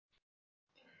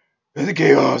Let the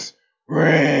chaos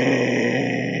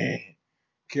reign.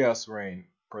 Chaos Reign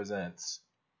presents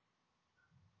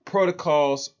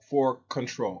Protocols for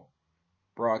Control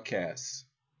broadcast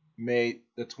May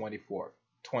the 24th,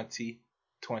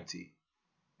 2020.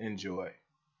 Enjoy.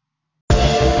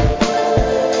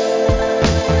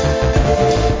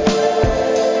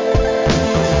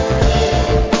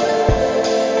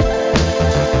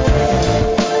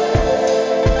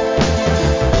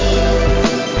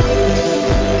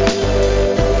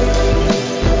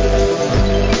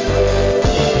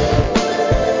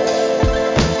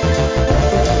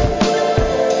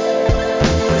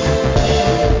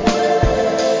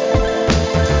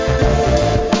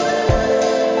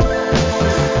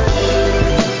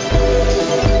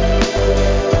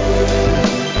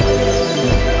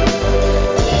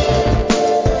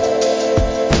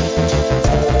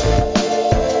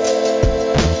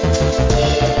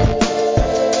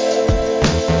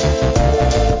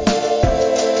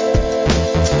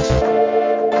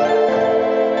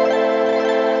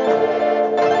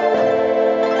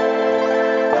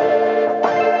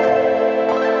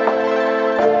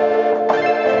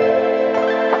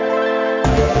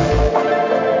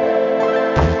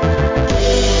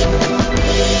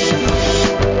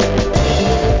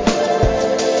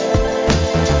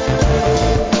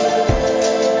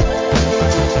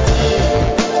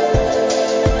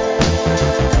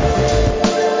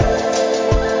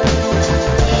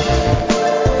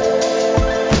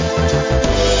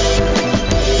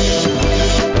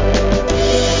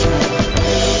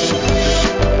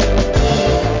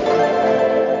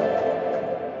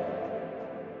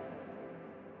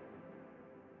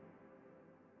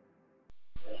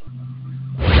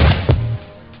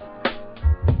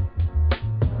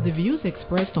 The views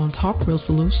expressed on Talk Real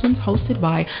Solutions, hosted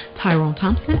by Tyrone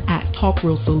Thompson at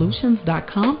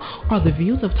TalkRealSolutions.com, are the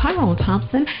views of Tyrone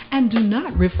Thompson and do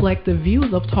not reflect the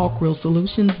views of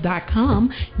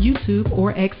TalkRealSolutions.com, YouTube,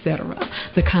 or etc.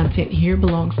 The content here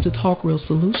belongs to Talk Real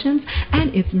Solutions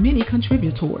and its many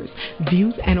contributors.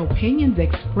 Views and opinions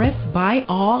expressed by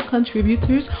all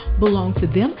contributors belong to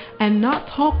them and not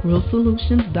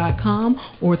TalkRealSolutions.com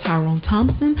or Tyrone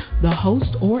Thompson, the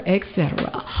host, or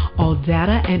etc. All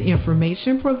data and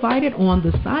information provided on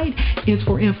the site is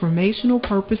for informational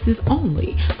purposes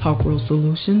only. Talk Real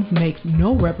Solutions makes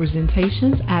no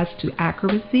representations as to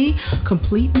accuracy,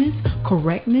 completeness,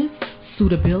 correctness,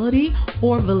 suitability,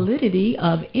 or validity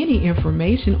of any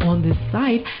information on this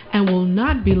site and will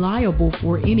not be liable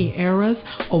for any errors,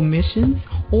 omissions,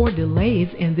 or delays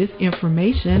in this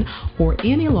information or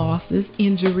any losses,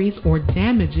 injuries, or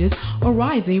damages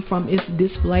arising from its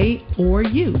display or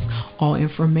use. All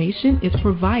information is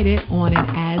provided on an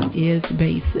as-is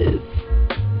basis.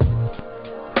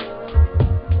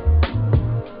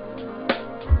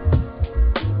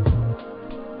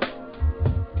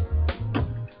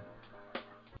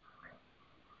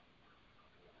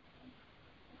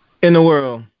 In the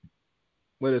world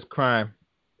where there's crime,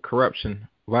 corruption,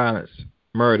 violence,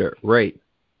 murder, rape,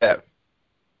 theft,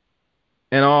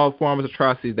 and all forms of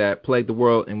atrocities that plague the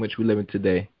world in which we live in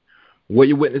today, what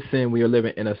you're witnessing, we are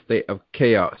living in a state of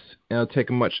chaos. And it'll take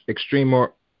a much extreme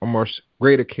or more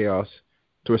greater chaos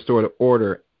to restore the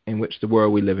order in which the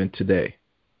world we live in today.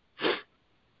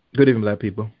 Good evening, black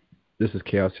people. This is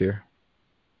Chaos here.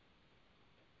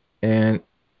 And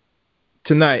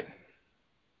tonight,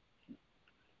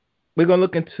 we're going to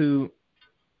look into,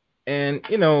 and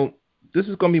this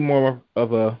is going to be more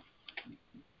of a,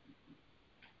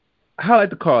 how I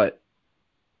like to call it,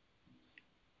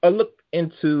 a look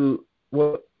into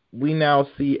what we now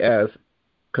see as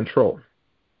control.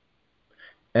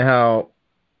 And how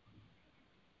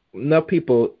enough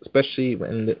people, especially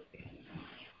in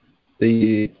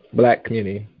the black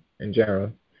community in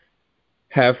general,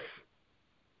 have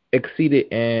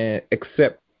exceeded and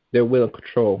accept their will and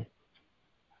control.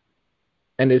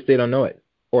 And they don't know it,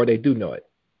 or they do know it.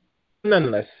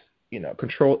 Nonetheless,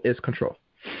 control is control.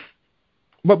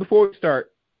 But before we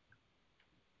start,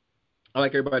 I'd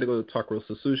like everybody to go to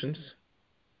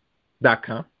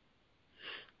TalkRealSolutions.com.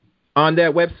 On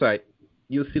that website,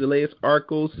 you'll see the latest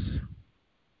articles,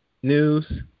 news,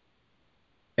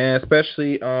 and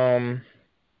especially current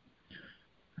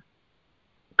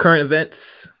events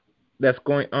that's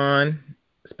going on,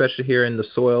 especially here in the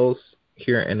soils,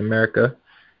 here in America,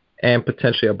 and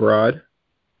potentially abroad.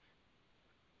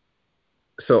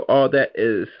 So all that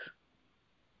is,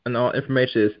 and all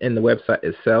information is in the website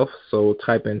itself. So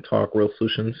type in Talk Real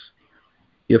Solutions.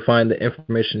 You'll find the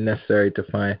information necessary to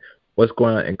find what's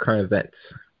going on in current events.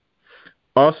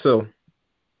 Also,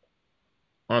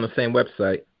 on the same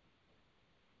website,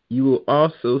 you will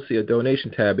also see a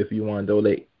donation tab if you want to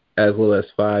donate as little as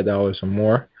 $5 or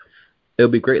more.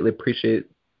 It'll be greatly appreciated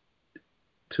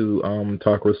to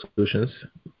Talk Real Solutions.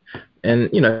 And,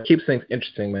 it keeps things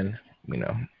interesting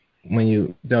when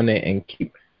you donate and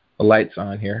keep the lights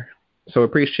on here. So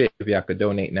appreciate if y'all could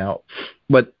donate now.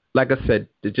 But like I said,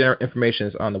 the general information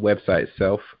is on the website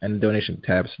itself and the donation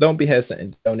tab. So don't be hesitant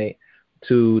and donate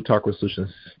to Talk Real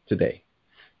Solutions today.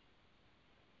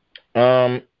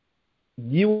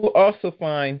 You will also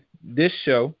find this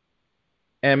show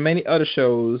and many other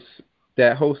shows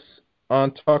that host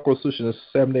on Talk Real Solutions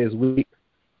 7 days a week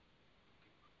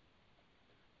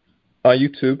on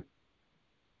YouTube.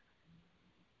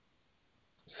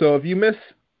 So if you miss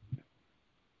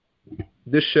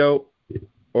this show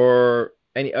or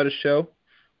any other show,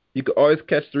 you can always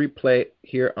catch the replay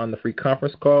here on the free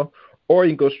conference call, or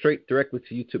you can go straight directly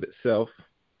to YouTube itself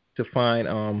to find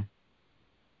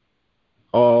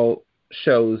all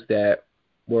shows that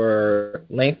were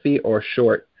lengthy or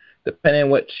short. Depending on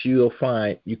what you'll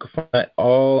find, you can find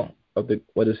all of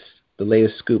what is the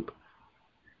latest scoop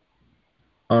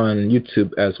on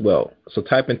YouTube as well. So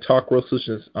type in Talk Real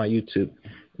Solutions on YouTube.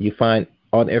 You find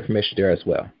all the information there as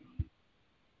well.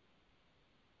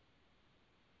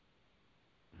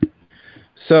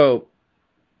 So,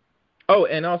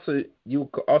 and also you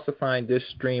can also find this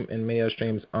stream and many other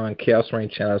streams on Chaos Rain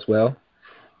channel as well.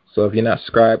 So if you're not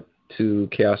subscribed to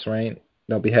Chaos Rain,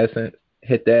 don't be hesitant.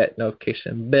 Hit that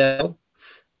notification bell.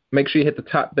 Make sure you hit the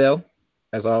top bell,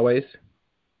 as always,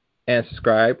 and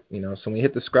subscribe. So when you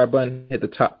hit the subscribe button, hit the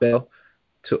top bell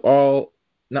to all,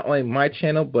 not only my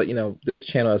channel, but this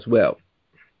channel as well.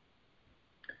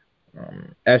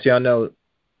 As y'all know,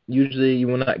 usually you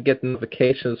will not get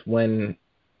notifications when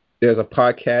there's a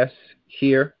podcast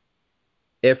here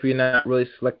if you're not really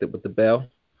selected with the bell.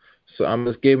 So I'm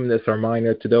just giving this a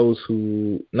reminder to those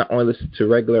who not only listen to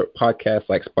regular podcasts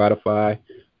like Spotify,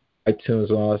 iTunes,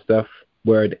 and all that stuff,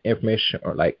 where the information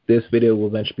or like this video will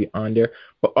eventually be on there,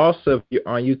 but also if you're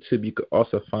on YouTube, you could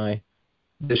also find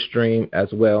this stream as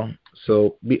well.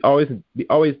 So be always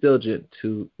diligent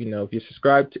to, if you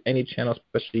subscribe to any channel,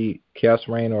 especially Chaos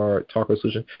Rain or Talk Real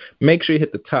Solutions, make sure you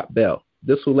hit the top bell.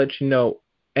 This will let you know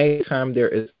anytime there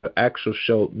is an actual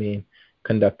show being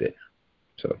conducted.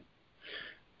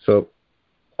 So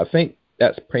I think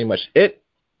that's pretty much it.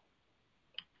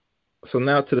 So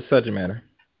now to the subject matter.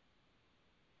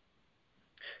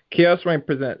 Chaos Rain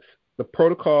presents the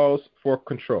protocols for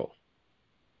control.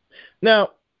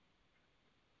 Now,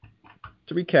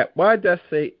 to recap, why did I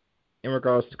say in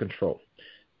regards to control?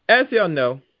 As y'all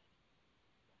know,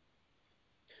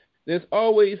 there's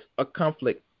always a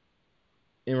conflict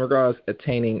in regards to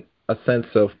attaining a sense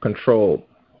of control.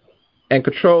 And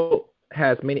control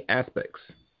has many aspects.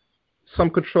 Some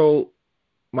control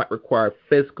might require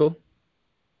physical,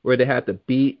 where they have to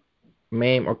beat,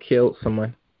 maim, or kill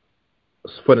someone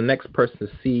for the next person to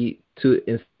see, to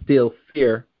instill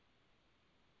fear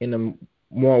in a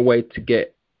more way to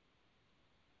get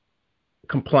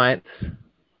compliance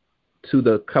to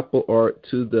the couple or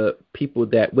to the people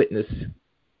that witness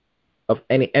of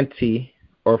any entity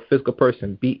or physical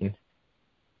person beaten.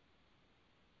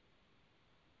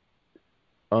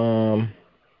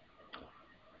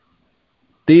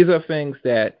 These are things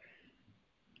that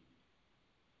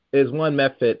is one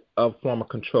method of form of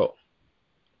control.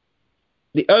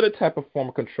 The other type of form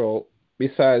of control,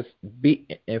 besides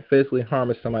beating and physically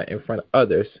harming somebody in front of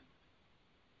others,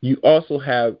 you also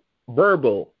have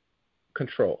verbal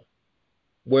control,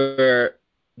 where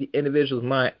the individual's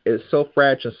mind is so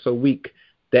fragile and so weak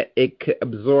that it could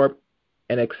absorb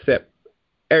and accept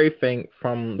everything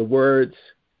from the words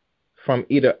from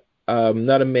either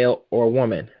another male or a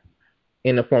woman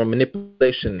in the form of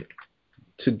manipulation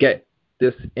to get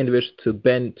this individual to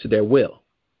bend to their will.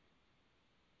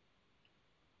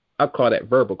 I call that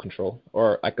verbal control,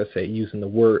 or I could say using the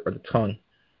word or the tongue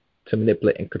to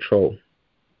manipulate and control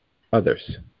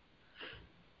others.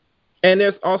 And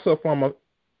there's also a form of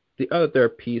the other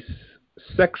third piece,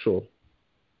 sexual,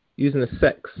 using the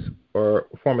sex or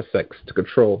a form of sex to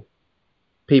control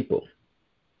people.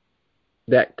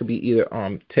 That could be either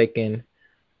taking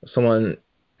someone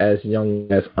as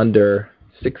young as under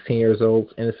 16 years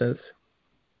old's innocence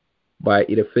by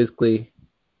either physically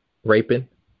raping,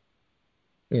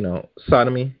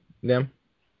 sodomy them,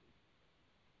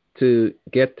 to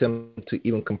get them to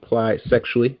even comply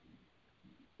sexually,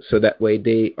 so that way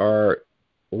they are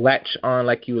latch on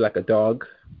like you, like a dog.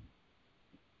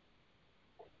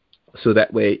 So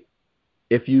that way,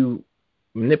 if you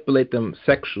manipulate them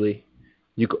sexually,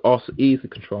 you could also easily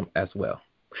control them as well.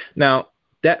 Now,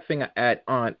 that thing I add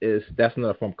on is that's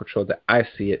another form of control that I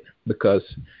see it, because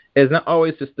it's not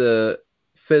always just the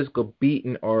physical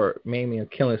beating or maiming or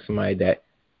killing somebody that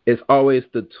is always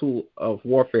the tool of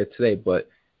warfare today. But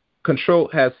control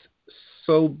has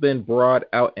so been broad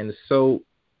out and so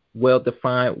well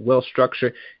defined, well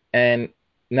structured, and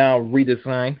now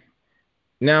redesigned.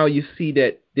 Now you see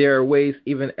that there are ways,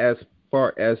 even as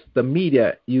far as the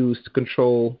media use to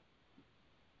control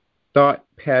thought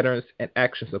patterns and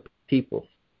actions of people.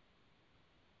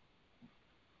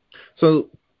 So,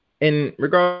 in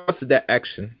regards to that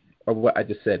action of what I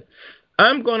just said,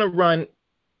 I'm going to run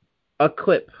a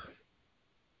clip,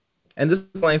 and this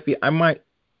is lengthy. I might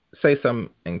say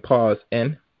something and pause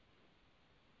in,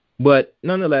 but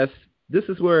nonetheless, this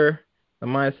is where the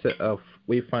mindset of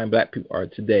we find black people are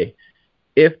today,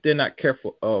 if they're not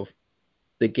careful of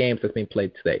the games that's being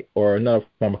played today or another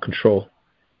form of control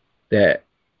that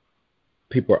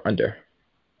people are under.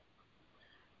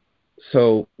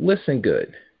 So listen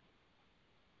good.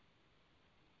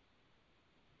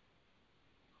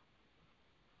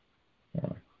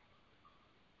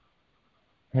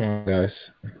 Hold on, guys.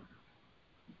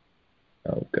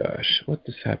 Oh gosh, what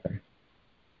just happened?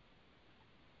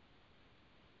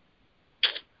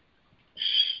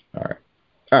 All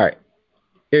right.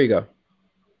 Here you go.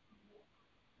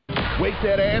 Wake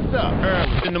that ass up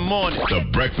early in the morning. The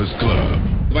Breakfast Club.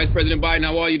 Vice President Biden,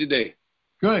 how are you today?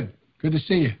 Good. Good to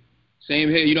see you. Same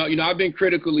here. You know, I've been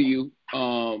critical of you.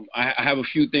 I have a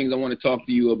few things I want to talk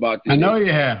to you about today. I know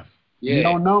you have. Yeah. You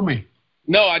don't know me.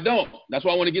 No, I don't. That's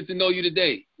why I want to get to know you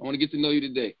today. I want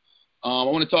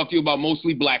to talk to you about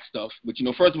mostly black stuff. But,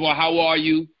 first of all, how are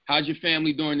you? How's your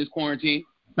family during this quarantine?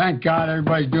 Thank God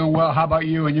everybody's doing well. How about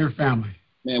you and your family?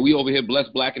 Man, we over here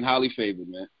blessed, black, and highly favored,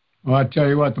 man. Well, I tell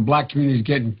you what, the black community is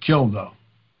getting killed, though.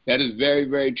 That is very,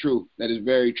 very true. That is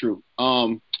very true.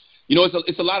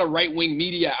 It's a lot of right-wing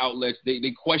media outlets. They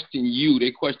question you.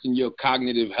 They question your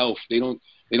cognitive health. They don't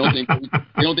think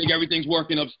everything's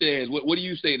working upstairs. What do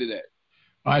you say to that?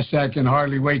 I say I can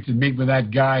hardly wait to meet with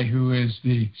that guy who is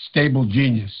the stable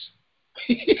genius.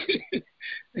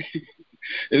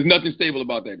 There's nothing stable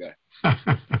about that guy.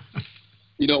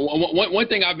 One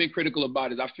thing I've been critical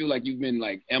about is I feel like you've been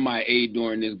like MIA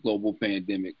during this global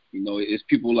pandemic. It's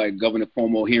people like Governor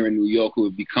Cuomo here in New York who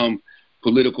have become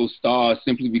political stars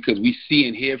simply because we see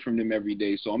and hear from them every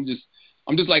day. So I'm just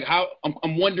like,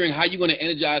 I'm wondering how you're going to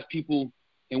energize people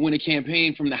and win a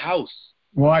campaign from the House.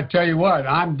 Well, I tell you what,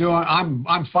 I'm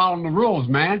following the rules,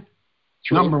 man.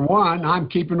 True. Number one, I'm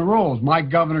keeping the rules. My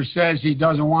governor says he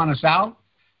doesn't want us out.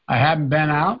 I haven't been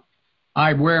out.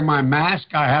 I wear my mask.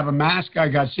 I have a mask. I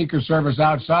got Secret Service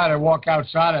outside. I walk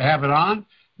outside. I have it on.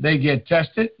 They get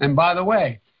tested. And by the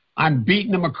way, I'm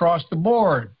beating them across the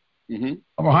board. Mm-hmm.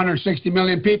 Of 160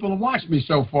 million people have watched me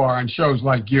so far on shows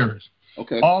like yours.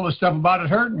 Okay. All the stuff about it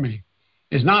hurting me.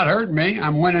 It's not hurting me.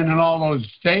 I'm winning in all those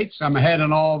states. I'm ahead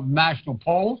in all national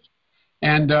polls.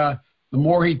 And the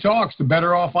more he talks, the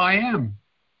better off I am.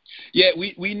 Yeah,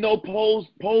 we know polls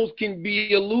can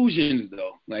be illusions,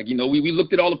 though. Like, we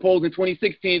looked at all the polls in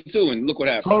 2016, too, and look what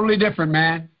happened. Totally different,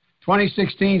 man.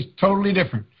 2016 is totally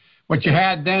different. What you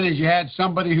had then is you had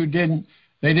somebody who didn't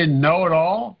know it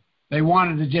all. They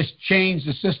wanted to just change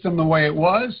the system the way it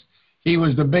was. He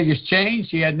was the biggest change.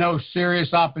 He had no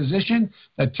serious opposition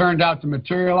that turned out to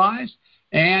materialize.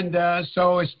 And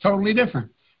so it's totally different.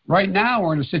 Right now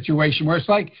we're in a situation where it's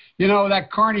like,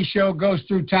 that Carney show goes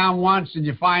through town once and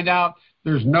you find out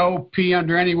there's no pee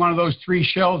under any one of those 3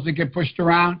 shells that get pushed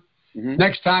around. Mm-hmm.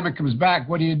 Next time it comes back,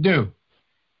 what do?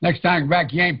 Next time it comes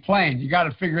back, you ain't playing. You got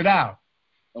to figure it out.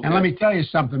 Okay. And let me tell you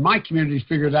something. My community's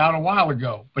figured it out a while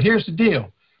ago. But here's the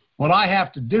deal. What I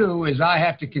have to do is I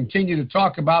have to continue to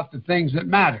talk about the things that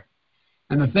matter.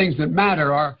 And the things that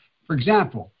matter are, for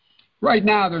example, right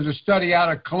now there's a study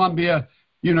out of Columbia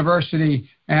University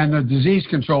and the Disease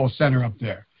Control Center up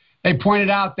there. They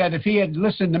pointed out that if he had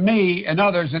listened to me and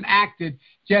others and acted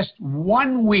just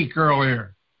 1 week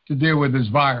earlier to deal with this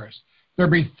virus, there'd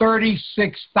be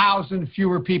 36,000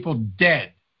 fewer people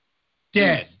dead.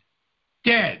 Dead.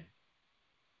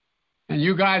 And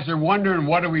you guys are wondering,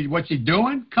 what's he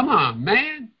doing? Come on,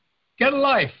 man. Get a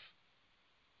life.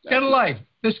 Get a life.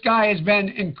 This guy has been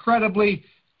incredibly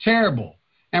terrible.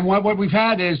 And what we've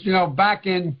had is, back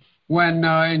in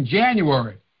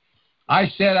January, I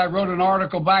wrote an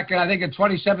article back in, I think, the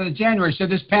 27th of January, said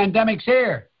this pandemic's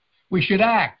here. We should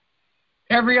act.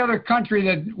 Every other country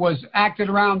that was acted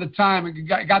around the time,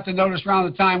 got the notice around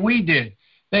the time we did,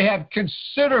 they have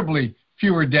considerably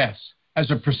fewer deaths as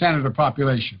a percent of the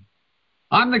population.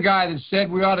 I'm the guy that said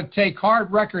we ought to take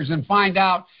hard records and find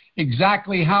out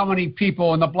exactly how many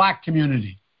people in the black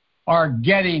community are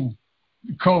getting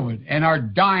COVID and are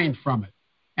dying from it.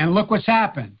 And look what's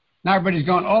happened. Now everybody's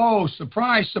going, oh,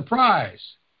 surprise, surprise.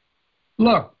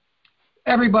 look,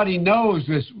 everybody knows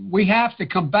this. We have to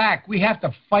come back. We have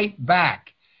to fight back.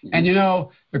 And, you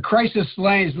know, the crisis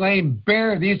is laying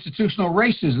bare the institutional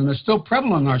racism that's still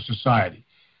prevalent in our society.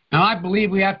 And I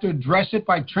believe we have to address it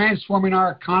by transforming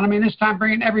our economy, and this time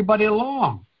bringing everybody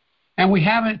along. And we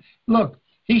haven't, look,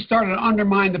 he started to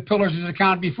undermine the pillars of his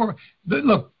economy before.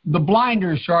 Look, the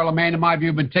blinders, Charlemagne, in my view,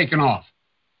 have been taken off.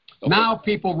 Okay. Now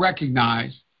people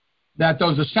recognize that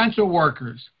those essential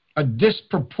workers, a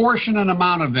disproportionate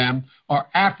amount of them are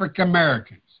African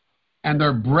Americans, and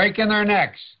they're breaking their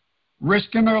necks,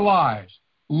 risking their lives,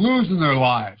 losing their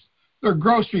lives. They're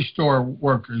grocery store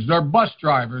workers, they're bus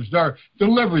drivers, they're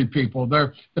delivery people,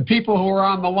 they're the people who are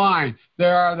on the line.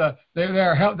 They're the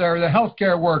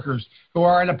healthcare workers who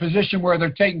are in a position where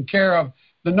they're taking care of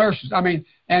the nurses. I mean,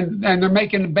 and they're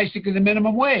making basically the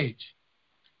minimum wage.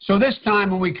 So this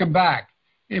time when we come back,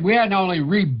 we had not only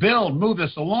move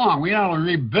this along, we not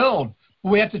only rebuild,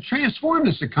 but we have to transform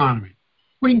this economy.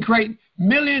 We can create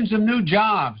millions of new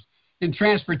jobs in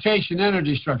transportation,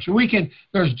 energy structure.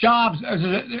 There's jobs.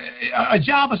 A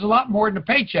job is a lot more than a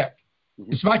paycheck.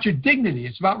 It's about your dignity.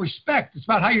 It's about respect. It's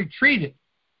about how you're treated.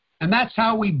 And that's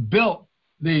how we built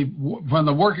from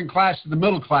the working class to the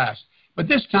middle class. But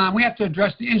this time we have to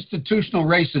address the institutional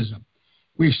racism.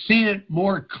 We've seen it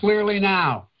more clearly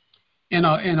now. In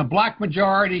a black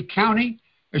majority county,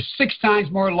 they're 6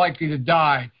 times more likely to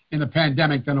die in the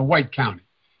pandemic than a white county.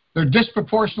 They're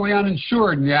disproportionately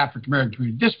uninsured in the African American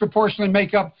community, disproportionately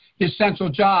make up the essential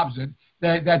jobs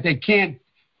that they can't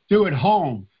do at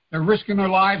home. They're risking their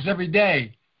lives every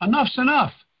day. Enough's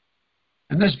enough.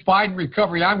 And this Biden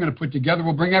recovery I'm going to put together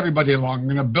will bring everybody along.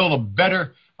 We're going to build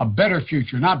a better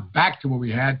future, not back to what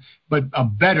we had, but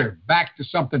back to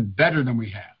something better than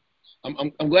we have.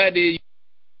 I'm glad that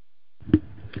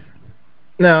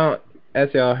Now, as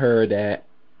y'all heard that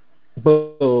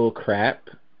bull crap,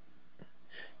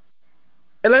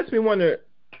 it lets me wonder,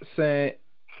 saying,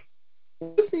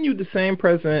 wasn't you the same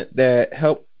president that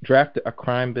helped draft a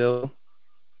crime bill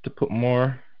to put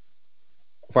more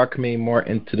of our community more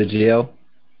into the jail,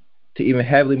 to even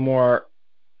heavily more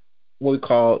what we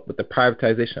call the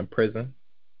privatization of prison?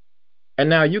 And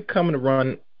now you coming to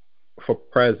run for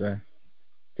president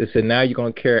to say now you're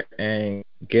going to care and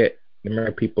get the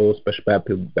American people, especially black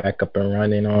people, back up and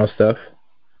running and all that stuff.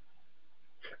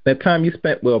 The time you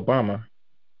spent with Obama,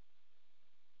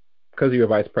 because you're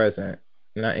vice president,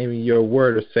 not even your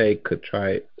word or say could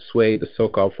try sway the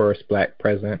so-called first black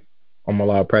president or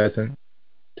Malala president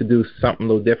to do something a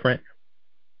little different.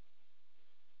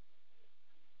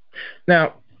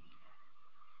 Now,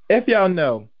 if y'all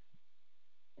know,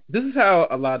 this is how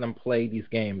a lot of them play these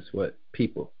games with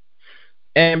people.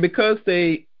 And because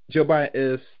Joe Biden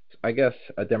is, I guess,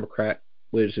 a Democrat,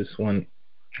 which is one of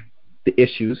the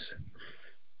issues,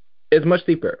 is much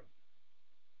deeper.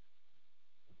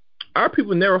 Our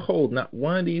people never hold not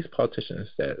one of these politicians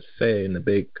that say in the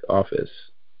big office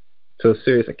to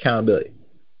serious accountability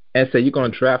and say you're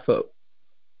going to draft up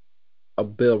a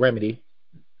bill remedy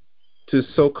to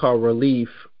so-called relieve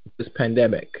this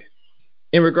pandemic,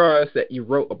 in regards that you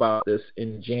wrote about this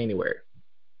in January.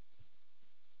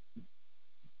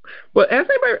 But has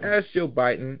anybody asked Joe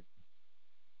Biden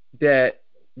that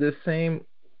this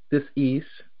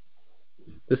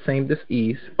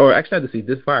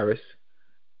virus,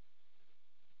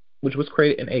 which was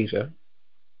created in Asia,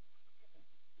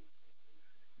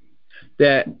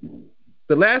 that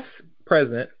the last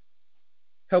president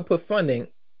helped put funding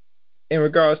in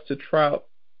regards to trial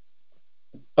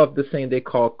of the thing they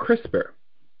call CRISPR?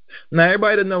 Now,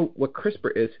 everybody to know what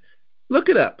CRISPR is, look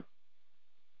it up,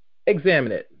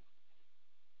 examine it.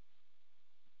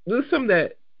 This is something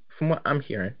that, from what I'm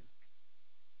hearing,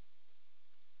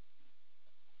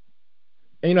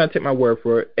 and I take my word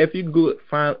for it, if you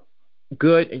find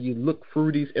good and you look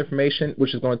through these information,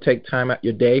 which is going to take time out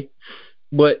your day,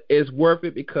 but it's worth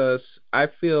it, because I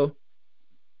feel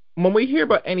when we hear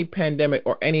about any pandemic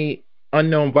or any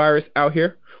unknown virus out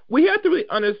here, we have to really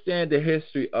understand the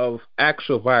history of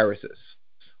actual viruses.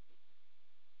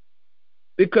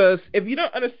 Because if you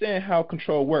don't understand how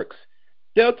control works,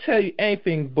 they'll tell you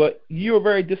anything, but you're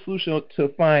very disillusioned to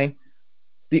find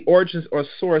the origins or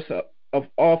source of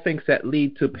all things that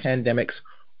lead to pandemics,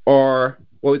 or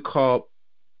what we call,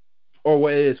 or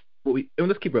what it is, and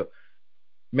let's keep it real,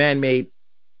 man-made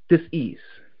disease.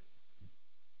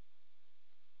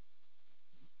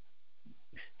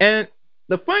 And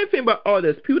the funny thing about all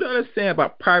this, people don't understand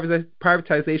about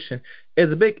privatization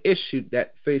is a big issue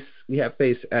that we have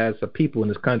faced as a people in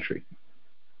this country.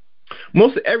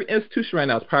 Most of every institution right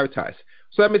now is privatized.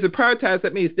 So that means if privatized,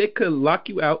 that means they could lock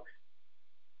you out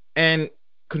and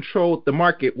control the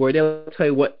market where they'll tell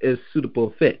you what is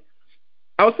suitable fit.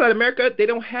 Outside America, they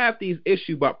don't have these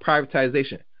issues about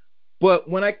privatization. But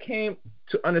when I came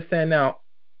to understand now,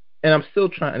 and I'm still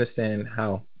trying to understand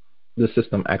how the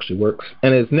system actually works,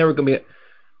 and it's never going to be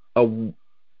a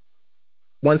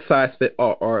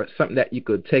one-size-fit-all or something that you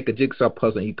could take a jigsaw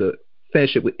puzzle and you could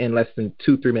finish it within less than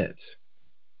 2-3 minutes.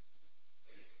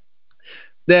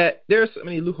 That there are so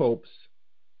many loopholes,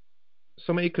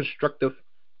 so many constructive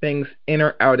things in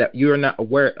or out that you are not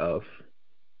aware of,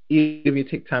 even if you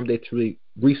take time today to really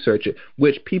research it,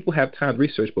 which people have time to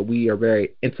research, but we are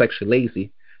very intellectually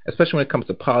lazy, especially when it comes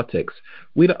to politics.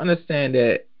 We don't understand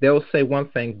that they'll say one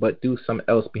thing but do something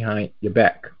else behind your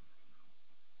back.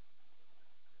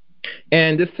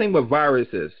 And this thing with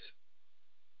viruses,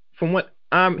 from what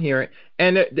I'm hearing,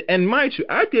 and mind you,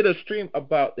 I did a stream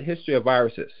about the history of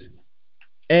viruses.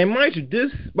 And mind you,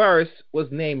 this virus was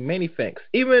named many things.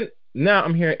 Even now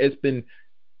I'm hearing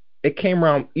it came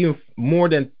around even more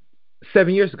than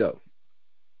 7 years ago.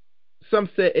 Some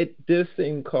said this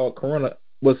thing called corona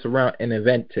was around and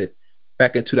invented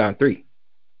back in 2003.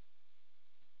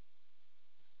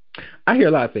 I hear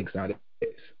a lot of things nowadays.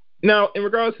 Now, in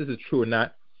regards to if it's true or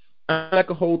not, I'm not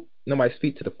going to hold nobody's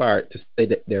feet to the fire to say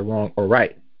that they're wrong or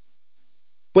right.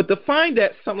 But to find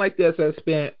that something like this has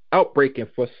been outbreaking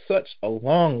for such a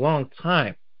long, long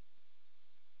time,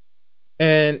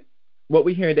 and what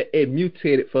we hear that it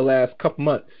mutated for the last couple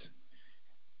months,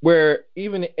 where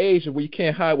even in Asia, where you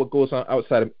can't hide what goes on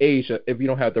outside of Asia if you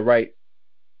don't have the right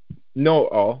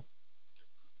know-all,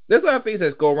 there's a lot of things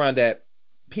that go around that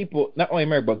people, not only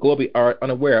America, but globally, are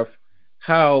unaware of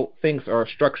how things are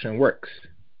structured and works.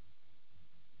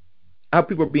 How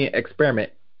people are being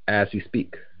experimented as we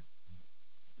speak.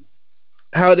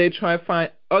 How they try to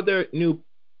find other new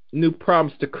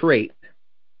problems to create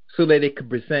so that they can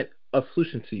present a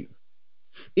solution to you.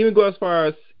 Even go as far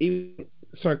as even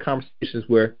certain conversations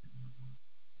where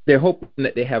they're hoping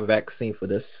that they have a vaccine for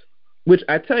this, which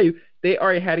I tell you, they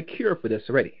already had a cure for this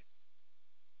already.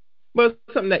 But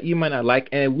it's something that you might not like,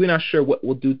 and we're not sure what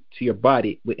will do to your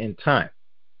body within time.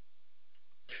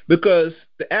 Because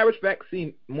the average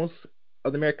vaccine most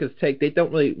of the Americans take, they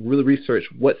don't really research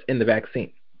what's in the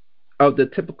vaccine of the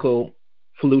typical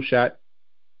flu shot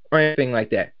or anything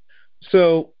like that.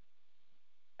 So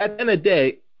at the end of the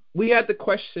day, we have to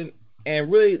question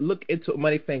and really look into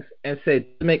many things and say, does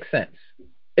it make sense?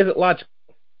 Is it logical?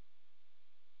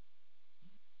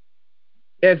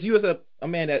 As you as a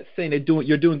man that's saying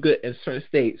you're doing good in certain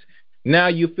states, now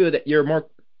you feel that you're more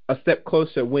a step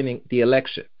closer to winning the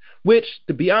election. Which,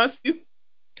 to be honest with you,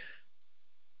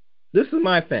 this is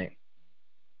my thing.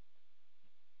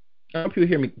 I hope you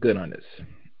hear me good on this.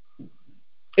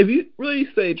 If you really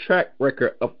say track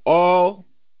record of all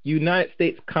United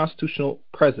States constitutional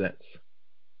presidents,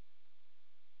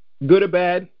 good or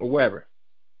bad or whatever,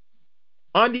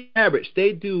 on the average,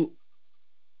 they do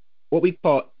what we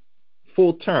call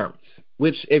full terms,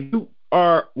 which if you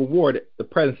are rewarded the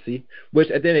presidency, which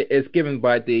at the end is given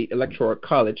by the Electoral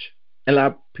College, and a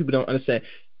lot of people don't understand,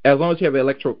 as long as you have an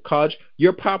Electoral College,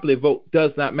 your popular vote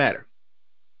does not matter.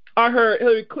 I heard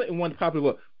Hillary Clinton won the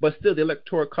popular vote, but still the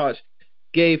Electoral College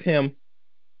gave him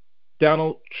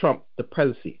Donald Trump the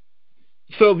presidency.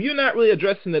 So if you're not really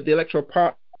addressing the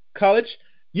Electoral College,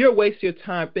 you're wasting your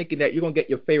time thinking that you're going to get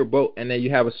your favorite vote, and then you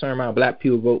have a certain amount of black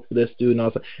people vote for this dude and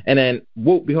all that, and then,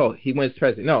 whoop, behold, he wins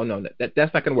president. No,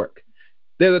 that's not going to work.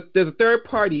 There's a third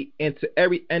party into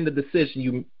every end of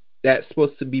decision that's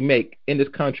supposed to be made in this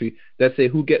country that say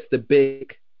who gets the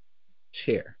big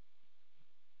chair.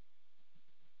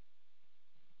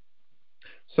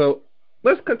 So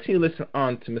let's continue listening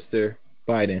on to Mr.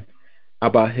 Biden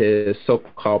about his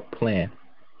so-called plan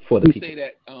for the people. Say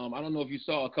that I don't know if you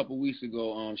saw a couple weeks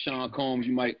ago, Sean Combs,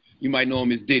 you might know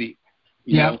him as Diddy.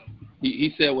 You know,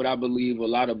 he said what I believe a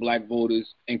lot of black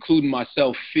voters, including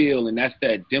myself, feel, and that's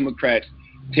that Democrats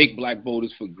take black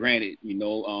voters for granted. You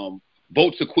know,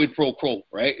 votes are quid pro quo,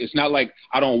 right? It's not like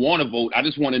I don't want to vote. I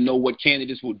just want to know what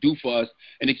candidates will do for us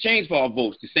in exchange for our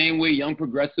votes. The same way young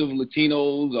progressive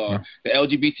Latinos or the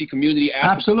LGBT community.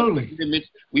 Absolutely.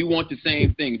 We want the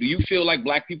same thing. Do you feel like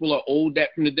black people are owed that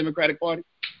from the Democratic Party?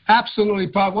 Absolutely,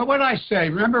 Bob. What did I say?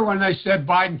 Remember when they said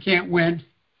Biden can't win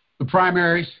the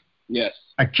primaries? Yes.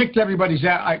 I kicked everybody's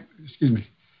ass. Excuse me.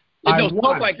 Don't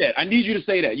talk like that. I need you to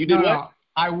say that. You did what? No,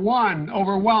 I won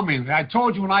overwhelmingly. I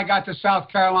told you when I got to South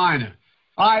Carolina,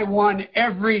 I won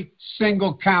every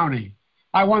single county.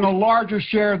 I won a larger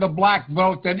share of the black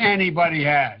vote than anybody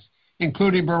has,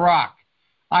 including Barack.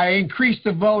 I increased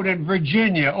the vote in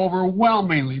Virginia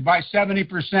overwhelmingly by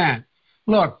 70%.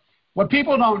 Look, what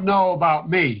people don't know about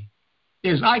me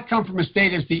is I come from a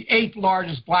state that's the 8th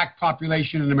largest black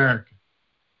population in America.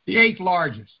 The 8th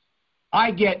largest. I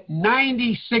get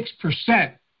 96%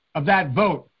 of that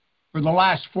vote for the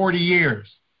last 40 years.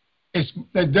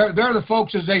 They're the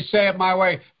folks, as they say it my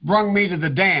way, brung me to the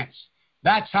dance.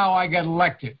 That's how I get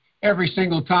elected every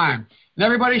single time. And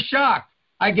everybody's shocked.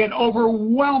 I get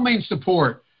overwhelming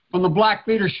support from the black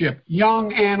leadership,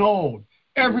 young and old.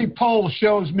 Every poll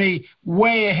shows me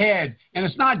way ahead. And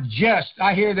it's not just,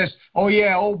 I hear this, oh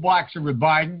yeah, old blacks are with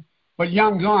Biden, but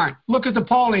youngs aren't. Look at the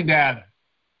polling data.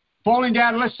 Polling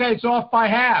data, let's say it's off by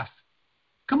half.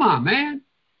 Come on, man.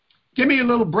 Give me a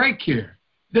little break here.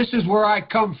 This is where I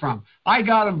come from. I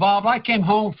got involved. I came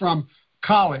home from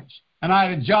college, and I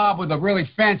had a job with a really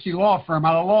fancy law firm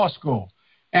out of law school.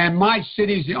 And my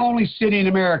city is the only city in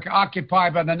America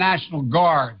occupied by the National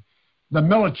Guard, the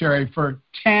military, for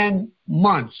 10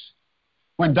 months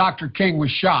when Dr. King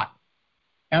was shot.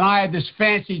 And I had this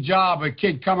fancy job, a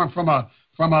kid coming from a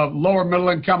lower middle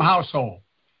income household.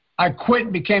 I quit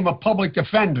and became a public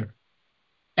defender.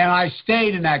 And I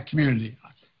stayed in that community.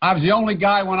 I was the only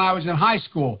guy when I was in high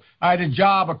school. I had a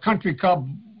job, a country club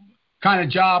kind of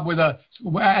job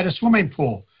at a swimming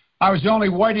pool. I was the only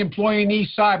white employee in the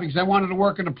East Side because I wanted to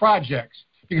work in the projects,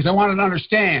 because I wanted to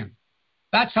understand.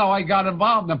 That's how I got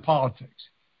involved in politics.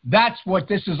 That's what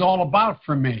this is all about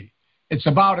for me. It's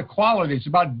about equality. It's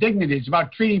about dignity. It's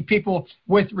about treating people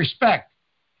with respect.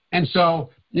 And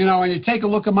so, you know, when you take a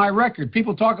look at my record,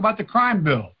 people talk about the crime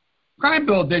bill. Crime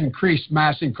bill didn't increase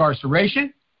mass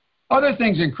incarceration. Other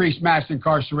things increased mass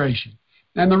incarceration.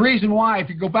 And the reason why, if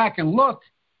you go back and look,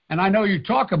 and I know you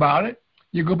talk about it,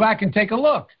 you go back and take a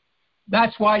look.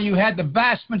 That's why you had the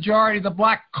vast majority of the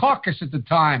black caucus at the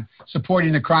time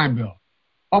supporting the crime bill.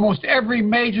 Almost every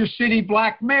major city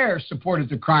black mayor supported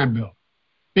the crime bill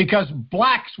because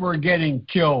blacks were getting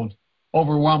killed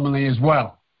overwhelmingly as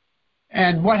well.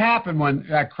 And what happened when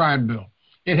that crime bill?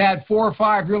 It had 4 or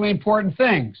 5 really important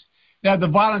things. It had the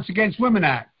Violence Against Women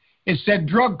Act. It said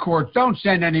drug courts don't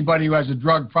send anybody who has a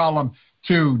drug problem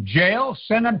to jail.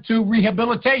 Send them to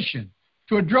rehabilitation,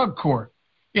 to a drug court.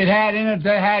 It had in it,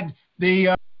 they had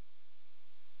the...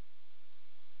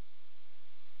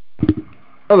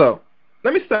 Hello.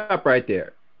 Let me stop right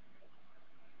there.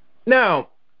 Now,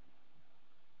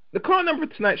 the call number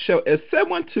for tonight's show is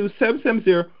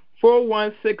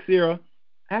 712-770-4160,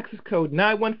 access code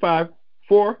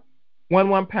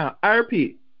 915-411-pound. I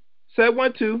repeat,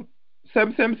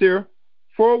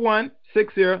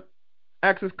 712-770-4160,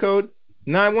 access code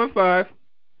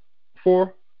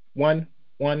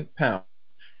 915-411-pound.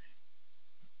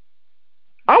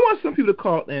 I want some people to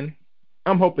call in.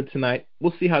 I'm hoping tonight.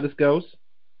 We'll see how this goes.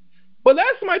 But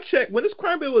last time I checked, when this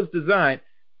crime bill was designed,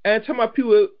 and talking about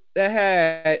people that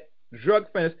had drug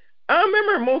offenses, I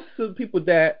remember most of the people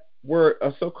that were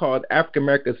so-called African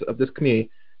Americans of this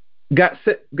community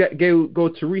go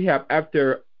to rehab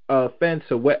after offense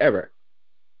or whatever.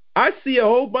 I see a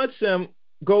whole bunch of them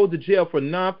go to jail for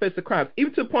non-offensive crimes,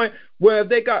 even to the point where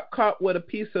they got caught with a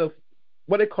piece of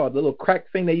what they call the little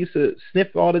crack thing they used to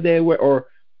sniff all the day with, or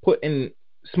put in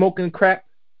smoking crack,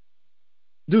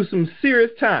 do some serious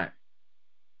time.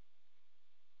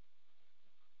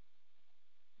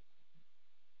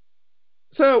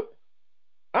 So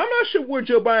I'm not sure where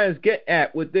Joe Biden's getting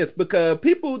at with this, because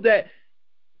people that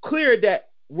cleared that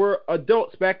were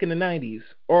adults back in the 90s,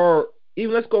 or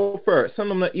even, let's go first, some of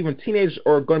them not even teenagers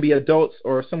or going to be adults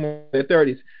or someone in their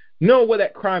 30s, know what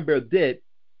that crime bill did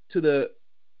to the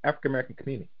African American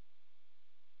community.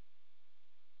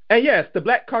 And yes, the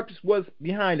Black Caucus was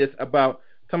behind this. About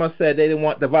someone said they didn't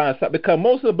want the violence up, because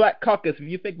most of the Black Caucus, if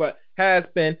you think about it, has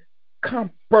been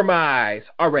compromised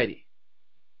already.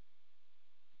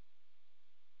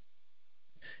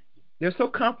 They're so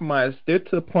compromised, they're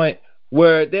to the point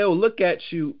where they'll look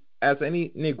at you as any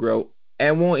Negro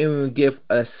and won't even give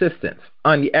assistance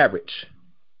on the average.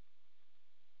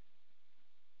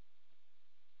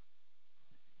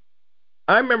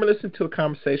 I remember listening to a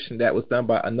conversation that was done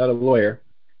by another lawyer,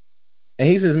 and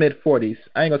he's in his mid-40s.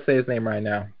 I ain't going to say his name right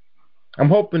now. I'm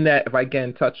hoping that if I get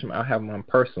in touch with him, I'll have him on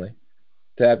personally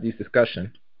to have these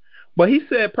discussions. But he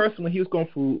said personally, when he was going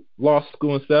through law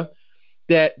school and stuff,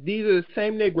 that these are the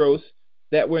same Negroes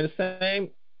that were in the same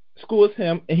school as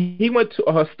him, and he went to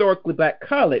a historically black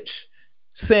college,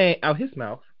 saying out his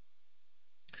mouth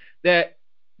that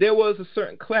there was a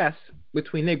certain class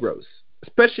between Negroes,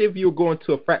 especially if you were going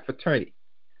to a frat fraternity.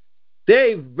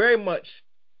 They very much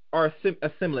are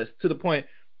assimilants, to the point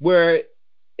where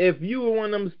if you were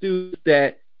one of them dudes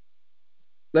that,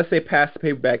 let's say, passed the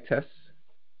paperback test,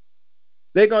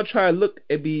 they're going to try to look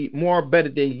and be more better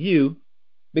than you,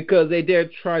 because they dare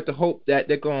try to hope that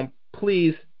they're going to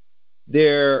please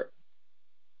their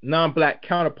non-black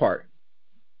counterpart.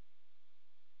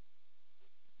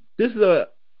 This is a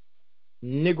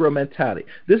Negro mentality.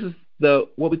 This is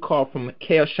what we call from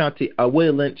K.L. Shanti a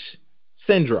Willie Lynch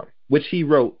syndrome, which he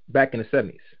wrote back in the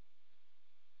 70s.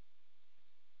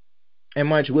 And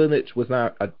mind you, Willie Lynch was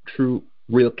not a true,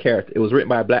 real character. It was written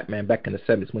by a black man back in the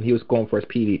 70s when he was going for his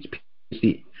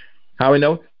PhD. How we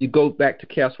know? You go back to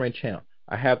Chaos Rain channel.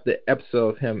 I have the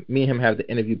episode of me and him have the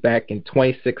interview back in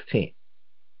 2016.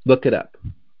 Look it up.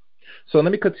 So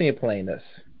let me continue playing this.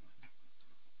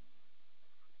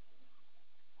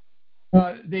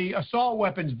 The assault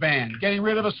weapons ban, getting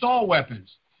rid of assault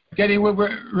weapons, getting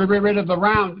rid of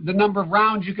the number of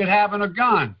rounds you could have in a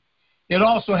gun. It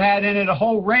also had in it a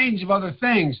whole range of other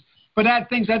things, but had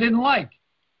things I didn't like.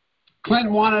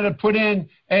 Clinton wanted to put in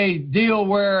a deal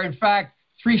where, in fact,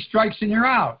 3 strikes and you're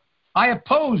out. I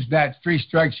opposed that 3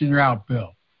 strikes and you're out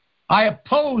bill. I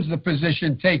opposed the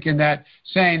position taken that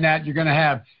saying that you're going to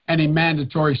have any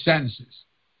mandatory sentences.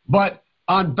 But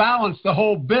on balance, the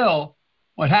whole bill,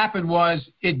 what happened was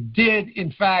it did,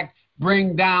 in fact,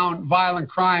 bring down violent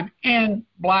crime in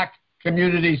black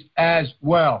communities as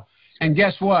well. And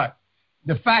guess what?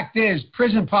 The fact is,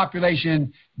 prison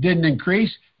population didn't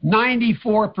increase.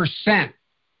 94%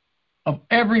 of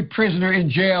every prisoner in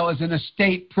jail is in a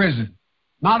state prison,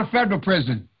 not a federal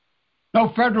prison.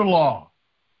 No federal law.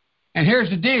 And here's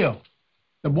the deal.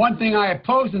 The one thing I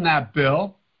opposed in that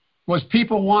bill was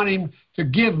people wanting to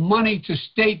give money to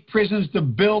state prisons to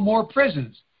build more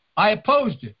prisons. I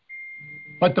opposed it.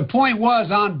 But the point was,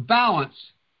 on balance,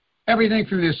 everything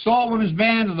from the assault women's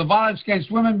ban to the violence against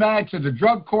women ban to the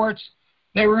drug courts,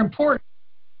 they were important.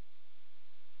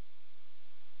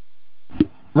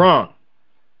 Wrong.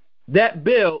 That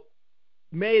bill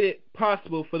made it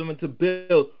possible for them to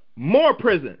build more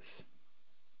prisons.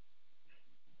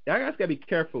 Y'all guys gotta be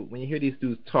careful when you hear these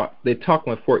dudes talk. They talk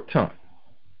on forked tongue.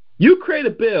 You create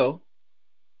a bill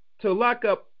to lock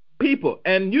up people,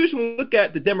 and usually when we look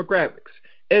at the demographics,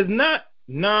 it's not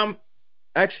it's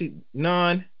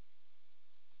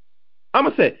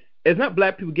not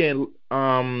black people getting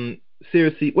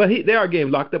seriously. Well, they are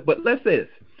getting locked up, but let's say this: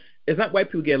 it's not white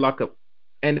people getting locked up,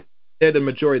 and they're the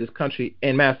majority of this country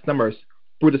in mass numbers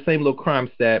through the same little crimes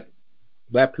that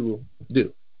black people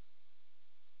do.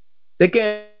 They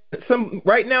get some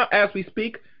right now as we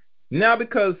speak. Now,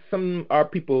 because some are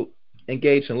people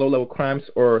engaged in low-level crimes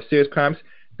or serious crimes,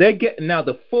 they're getting now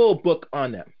the full book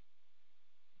on them.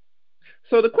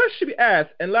 So the question should be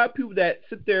asked, and a lot of people that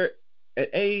sit there at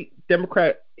a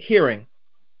Democrat hearing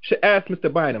should ask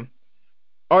Mr. Biden,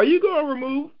 are you going to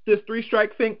remove this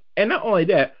 3-strike thing? And not only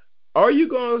that, are you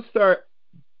going to start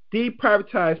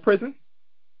deprivatize prison?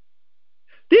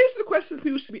 These are the questions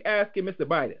people should be asking Mr.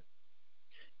 Biden.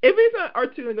 If he's not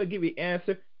articulating going to give you an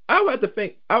answer, I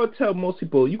would tell most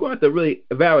people, you're going to have to really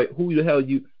evaluate who the hell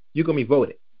you're going to be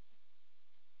voting.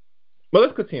 But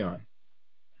let's continue on.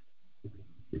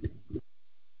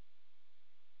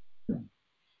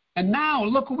 And now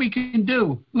look what we can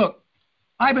do. Look,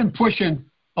 I've been pushing,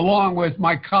 along with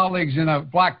my colleagues in a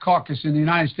black caucus in the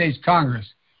United States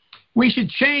Congress, we should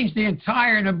change the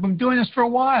entire, and I've been doing this for a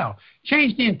while,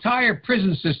 change the entire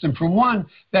prison system from one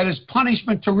that is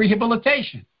punishment to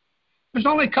rehabilitation. There's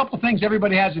only a couple things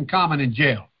everybody has in common in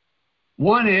jail.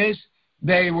 One is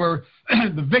they were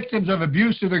the victims of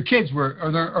abuse, or their kids were,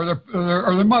 or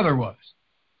their mother was.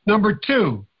 Number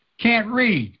 2, can't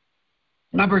read.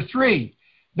 Number 3,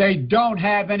 they don't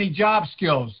have any job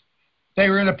skills. They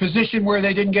were in a position where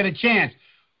they didn't get a chance.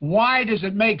 Why does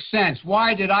it make sense?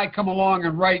 Why did I come along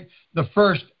and write the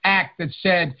first act that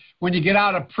said when you get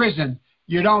out of prison,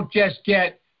 you don't just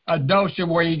get a notion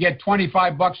where you get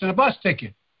 $25 in a bus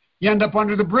ticket. You end up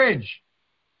under the bridge.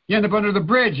 You end up under the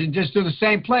bridge and just do the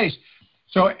same place.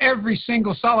 So every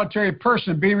single solitary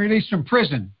person being released from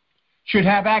prison should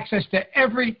have access to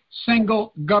every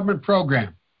single government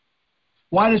program.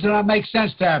 Why does it not make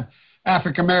sense to have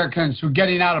African Americans who are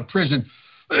getting out of prison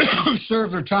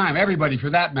serve their time, everybody for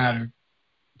that matter,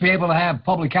 be able to have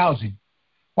public housing?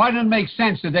 Why doesn't it make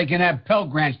sense that they can have Pell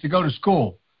Grants to go to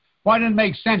school? Why doesn't it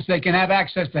make sense they can have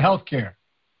access to health care?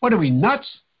 What are we, nuts?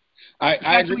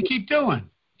 That's what we keep doing.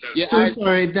 Yeah,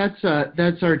 sorry, that's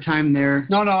our time there.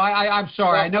 No, I'm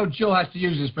sorry. I know Jill has to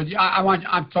use this, but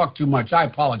I've talked too much. I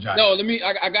apologize. No,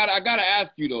 I gotta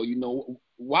ask you though. You know,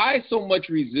 why so much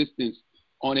resistance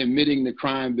on admitting the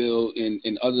crime bill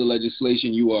and other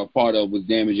legislation you are a part of was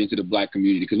damaging to the black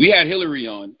community? Because we had Hillary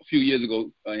on a few years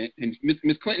ago, and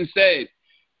Ms. Clinton said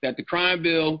that the crime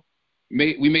bill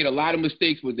we made a lot of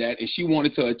mistakes with that, and she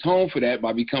wanted to atone for that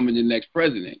by becoming the next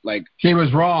president. Like, she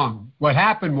was wrong. What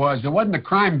happened was it wasn't a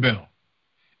crime bill.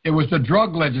 It was the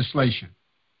drug legislation.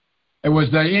 It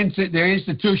was the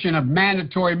institution of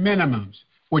mandatory minimums,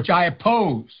 which I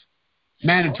oppose.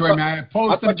 Mandatory. I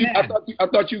oppose them. I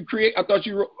thought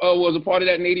you was a part of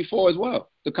that in '84 as well.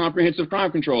 The Comprehensive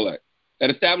Crime Control Act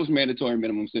that established mandatory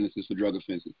minimum sentences for drug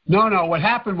offenses. No. What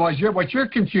happened was what you're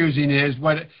confusing is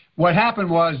what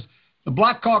happened was the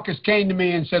Black Caucus came to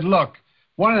me and said, look,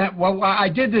 I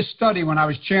did this study when I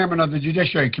was chairman of the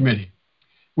Judiciary Committee.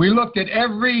 We looked at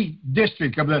every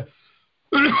district of the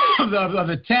of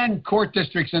the 10 court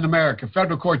districts in America,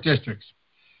 federal court districts,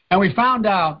 and we found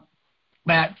out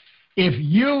that if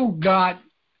you got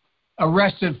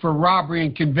arrested for robbery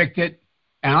and convicted,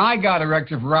 and I got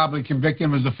arrested for robbery and convicted,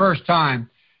 it was the first time,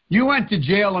 you went to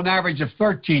jail an average of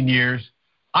 13 years.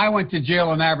 I went to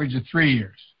jail an average of 3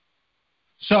 years.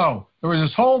 So there was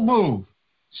this whole move,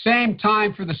 same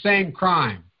time for the same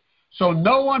crime. So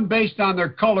no one based on their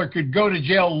color could go to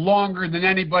jail longer than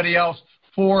anybody else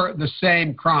for the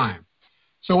same crime.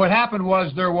 So what happened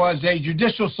was there was a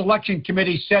judicial selection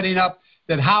committee setting up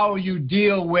that how you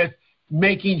deal with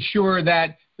making sure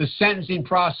that the sentencing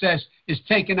process is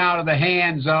taken out of the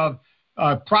hands of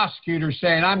prosecutors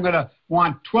saying, I'm going to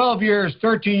want 12 years,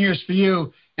 13 years for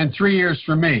you, and 3 years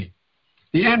for me.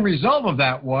 The end result of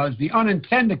that was the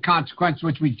unintended consequence,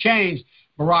 which we changed,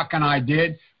 Barack and I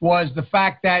did, was the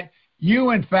fact that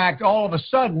you, in fact, all of a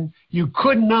sudden, you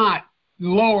could not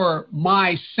lower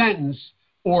my sentence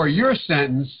or your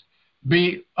sentence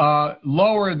be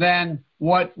lower than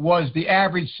what was the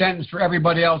average sentence for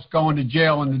everybody else going to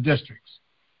jail in the districts.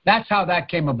 That's how that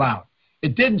came about.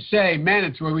 It didn't say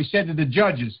mandatory. We said to the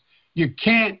judges, you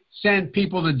can't send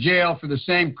people to jail for the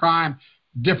same crime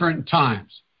different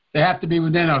times. They have to be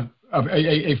within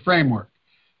a framework.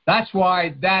 That's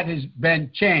why that has been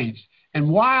changed.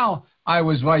 And while I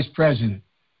was vice president,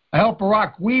 I helped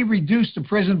Barack. We reduced the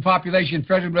prison population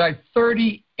federally by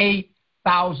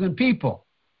 38,000 people.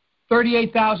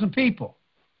 38,000 people.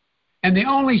 And the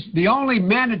only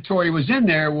mandatory was in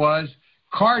there was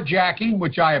carjacking,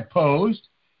 which I opposed,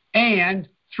 and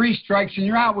 3 strikes and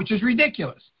you're out, which is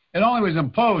ridiculous. It only was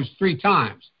imposed 3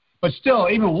 times. But still,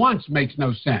 even once makes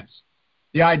no sense.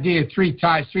 The idea of 3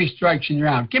 strikes and you're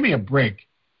out. Give me a break.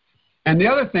 And the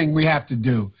other thing we have to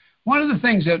do, one of the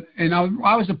things that,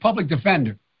 I was a public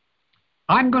defender.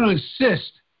 I'm going to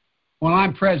insist when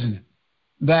I'm president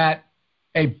that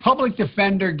a federal public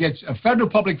defender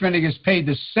gets paid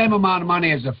the same amount of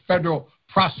money as a federal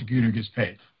prosecutor gets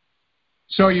paid.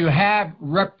 So you have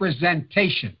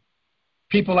representation.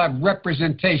 People have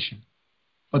representation.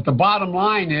 But the bottom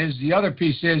line is, the other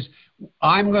piece is,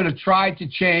 I'm going to try to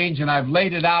change, and I've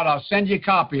laid it out. I'll send you a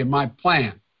copy of my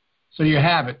plan so you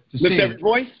have it to see it. Lift Every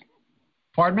Voice?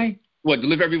 Pardon me? What,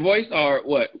 Lift Every Voice or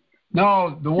what?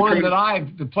 No,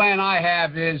 the plan I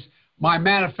have is my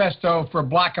manifesto for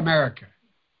Black America.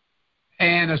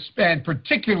 And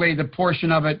particularly the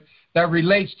portion of it that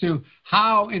relates to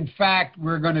how, in fact,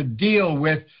 we're going to deal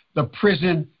with the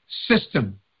prison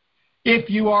system. If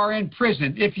you are in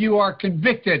prison, if you are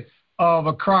convicted of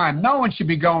a crime, no one should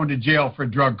be going to jail for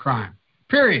drug crime,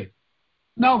 period.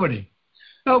 Nobody.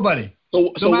 So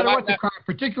no matter what the crime,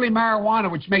 particularly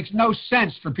marijuana, which makes no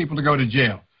sense for people to go to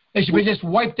jail. They should be just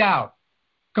wiped out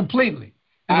completely.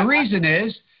 And the reason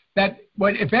is that,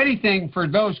 if anything, for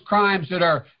those crimes that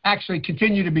are actually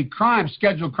continue to be crimes,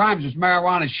 scheduled crimes, as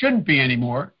marijuana shouldn't be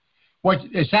anymore, what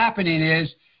is happening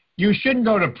is you shouldn't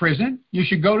go to prison. You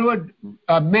should go to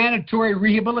a mandatory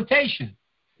rehabilitation.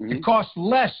 Mm-hmm. It costs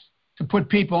less to put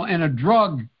people in a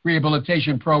drug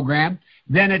rehabilitation program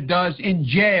than it does in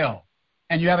jail.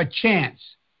 And you have a chance.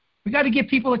 We got to give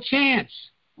people a chance.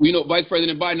 Vice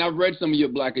President Biden, I've read some of your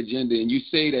Black agenda, and you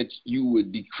say that you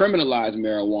would decriminalize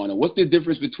marijuana. What's the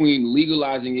difference between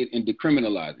legalizing it and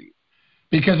decriminalizing it?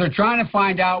 Because they're trying to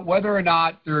find out whether or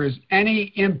not there is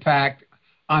any impact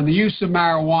on the use of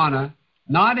marijuana,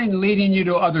 not in leading you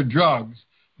to other drugs,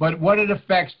 but what it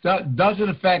affects. Does it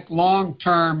affect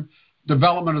long-term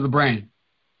development of the brain?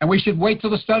 And we should wait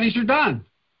till the studies are done.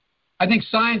 I think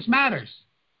science matters.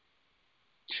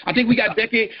 I think we got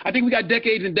decades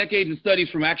and decades of studies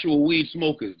from actual weed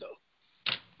smokers, though.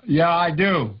 Yeah, I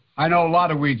do. I know a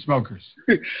lot of weed smokers.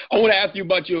 I want to ask you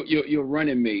about your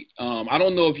running mate. I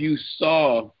don't know if you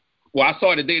saw. Well, I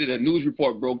saw the day that a news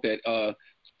report broke that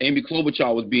Amy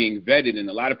Klobuchar was being vetted, and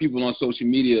a lot of people on social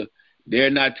media, they're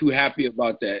not too happy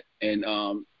about that. And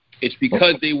It's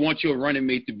because they want your running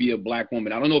mate to be a black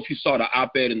woman. I don't know if you saw the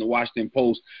op-ed in the Washington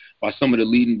Post by some of the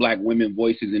leading black women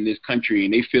voices in this country,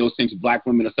 and they feel since black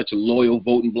women are such a loyal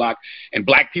voting bloc and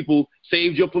black people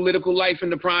saved your political life in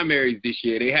the primaries this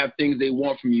year, they have things they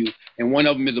want from you, and one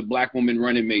of them is a black woman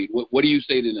running mate. What do you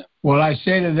say to them? What I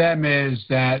say to them is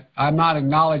that I'm not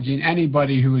acknowledging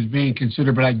anybody who is being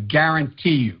considered, but I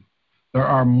guarantee you there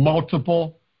are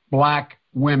multiple black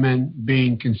women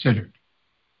being considered.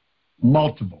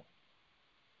 Multiple.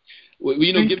 Well,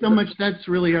 Thanks so much. That's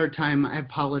really our time. I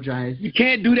apologize. You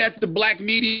can't do that to black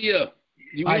media.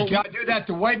 I can't do that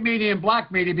to white media and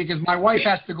black media because my wife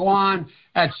has to go on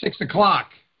at 6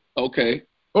 o'clock. Okay.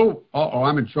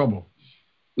 I'm in trouble.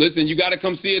 Listen, you got to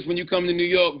come see us when you come to New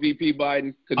York, VP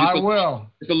Biden. I will.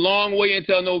 It's a long way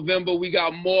until November. We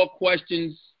got more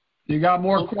questions. You got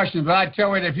more questions, but I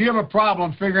tell you, if you have a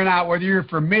problem figuring out whether you're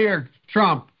for me or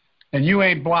Trump, then you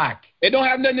ain't black. It don't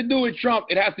have nothing to do with Trump.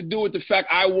 It has to do with the fact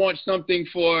I want something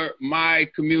for my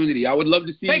community. I would love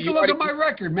to see Take a look at my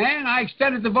record, man. I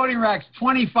extended the voting rights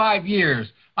 25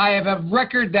 years. I have a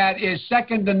record that is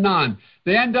second to none.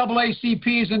 The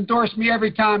NAACP has endorsed me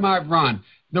every time I've run.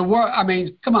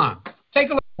 Come on. Take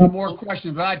a look at more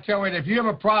questions, but I tell you, if you have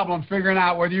a problem figuring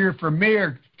out whether you're for me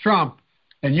or Trump,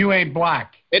 then you ain't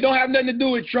black. It don't have nothing to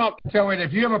do with Trump. I tell you,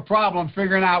 if you have a problem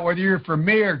figuring out whether you're for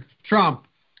me or Trump,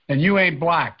 then you ain't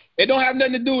black. It don't have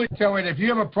nothing to do with Tell you, if you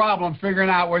have a problem figuring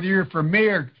out whether you're for me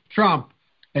or Trump,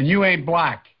 then you ain't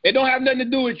black. It don't have nothing to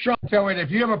do with Trump. Tell you, if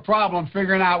you have a problem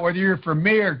figuring out whether you're for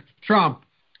me or Trump,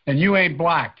 then you ain't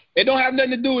black. It don't have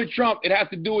nothing to do with Trump. It has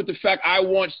to do with the fact I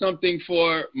want something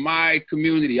for my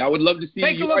community. I would love to see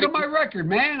Take a look at my record,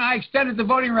 man. I extended the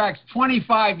voting rights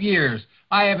 25 years.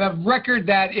 I have a record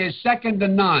that is second to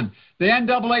none. The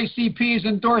NAACP has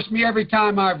endorsed me every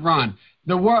time I've run.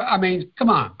 Come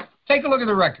on. Take a look at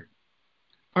the record.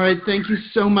 All right. Thank you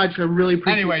so much. I really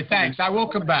appreciate it. Anyway, thanks. I will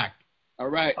come back. All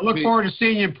right. I look forward to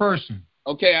seeing you in person.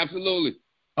 Okay, absolutely.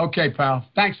 Okay, pal.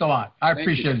 Thanks a lot. I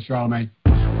appreciate it, Charlamagne.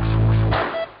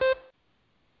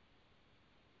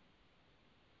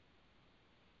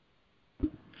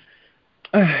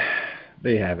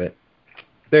 There you have it.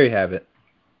 There you have it.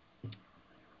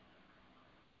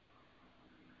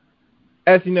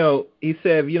 As you know, he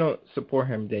said, if you don't support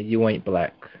him, then you ain't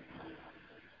black.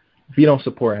 If you don't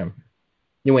support him,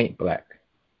 you ain't black.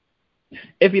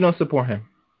 If you don't support him,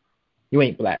 you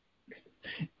ain't black.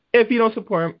 If you don't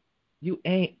support him, you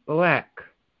ain't black.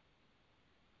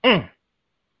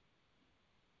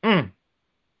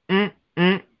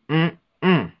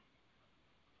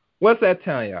 What's that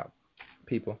telling y'all,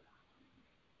 people?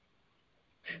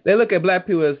 They look at black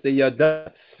people as you're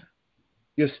dunce.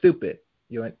 You're stupid.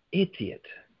 You're an idiot.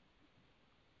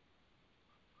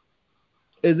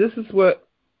 This is what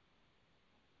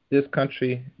this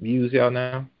country views y'all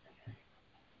now?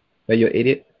 That you're an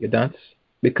idiot, you're dunce,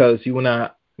 because you will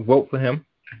not vote for him.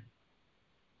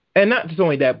 And not just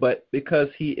only that, but because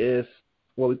he is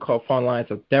what we call fine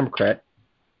lines of Democrat,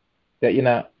 that you're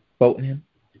not voting him.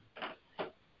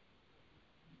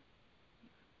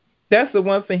 That's the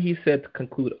one thing he said to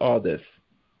conclude all this.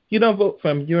 You don't vote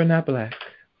for him, you're not black.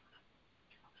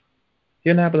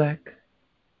 You're not black.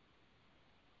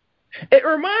 It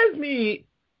reminds me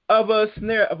of a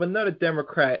scenario of another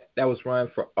Democrat that was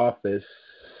running for office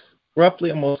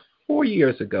roughly almost 4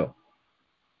 years ago,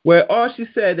 where all she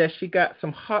said that she got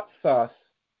some hot sauce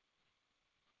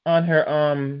on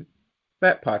her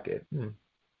back pocket.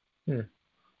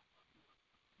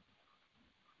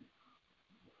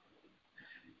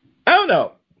 I don't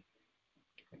know.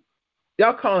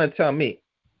 Y'all call and tell me.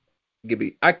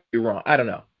 I could be wrong. I don't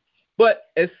know.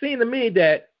 But it seemed to me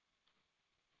that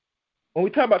when we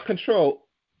talk about control,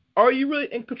 are you really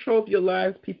in control of your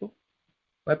lives, people?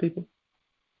 Black people?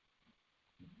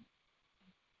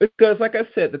 Because, like I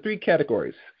said, the three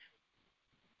categories.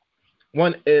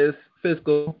 One is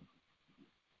physical,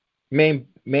 main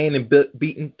and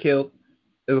beaten, killed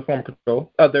is a form of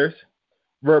control. Others,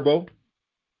 verbal.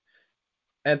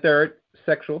 And third,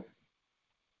 sexual.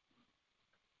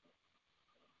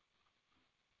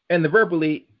 And the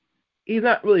verbally, he's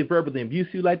not really verbally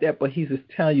abusive like that, but he's just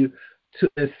telling you to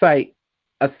incite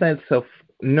a sense of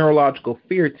neurological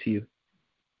fear to you.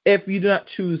 If you do not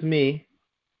choose me,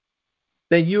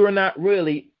 then you are not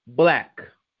really black.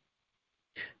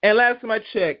 And last time I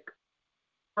checked,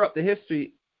 throughout the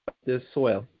history of this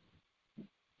soil,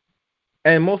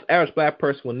 and most average black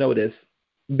person will know this,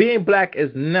 being black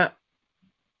is not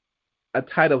a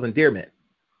title of endearment.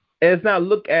 It's not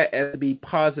looked at as to be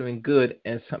positive and good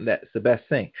and something that's the best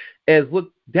thing. It's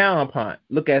looked down upon,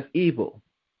 looked as evil.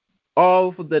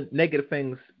 All of the negative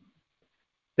things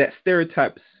that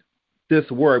stereotypes this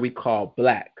word we call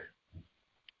black.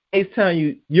 He's telling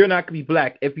you you're not going to be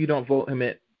black if you don't vote him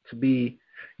in to be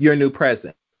your new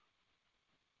president.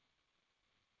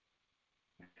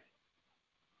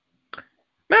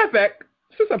 Matter of fact,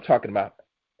 since I'm talking about it,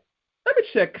 let me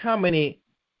check how many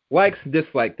likes and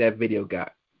dislikes that video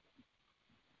got.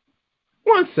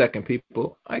 1 second,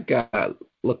 people. I got to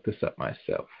look this up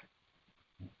myself.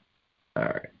 All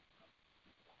right.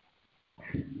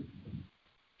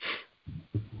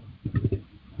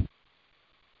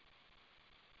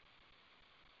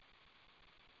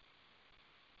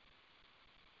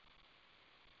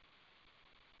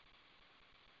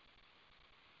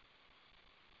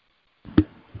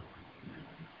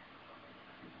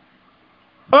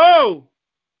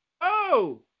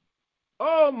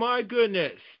 Oh my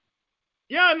goodness.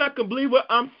 Y'all not going to believe what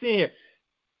I'm seeing.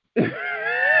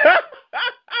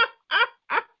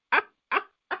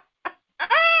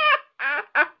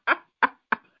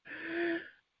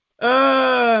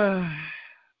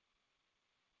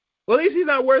 Well, at least he's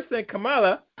not worse than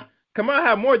Kamala. Kamala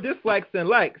had more dislikes than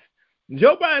likes.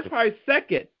 Joe Biden's probably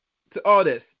second to all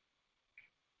this.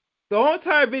 The whole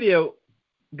entire video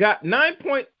got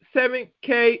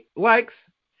 9.7K likes,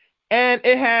 and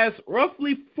it has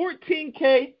roughly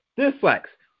 14K dislikes.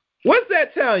 What's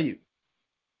that tell you?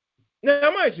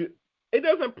 Now, mind you, it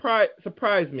doesn't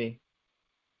surprise me,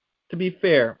 to be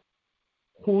fair,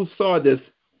 who saw this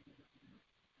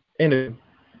interview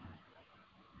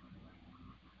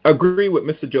agree with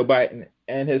Mr. Joe Biden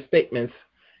and his statements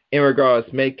in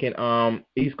regards making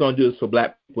he's going to do this for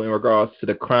black people in regards to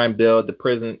the crime bill, the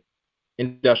prison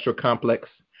industrial complex.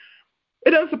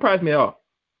 It doesn't surprise me at all.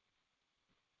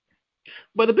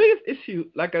 But the biggest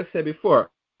issue, like I said before,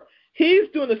 he's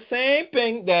doing the same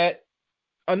thing that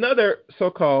another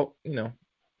so-called,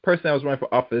 person that was running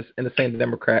for office in the same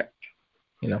Democrat,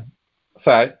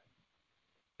 side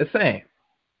is saying.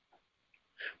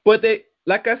 But they,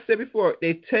 like I said before,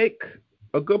 they take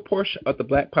a good portion of the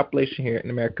black population here in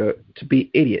America to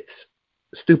be idiots,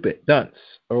 stupid, dunce,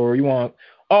 or you want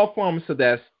all forms of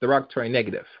that's derogatory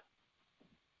negative.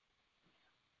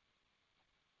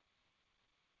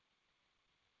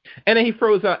 And then he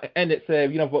froze out and it said,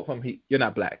 if you don't vote for him, you're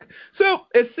not black. So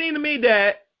it seemed to me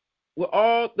that with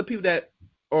all the people that,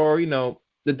 or,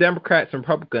 the Democrats and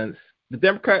Republicans, the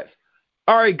Democrats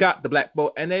already got the black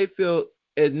vote and they feel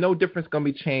no difference going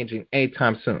to be changing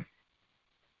anytime soon.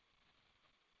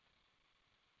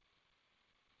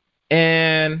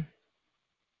 And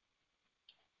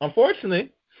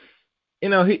unfortunately,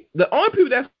 the only people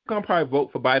that's going to probably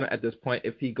vote for Biden at this point,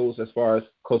 if he goes as far as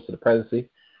close to the presidency,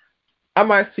 I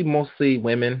might see mostly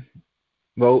women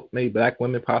vote, maybe black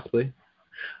women possibly.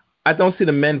 I don't see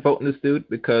the men voting this dude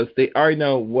because they already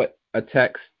know what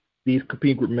attacks these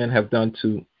competing group men have done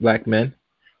to black men.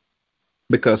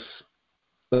 Because,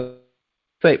 let's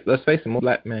face it, more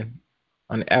black men,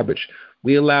 on the average,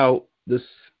 we allow this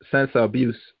sense of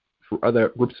abuse for other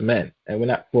groups of men, and we're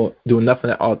not doing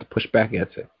nothing at all to push back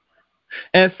against it.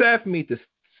 And it's sad for me to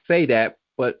say that,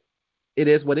 but it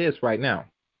is what it is right now,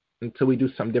 until we do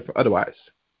something different otherwise.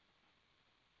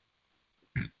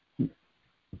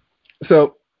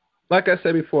 So, like I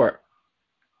said before,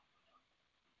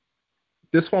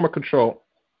 this form of control,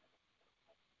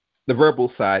 the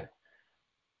verbal side,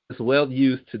 is well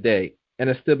used today, and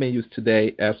it's still being used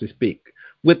today as we speak,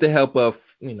 with the help of,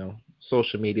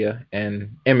 social media and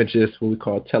images, what we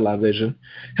call television,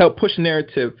 help push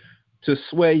narrative to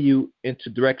sway you into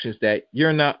directions that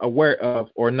you're not aware of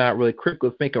or not really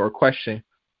critically thinking or questioning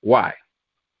why.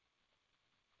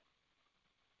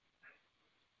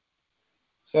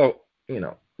 So,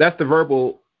 that's the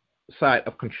verbal side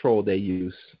of control they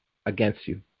use against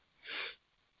you.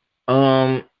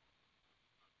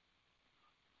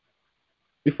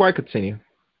 Before I continue,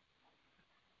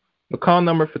 the call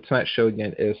number for tonight's show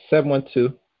again is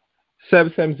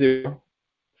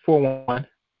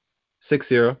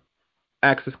 712-770-4160.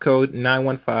 Access code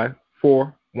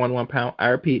 915-411#. I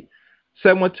repeat,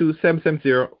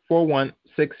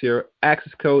 712-770-4160.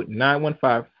 Access code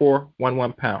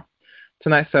 915-411#.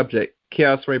 Tonight's subject,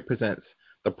 Chaos Ray presents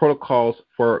the protocols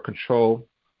for control.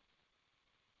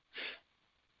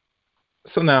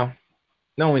 So now,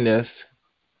 knowing this,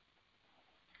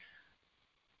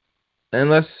 and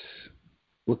let's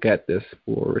look at this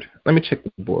board. Let me check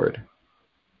the board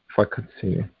before I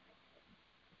continue.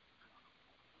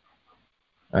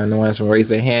 I don't know why someone raised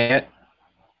their hand.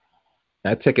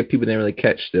 I take it people didn't really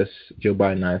catch this Joe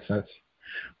Biden nonsense.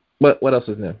 But what else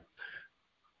is new?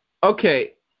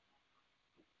 Okay.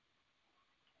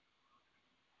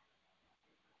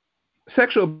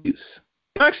 Sexual abuse.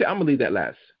 Actually, I'm going to leave that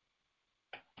last.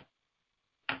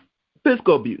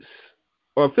 Physical abuse.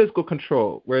 or physical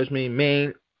control, whereas mean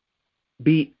maim,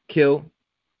 beat, kill,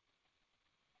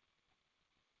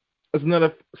 is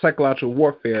another psychological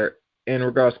warfare in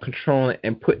regards to controlling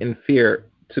and putting fear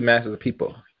to masses of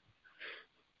people.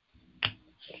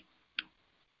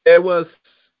 There was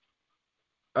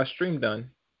a stream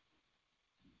done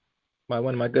by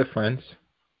one of my good friends,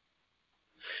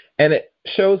 and it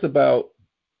shows about.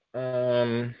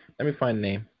 Let me find the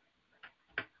name.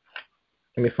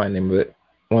 Let me find the name of it.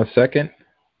 1 second.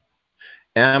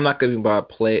 And I'm not going to even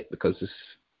play it because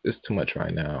it's too much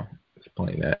right now. It's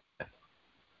playing that.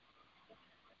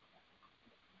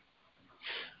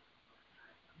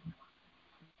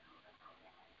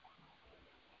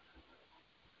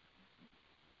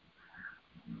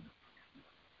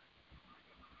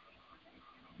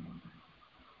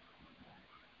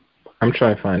 I'm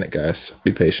trying to find it, guys.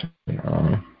 Be patient.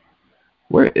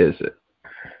 Where is it?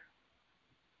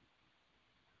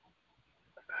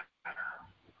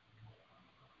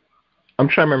 I'm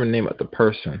trying to remember the name of the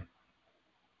person.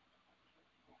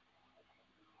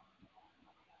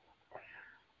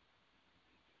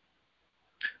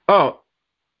 Oh,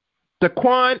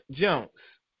 Daquan Jones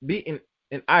beaten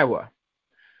in Iowa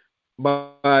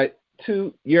by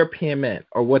 2 European men,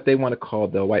 or what they want to call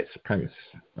the white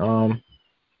supremacists.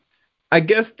 I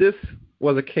guess this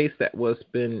was a case that was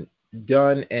been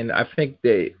done, and I think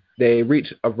they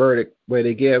reached a verdict where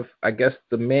they give, I guess,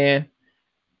 the man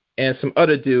and some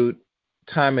other dude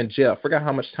time in jail. I forgot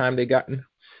how much time they gotten,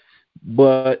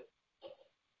 but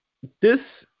this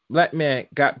black man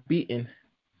got beaten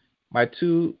by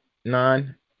 2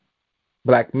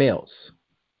 non-black males,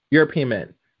 European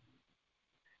men,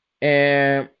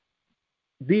 and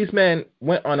these men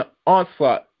went on an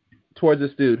onslaught towards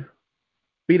this dude,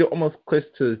 beat him almost close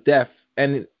to his death,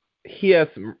 and he has,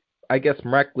 I guess,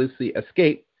 miraculously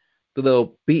escaped the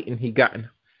little beating he gotten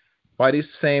by these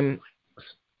same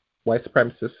white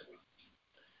supremacists.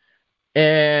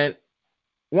 And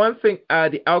one thing out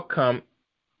of the outcome,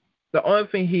 the only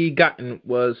thing he gotten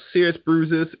was serious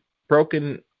bruises,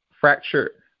 broken,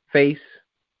 fractured face,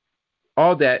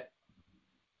 all that,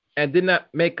 and did not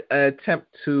make an attempt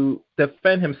to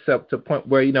defend himself to the point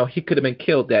where, he could have been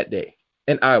killed that day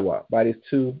in Iowa by these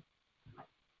 2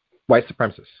 white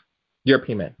supremacists,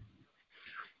 European men.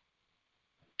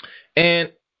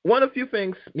 And one of the few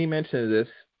things me mentioning this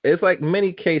is like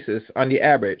many cases on the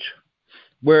average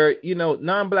where,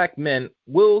 non-black men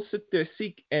will sit there,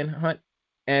 seek and hunt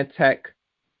and attack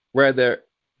rather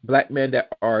black men that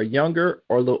are younger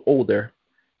or a little older,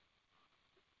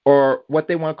 or what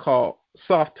they want to call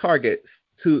soft targets,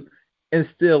 to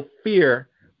instill fear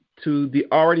to the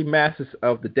already masses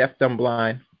of the deaf, dumb,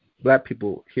 blind black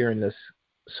people here in this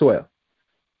soil.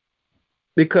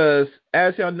 Because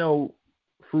as y'all know,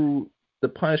 through the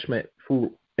punishment,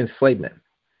 through enslavement,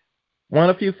 one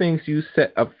of the few things you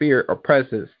set of fear or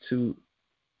presence to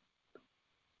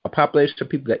a population of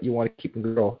people that you want to keep in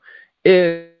control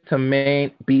is to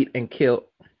maim, beat, and kill.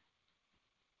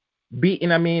 Beating,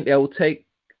 they will take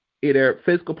either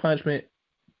physical punishment,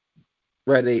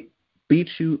 where they beat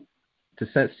you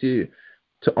to sense you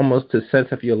to almost to the sense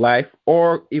of your life,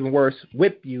 or even worse,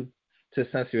 whip you to the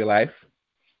sense of your life.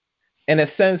 And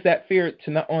it sends that fear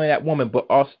to not only that woman, but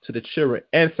also to the children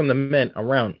and some of the men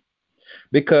around.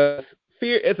 Because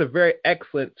fear is a very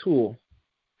excellent tool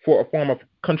for a form of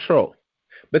control.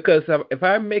 Because if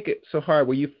I make it so hard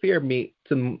where you fear me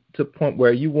to the point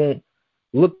where you won't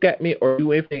look at me or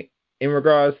do anything in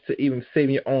regards to even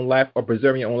saving your own life or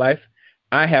preserving your own life,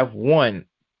 I have won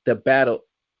the battle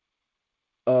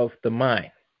of the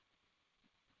mind.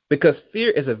 Because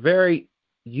fear is a very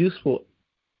useful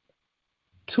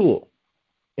tool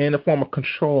in the form of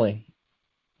controlling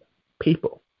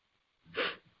people.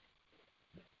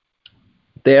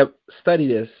 They have studied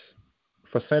this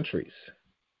for centuries.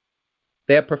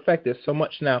 They have perfected so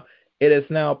much now, it is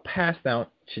now passed down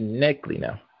genetically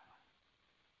now.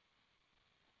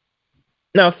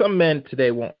 Now, some men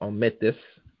today won't admit this.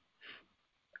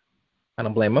 I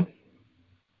don't blame them.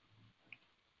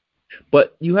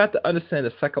 But you have to understand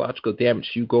the psychological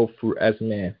damage you go through as a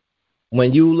man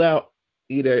when you allow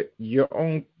either your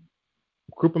own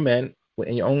group of men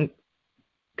in your own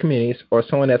communities or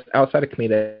someone that's outside the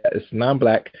community that is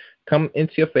non-black come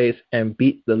into your face and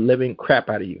beat the living crap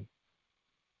out of you.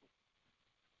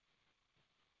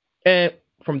 And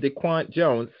from Daquan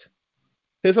Jones,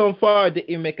 his own father didn't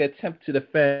even make an attempt to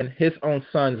defend his own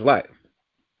son's life.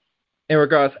 In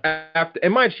regards after,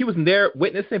 and mind, she wasn't there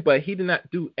witnessing, but he did not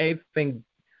do anything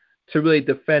to really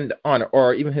defend the honor,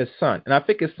 or even his son. And I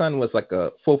think his son was like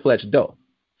a full-fledged adult.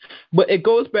 But it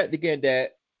goes back again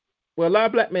that, well, a lot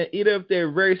of black men, either if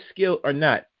they're very skilled or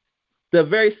not, the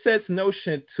very sense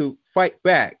notion to fight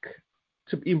back,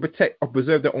 to even protect or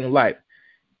preserve their own life,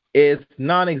 is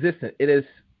non-existent. It is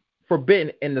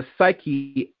forbidden in the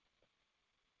psyche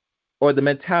or the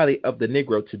mentality of the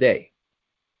Negro today.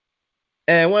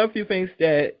 And one of the few things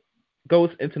that goes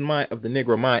into the mind of the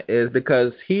Negro mind is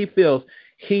because he feels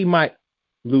he might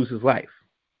lose his life,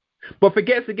 but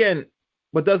forgets again,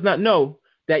 but does not know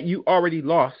that you already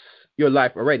lost your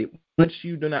life already once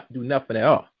you do not do nothing at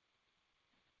all.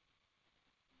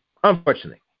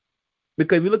 Unfortunately,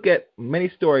 because if you look at many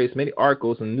stories, many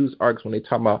articles and news articles when they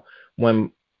talk about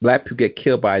when black people get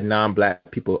killed by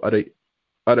non-black people,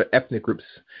 other ethnic groups,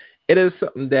 it is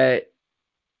something that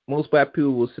most black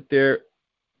people will sit there,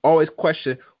 always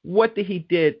question what did he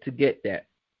did to get that,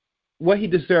 what he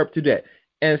deserved to that,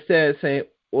 and instead of saying,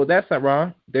 well, that's not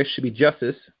wrong, there should be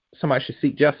justice, somebody should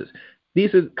seek justice.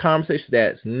 These are conversations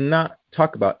that's not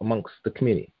talked about amongst the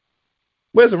community.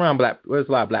 There's a lot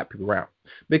of black people around,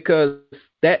 because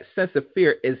that sense of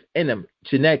fear is in them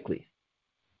genetically,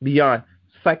 beyond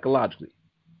psychologically.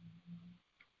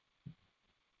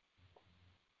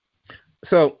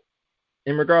 So,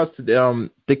 in regards to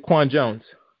Daquan Jones,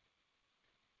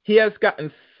 he has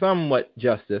gotten somewhat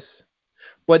justice,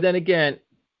 but then again,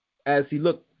 as he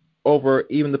looked over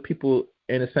even the people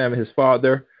in his family, his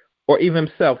father, or even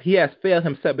himself, he has failed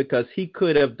himself because he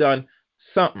could have done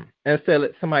something and instead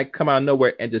let somebody come out of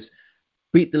nowhere and just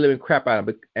beat the living crap out of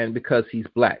him, and because he's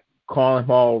black, calling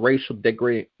him all racial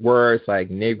degrading words like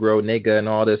Negro, nigga, and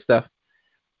all this stuff,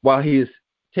 while he's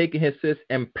taking his fist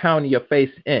and pounding your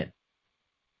face in.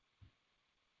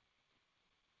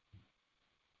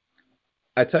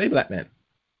 I tell you, black man,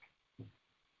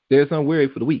 there's no weary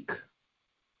for the weak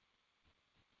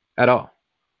at all.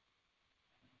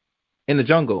 In the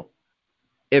jungle,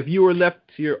 if you were left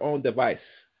to your own device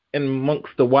and amongst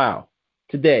the wild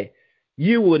today,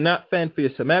 you would not fend for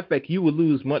yourself. Matter of fact, you would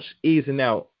lose much easy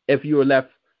now if you were left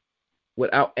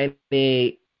without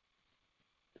any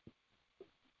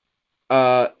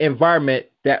environment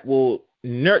that will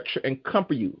nurture and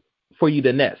comfort you for you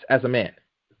to nest as a man.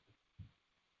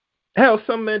 Hell,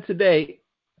 some men today,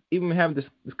 even having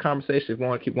this conversation, if we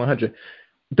want to keep 100,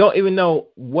 don't even know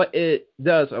what it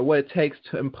does or what it takes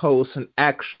to impose an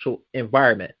actual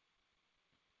environment.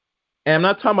 And I'm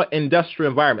not talking about industrial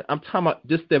environment. I'm talking about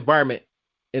just the environment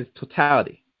in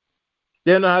totality.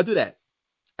 They don't know how to do that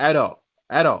at all.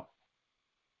 At all.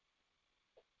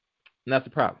 And that's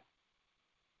the problem.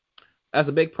 That's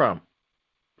a big problem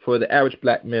for the average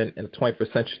black man in the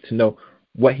 21st century to know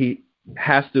what he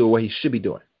has to do or what he should be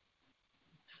doing.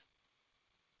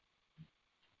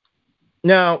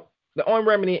 Now, the only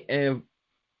remedy and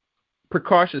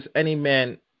precautions any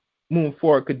man moving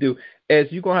forward could do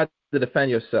is you're going to have to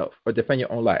defend yourself or defend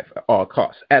your own life at all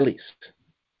costs, at least.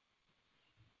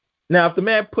 Now, if the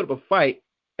man put up a fight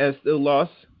and still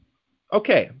lost,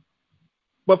 okay.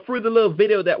 But through the little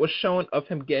video that was shown of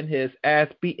him getting his ass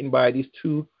beaten by these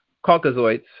two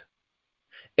Caucasoids,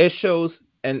 it shows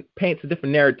and paints a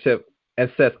different narrative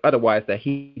and says otherwise, that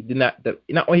he did not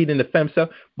only he didn't defend himself,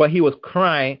 but he was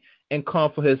crying and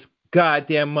calling for his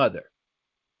goddamn mother.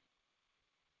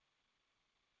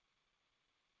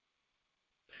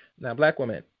 Now, black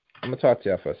women, I'm going to talk to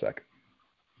y'all for a second.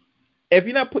 If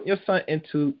you're not putting your son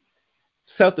into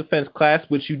self-defense class,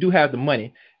 which you do have the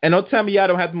money, and don't tell me y'all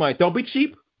don't have the money. Don't be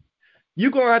cheap.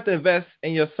 You're going to have to invest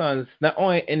in your sons, not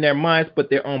only in their minds, but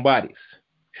their own bodies.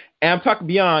 And I'm talking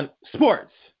beyond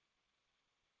sports.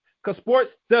 Because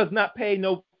sports does not pay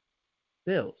no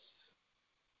bills.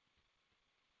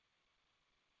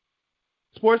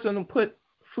 Sports doesn't put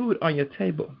food on your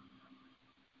table.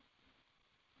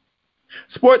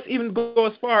 Sports even go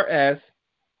as far as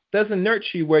doesn't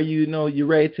nurture you where you know you're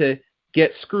ready to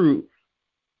get screwed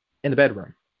in the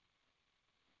bedroom.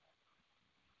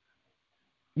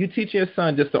 You teach your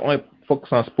son just to only focus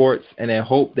on sports and then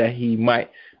hope that he might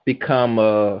become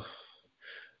a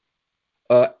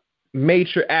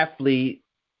major athlete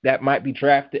that might be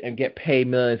drafted and get paid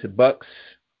millions of bucks.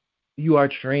 You are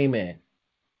dreaming.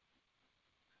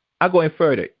 I'll go in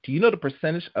further. Do you know the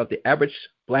percentage of the average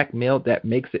black male that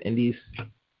makes it in these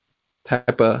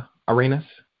type of arenas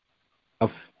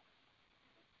of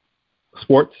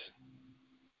sports?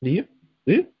 Do you?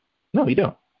 No, you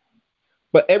don't.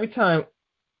 But every time,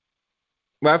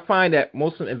 I find that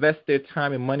most of them invest their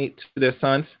time and money to their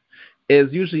sons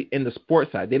is usually in the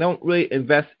sports side. They don't really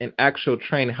invest in actual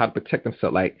training, how to protect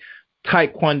themselves, like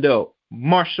taekwondo,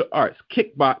 martial arts,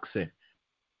 kickboxing,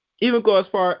 even go as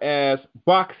far as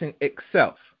boxing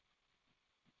itself.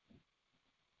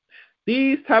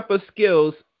 These type of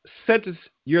skills sentence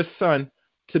your son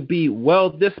to be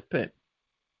well disciplined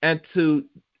and to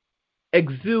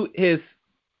exude his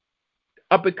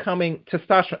up-and-coming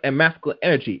testosterone and masculine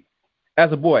energy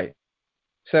as a boy,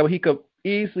 so he could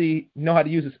easily know how to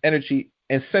use his energy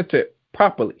and center it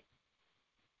properly.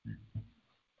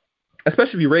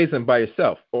 Especially if you raise them by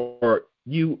yourself or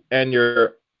you and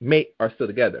your mate are still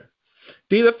together.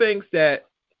 These are things that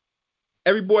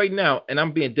every boy now, and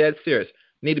I'm being dead serious,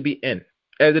 need to be in.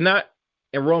 If they're not,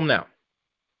 enroll now.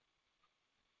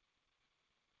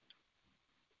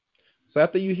 So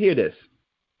after you hear this,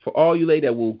 for all you ladies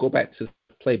that will go back to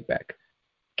playback,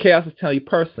 Chaos is telling you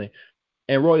personally,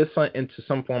 enroll your son into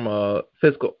some form of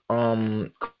physical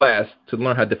class to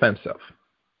learn how to defend himself.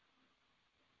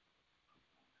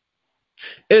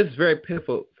 It is very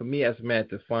pitiful for me as a man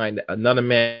to find that another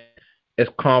man is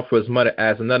calm for his mother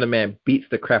as another man beats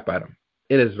the crap out of him.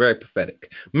 It is very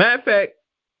pathetic. Matter of fact,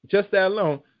 just that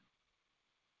alone,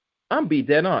 I'm be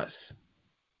dead honest.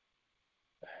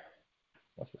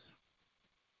 What's this?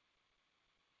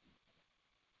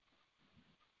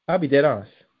 I'll be dead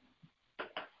honest.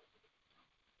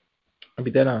 I'll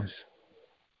be dead honest.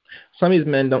 Some of these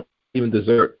men don't even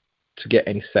deserve to get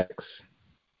any sex.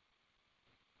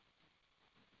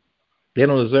 They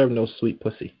don't deserve no sweet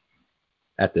pussy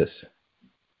at this.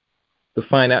 To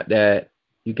find out that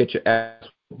you get your ass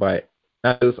by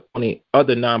not just only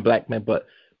other non-black men, but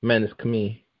men in this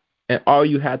community. And all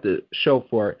you have to show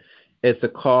for it is to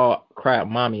cry out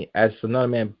mommy as another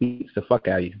man beats the fuck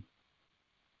out of you.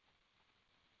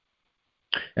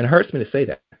 And it hurts me to say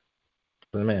that as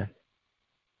a man.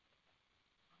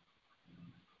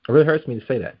 It really hurts me to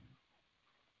say that.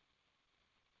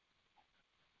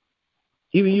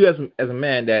 Even you as a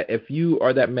man, that if you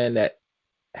are that man that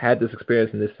had this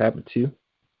experience and this happened to you,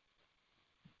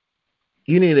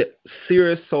 you need a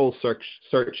serious soul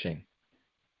searching.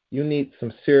 You need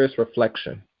some serious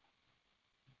reflection.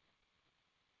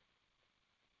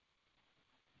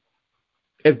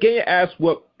 If getting your ass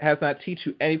whooped has not teach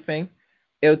you anything,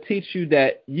 it'll teach you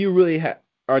that you really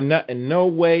are not in no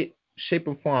way, shape,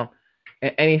 or form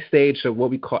at any stage of what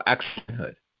we call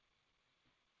actionhood.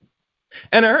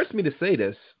 And it hurts me to say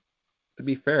this, to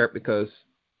be fair, because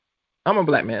I'm a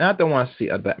black man, and I don't want to see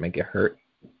a black man get hurt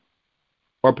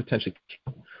or potentially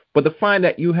killed. But to find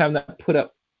that you have not put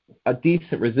up a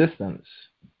decent resistance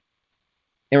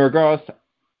in regards to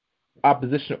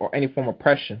opposition or any form of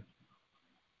oppression,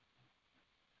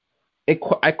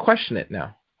 I question it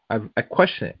now. I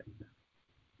question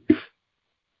it.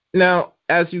 Now,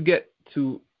 as you get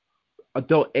to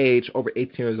adult age, over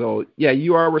 18 years old, yeah,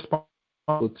 you are responsible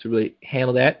to really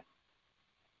handle that.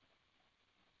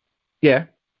 Yeah.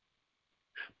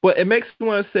 But it makes me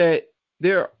want to say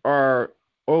there are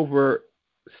over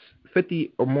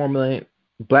 50 or more million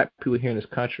black people here in this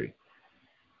country.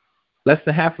 Less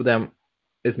than half of them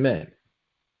is men.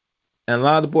 And a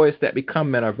lot of the boys that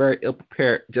become men are very ill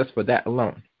prepared just for that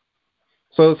alone.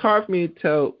 So it's hard for me to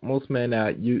tell most men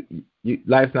that you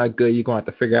life's not good, you're going to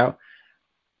have to figure out.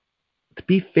 To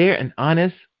be fair and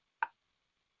honest,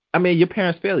 I mean, your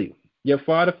parents failed you. Your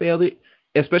father failed you,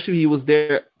 especially if he was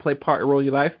there, play part of role in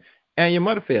your life, and your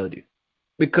mother failed you.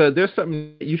 Because there's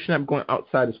something that you should not be going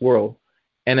outside this world,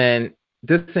 and then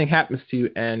this thing happens to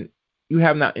you, and you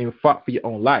have not even fought for your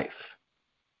own life.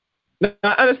 Now,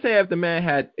 I understand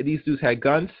if these dudes had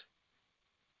guns,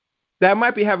 that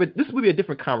might be this would be a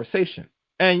different conversation.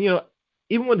 And,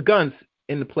 even with guns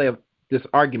in the play of this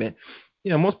argument,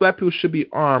 most black people should be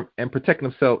armed and protecting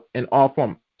themselves in all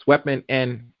forms, weapon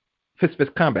and fist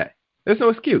combat. There's no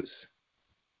excuse.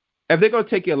 If they're going to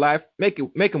take your life, make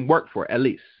them work for it at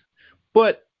least.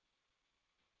 But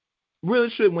really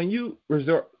should, when you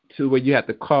resort to where you have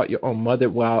to call your own mother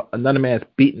while another man's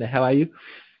beating the hell out of you,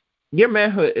 your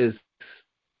manhood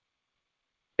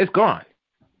it's gone.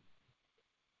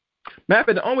 Matter of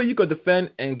fact, the only way you could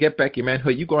defend and get back your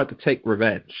manhood, you're going to have to take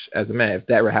revenge as a man if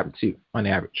that ever happened to you on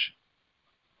average.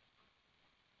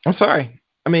 I'm sorry.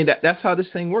 I mean, that's how this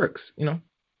thing works,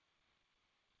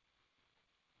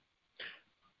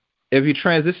 If you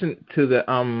transition to the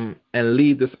and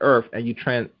leave this earth and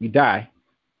you die,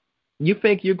 you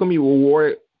think you're gonna be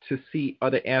rewarded to see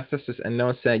other ancestors and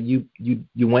know that you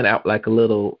went out like a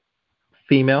little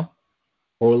female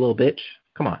or a little bitch?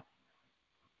 Come on.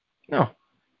 No.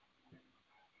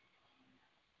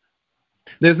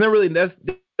 There's no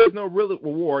real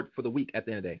reward for the weak at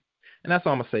the end of the day. And that's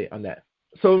all I'm gonna say on that.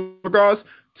 So in regards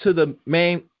to the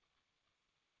main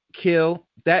kill,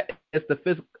 that is the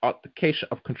physical altercation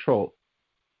of control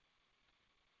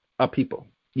of people.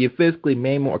 You physically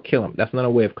maim or kill them. That's not a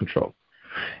way of control.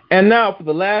 And now for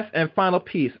the last and final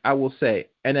piece, I will say,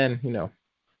 and then,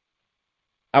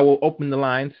 I will open the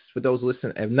lines for those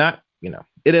listening. If not,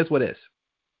 it is what it is.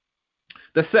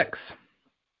 The sex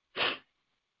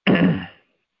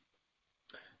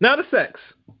Now the sex.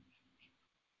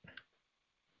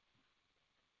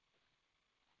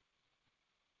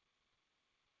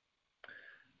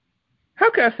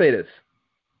 How can I say this?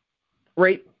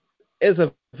 Rape is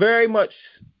a very much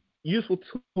useful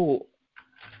tool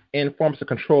in forms of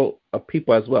control of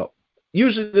people as well.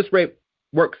 Usually this rape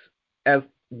works as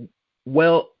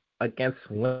well against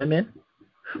women,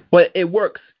 but it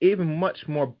works even much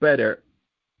more better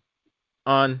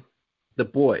on the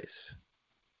boys.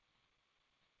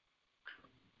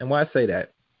 And why I say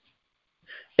that?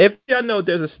 If y'all know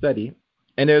there's a study,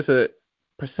 and there's a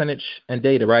percentage and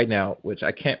data right now, which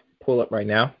I can't pull up right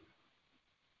now,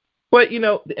 but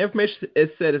the information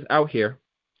it said is out here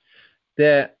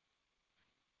that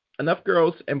enough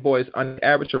girls and boys on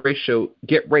average ratio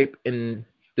get raped in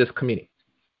this community.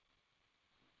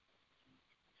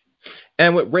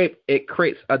 And with rape, it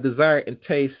creates a desire and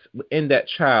taste in that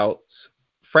child's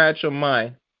fragile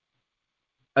mind,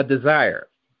 a desire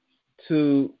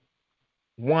to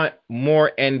want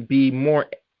more and be more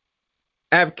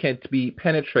advocate to be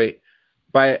penetrated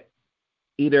by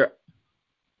either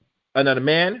another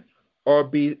man or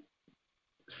be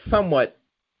somewhat,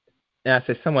 and I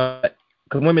say somewhat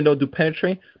because women don't do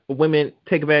penetrate, but women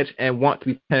take advantage and want to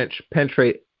be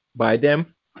penetrated by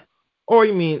them, or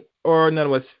in other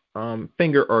words,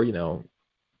 finger or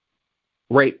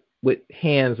rape with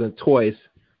hands and toys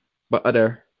by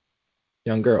other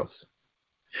young girls.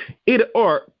 Either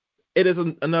or, it is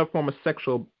another form of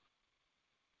sexual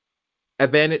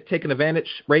advantage, taking advantage,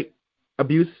 rape,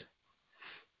 abuse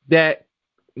that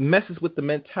messes with the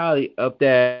mentality of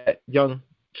that young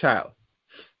child.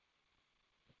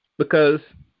 Because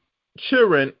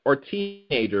children or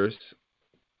teenagers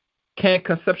can't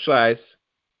conceptualize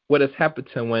what has happened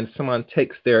to them when someone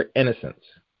takes their innocence.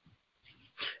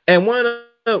 And one of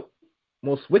the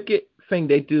most wicked thing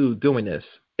they do doing this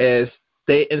is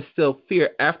they instill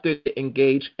fear after they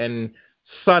engage and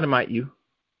sodomite you.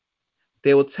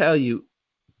 They will tell you,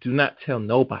 do not tell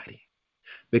nobody.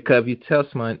 Because if you tell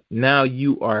someone, now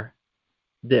you are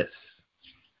this.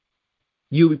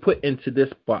 You'll be put into this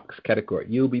box category.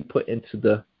 You'll be put into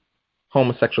the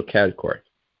homosexual category.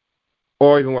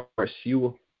 Or even worse,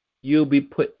 you'll be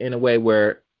put in a way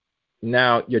where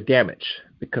now you're damaged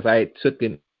because I took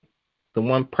in the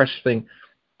one precious thing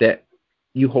that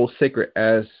you hold sacred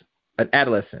as an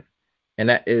adolescent, and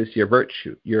that is your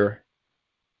virtue, your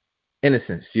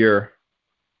innocence, your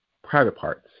private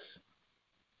parts.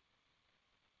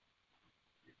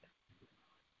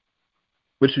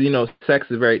 Which, sex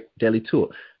is a very deadly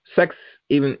tool. Sex,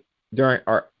 even during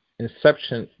our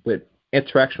inception with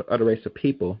interaction with other races of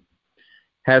people,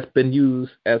 has been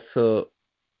used as a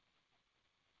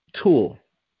tool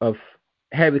of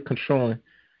heavily controlling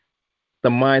the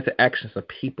minds and actions of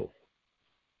people.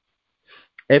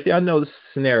 If y'all know the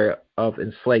scenario of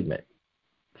enslavement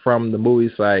from the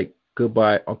movies like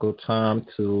Goodbye Uncle Tom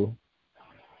to,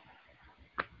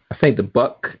 I think, The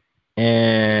Buck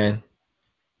and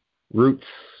Roots,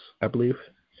 I believe.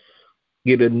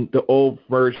 Either the old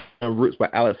version of Roots by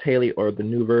Alex Haley or the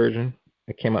new version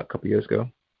that came out a couple years ago.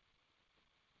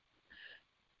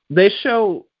 They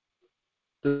show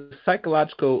the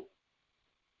psychological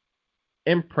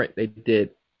imprint they did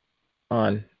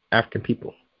on African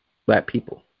people, black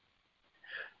people.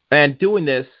 And doing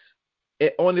this,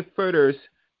 it only furthers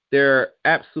their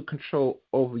absolute control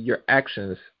over your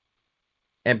actions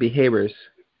and behaviors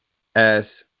as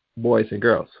boys and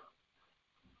girls.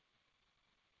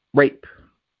 Rape,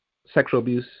 sexual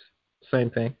abuse, same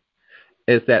thing,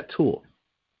 is that tool.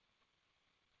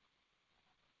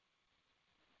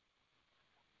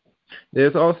 There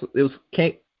was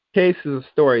cases of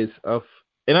stories of,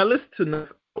 and I listened to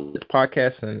this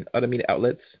podcast and other media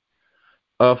outlets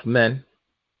of men,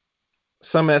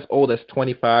 some as old as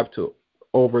 25 to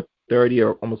over 30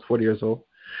 or almost 40 years old.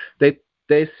 They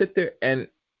sit there and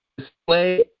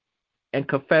display and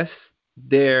confess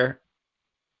their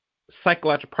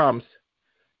psychological problems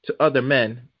to other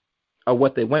men of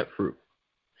what they went through.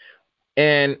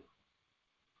 And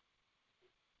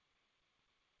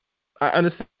I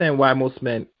understand why most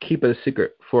men keep it a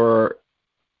secret for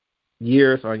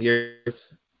years on years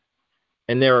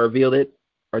and never reveal it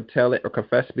or tell it or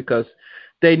confess, because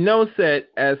they know that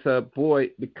as a boy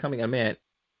becoming a man,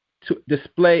 to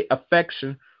display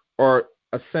affection or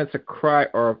a sense of cry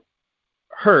or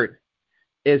hurt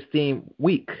is deemed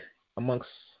weak amongst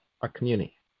our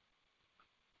community.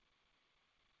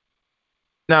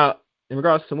 Now, in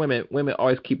regards to women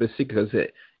always keep it secret because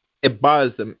it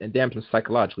bothers them and damages them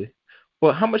psychologically.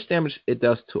 But how much damage it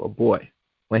does to a boy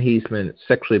when he's been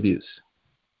sexually abused,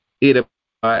 either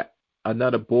by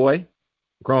another boy,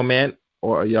 grown man,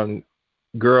 or a young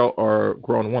girl or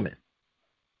grown woman.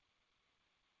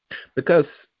 Because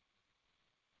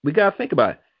we got to think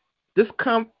about it. This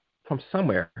comes from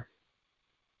somewhere.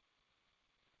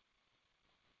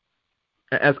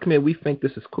 And as a community, we think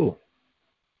this is cool.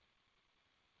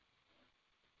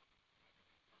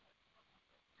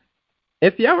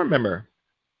 If y'all remember,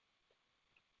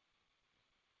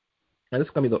 and this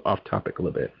is going to be a little off topic a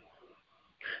little bit,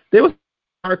 there was an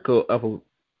article of a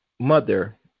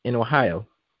mother in Ohio,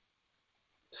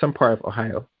 some part of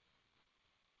Ohio.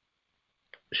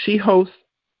 She hosts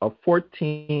a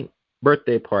 14th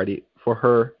birthday party for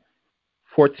her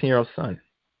 14-year-old son.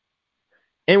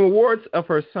 In rewards of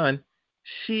her son,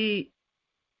 she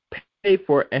paid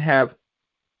for and have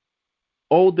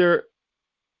older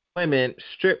women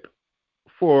strip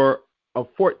for a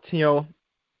 14-year-old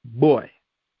boy.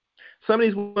 Some of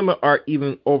these women are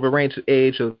even over range of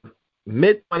age of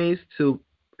mid-20s to,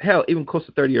 hell, even close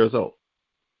to 30 years old.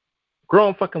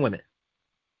 Grown fucking women.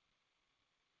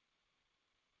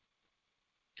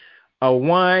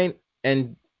 Wine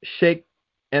and shake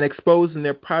and exposing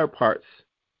their private parts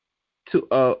to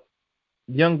a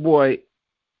young boy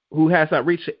who has not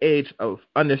reached the age of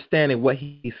understanding what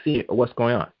he's seeing or what's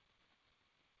going on.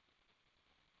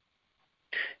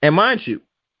 And mind you,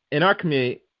 in our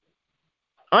community,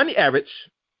 on the average,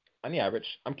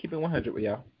 I'm keeping 100 with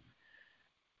y'all.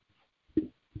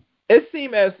 It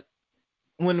seems as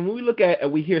when we look at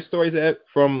and we hear stories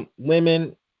from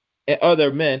women and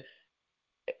other men,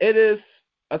 it is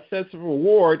a sense of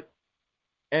reward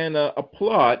and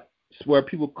applaud where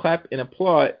people clap and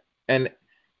applaud and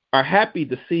are happy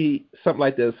to see something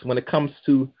like this when it comes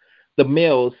to the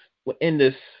males in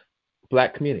this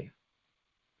black community.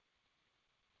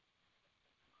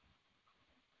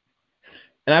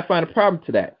 And I find a problem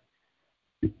to that.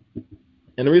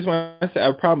 And the reason why I say I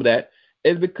have a problem with that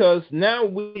is because now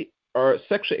we are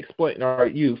sexually exploiting our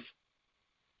youth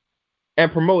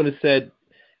and promoting and said,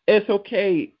 it's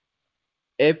okay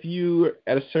if you're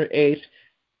at a certain age,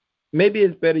 maybe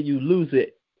it's better you lose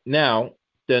it now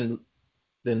than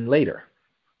later.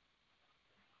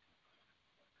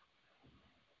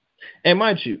 And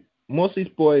mind you, most of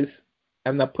these boys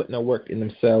have not put no work in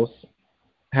themselves,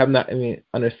 have not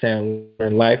understand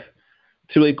in life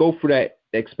to really go through that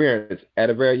experience at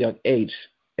a very young age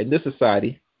in this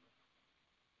society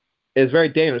is very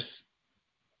dangerous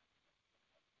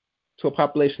to a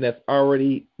population that's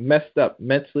already messed up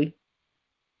mentally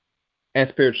and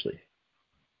spiritually.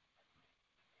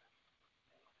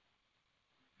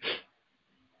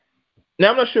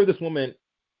 Now, I'm not sure if this woman,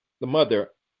 the mother,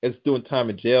 is doing time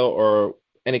in jail or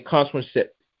any consequence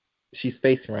that she's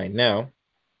facing right now,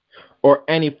 or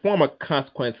any form of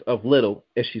consequence of little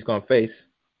if she's going to face.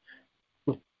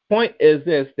 The point is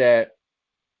this, that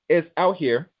it's out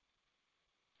here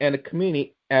and the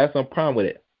community has no problem with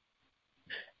it.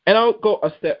 And I'll go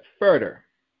a step further.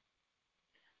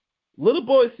 Little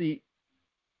Boise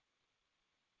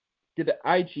did the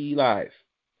IG Live.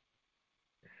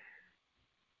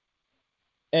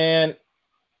 And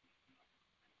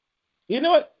you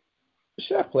know what?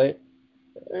 Should I play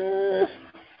it?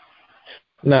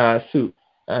 Nah, Suit.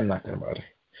 I'm not going to bother.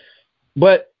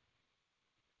 But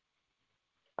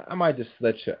I might just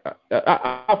let you.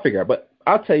 I'll figure out. But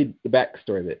I'll tell you the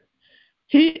backstory of it.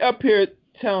 He appeared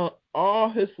telling all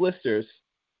his listeners,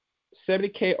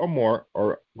 70K or more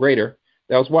or greater,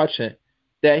 that was watching,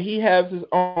 that he has his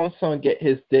own son get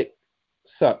his dick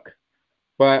sucked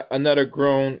by another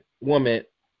grown woman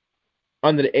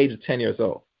under the age of 10 years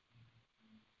old.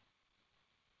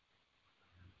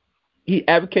 He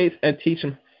advocates and teaches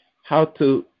him how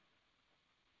to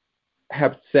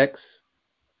have sex,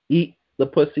 eat the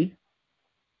pussy,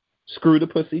 screw the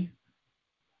pussy,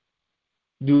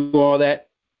 do all that.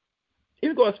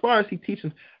 Even go as far as he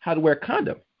teaches how to wear a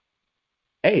condom.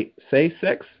 Hey, say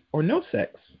sex or no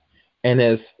sex. And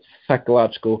his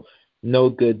psychological, no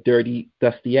good, dirty,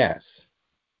 dusty ass.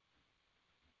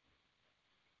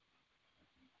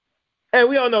 And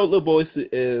we all know Lil Boy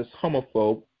is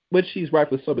homophobe, which he's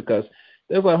rightfully so because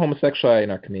there's a lot of homosexuality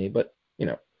in our community, but, you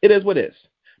know, it is what it is.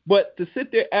 But to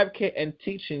sit there advocating and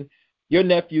teaching your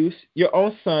nephews, your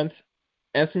own sons,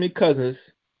 and some of your cousins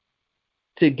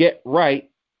to get right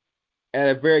at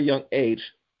a very young age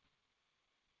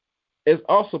is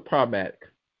also problematic.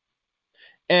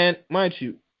 And mind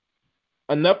you,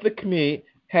 enough of the community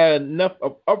had enough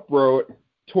of uproar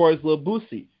towards Lil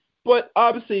Boosie. But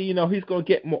obviously, you know, he's going to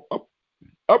get more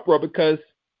uproar because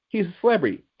he's a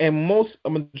celebrity. And a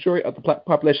majority of the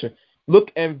population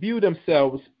look and view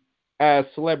themselves as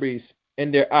celebrities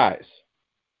in their eyes.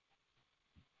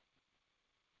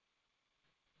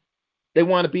 They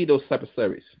want to be those type of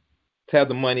celebrities. to have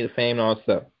the money, the fame, and all that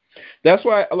stuff. That's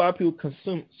why a lot of people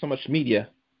consume so much media,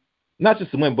 not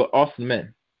just the women, but also the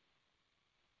men.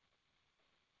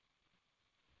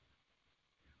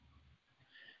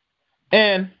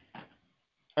 And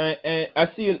I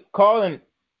see you calling.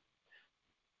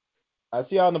 I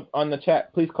see you on the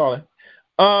chat. Please call in.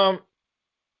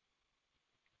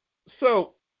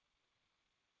 So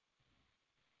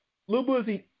Lil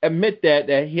Boosie admit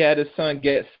that he had his son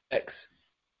get sex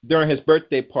during his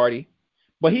birthday party,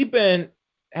 but he'd been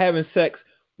having sex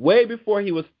way before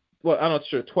he was, well, I'm not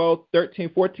sure, 12,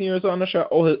 13, 14 years old. I'm not sure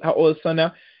how old his son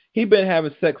now. He'd been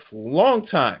having sex for a long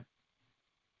time,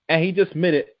 and he just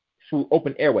admitted through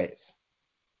open airwaves.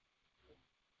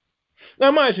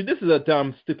 Now, mind you, this is a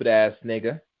dumb, stupid-ass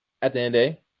nigga at the end of the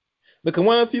day. Because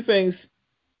one of the few things,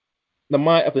 the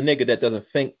mind of the nigga that doesn't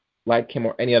think like him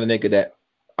or any other nigga that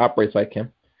operates like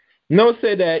him,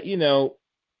 say that,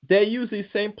 they use these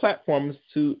same platforms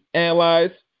to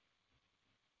analyze,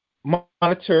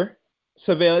 monitor,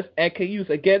 surveillance, and can use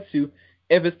against you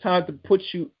if it's time to put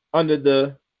you under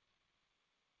the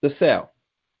cell.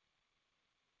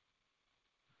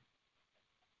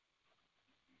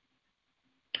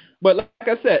 But like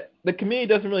I said, the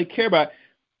community doesn't really care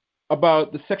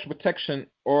about the sexual protection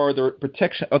or the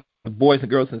protection of the boys and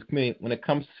girls in this community when it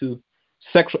comes to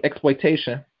sexual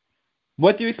exploitation.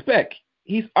 What do you expect?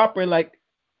 He's operating like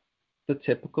the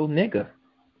typical nigga.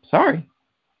 Sorry.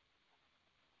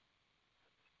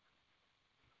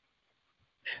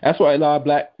 That's why a lot of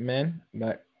black men,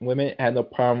 black women had no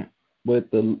problem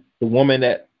with the woman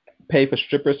that paid for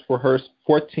strippers for her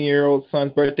 14-year-old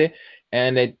son's birthday,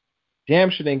 and they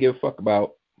damn sure didn't give a fuck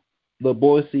about Lil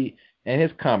Boosie and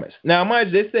his comments. Now,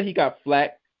 mind you, they said he got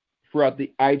flack throughout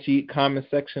the IG comment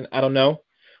section. I don't know.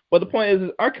 But the point is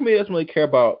our community doesn't really care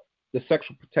about the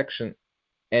sexual protection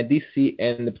and DC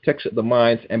and the protection of the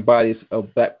minds and bodies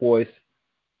of black boys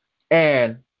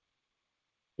and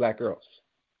black girls.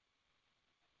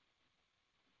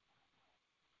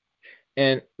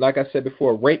 And like I said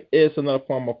before, rape is another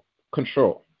form of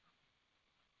control.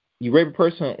 You rape a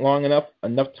person long enough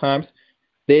times,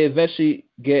 they eventually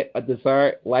get a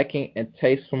desire, liking, and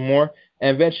taste for more,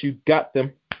 and eventually you got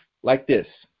them like this,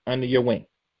 under your wing.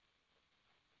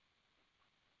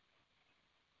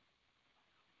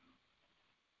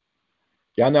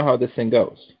 Y'all know how this thing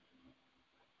goes.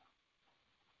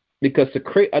 Because to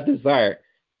create a desire,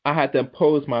 I had to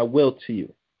impose my will to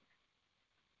you.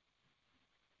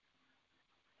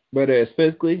 Whether it's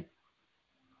physically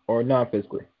or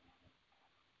non-physically.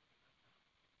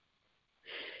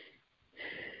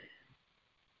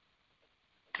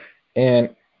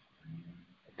 And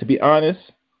to be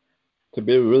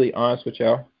really honest with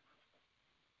y'all,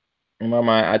 in my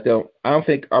mind, I don't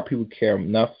think our people care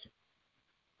enough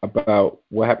about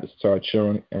what happens to our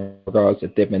children, regardless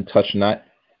if they've been touched or not.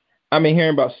 I mean,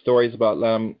 hearing about stories about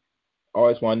them,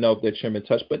 always want to know if their children been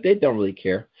touched, but they don't really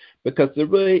care because if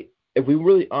we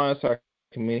really honest our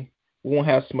community, we won't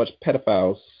have so much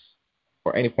pedophiles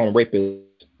or any form of rapists,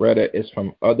 whether it's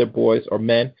from other boys or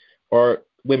men or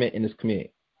women in this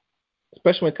community,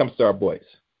 especially when it comes to our boys.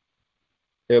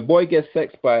 If a boy gets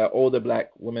sexed by an older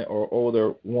black woman or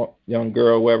older young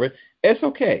girl or whatever, it's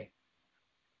okay.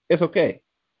 It's okay.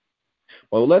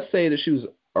 Well, let's say the shoes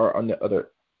are on the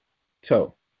other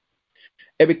toe.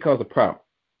 It becomes a problem.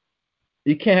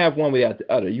 You can't have one without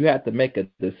the other. You have to make a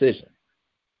decision.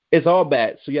 It's all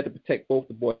bad, so you have to protect both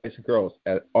the boys and girls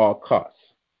at all costs.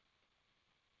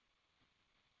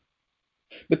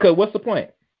 Because what's the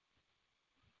point?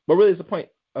 What really is the point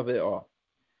of it all?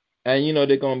 And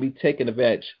they're going to be taking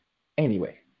advantage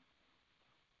anyway.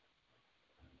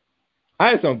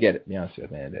 I just don't get it, to be honest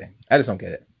with you, man. I just don't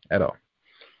get it at all.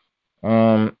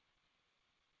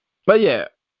 But yeah,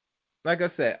 like I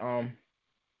said,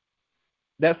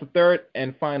 that's the third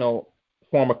and final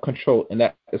form of control, and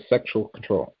that is sexual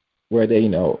control, where they,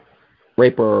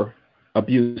 rape or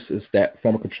abuse is that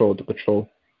form of control to control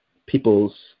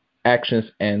people's actions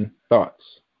and thoughts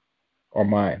or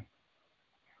mind.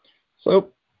 So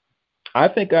I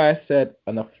think I said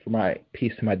enough for my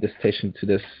piece, my dissertation to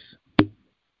this.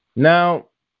 Now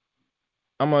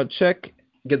I'm going to check,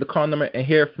 get the call number, and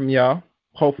hear from y'all,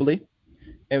 hopefully.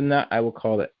 If not, I will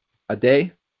call it a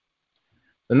day.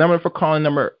 The number for calling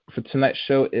number for tonight's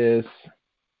show is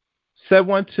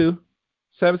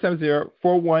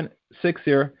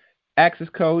 712-770-4160, access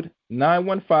code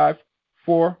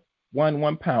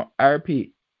 915-411#. I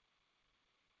repeat,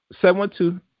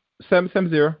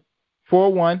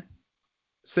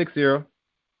 712-770-4160.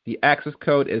 The access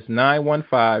code is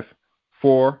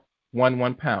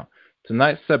 915-411#.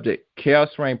 Tonight's subject, Chaos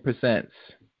Reign presents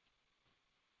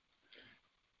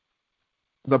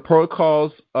the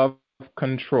protocols of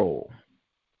control.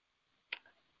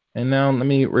 And now let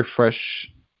me refresh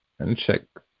and check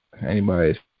if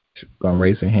anybody's gonna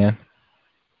raise their hand.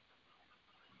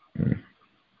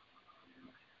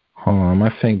 Hold on,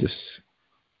 my thing just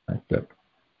like that.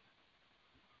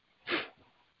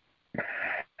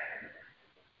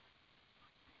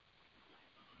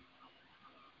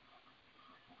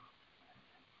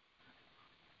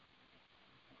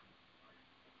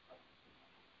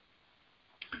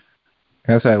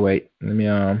 As I wait, let me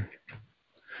I'm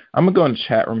gonna go in the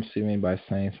chat room see if anybody's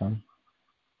saying something.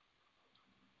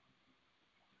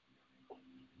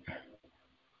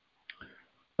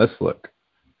 Let's look.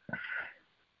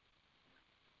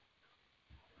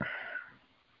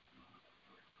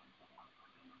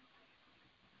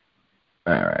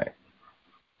 All right.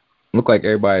 Look like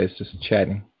everybody's just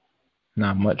chatting.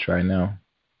 Not much right now.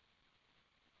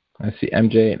 I see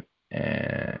MJ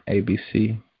and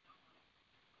ABC.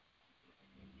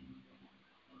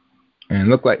 And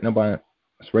look like nobody's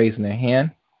raising their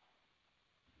hand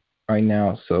right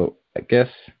now. So I guess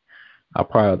I'll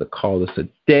probably have to call this a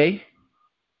day.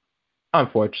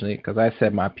 Unfortunately, because I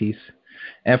said my piece.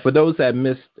 And for those that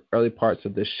missed early parts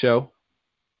of this show,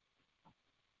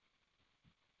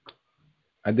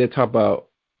 I did talk about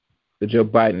the Joe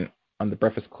Biden on the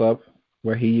Breakfast Club,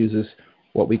 where he uses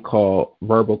what we call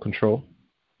verbal control.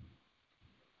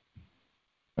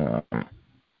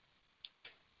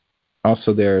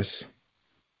 Also, there's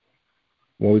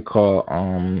what we call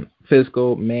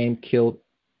physical, maim, kill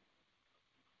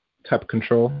type of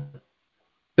control,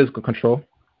 physical control.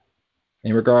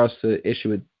 In regards to the issue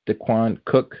with Daquan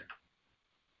Cook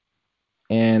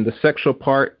and the sexual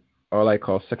part, or like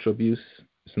call sexual abuse,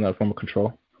 it's another form of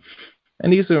control.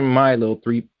 And these are my little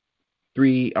three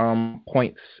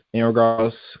points in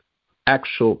regards to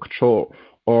actual control,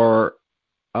 or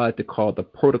I like to call the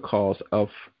protocols of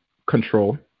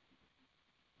control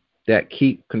that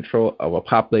keep control of a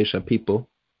population of people,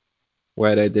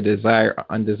 whether they desire or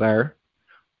undesire,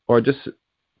 or just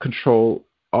control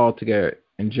altogether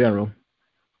in general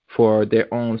for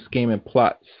their own scheme and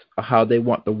plots of how they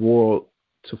want the world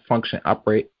to function,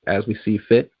 operate as we see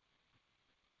fit.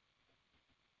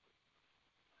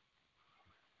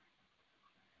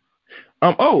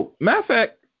 Oh, matter of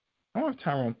fact, I wonder if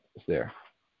Tyrone is there.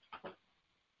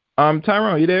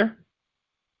 Tyrone, you there?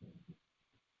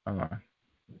 Hold on.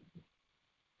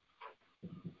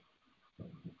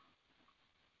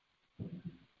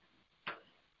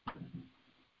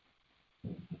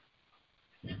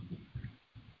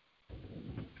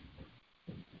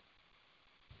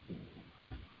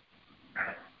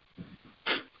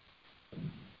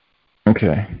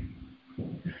 Okay.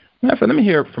 Matter of fact, let me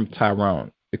hear from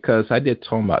Tyrone, because I did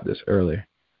tell him about this earlier.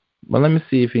 But let me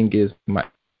see if he can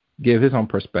give his own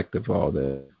perspective of all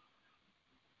this.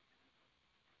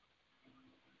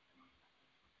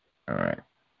 All right.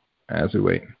 As we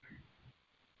wait.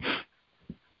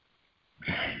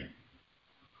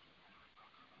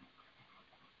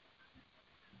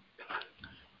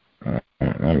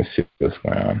 Let me see what's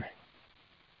going on.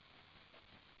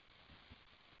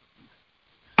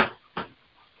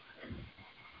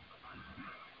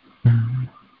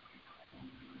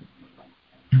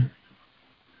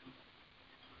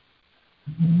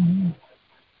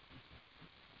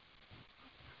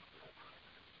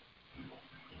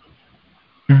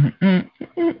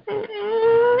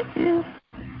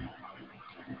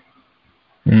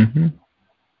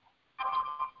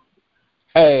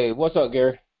 Hey, what's up,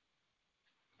 Gary?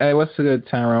 Hey, what's good,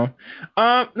 Tyrone?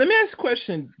 Let me ask a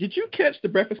question. Did you catch the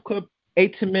Breakfast Club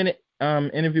 18-minute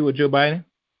interview with Joe Biden?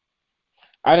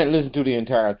 I didn't listen to the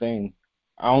entire thing.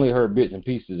 I only heard bits and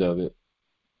pieces of it.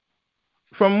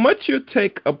 From what's your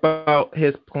take about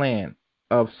his plan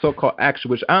of so-called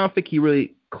action, which I don't think he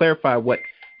really clarified what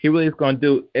he really is going to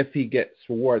do if he gets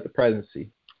rewarded the presidency?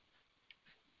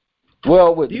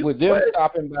 Well, with them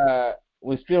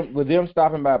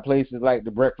stopping by places like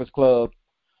the Breakfast Club,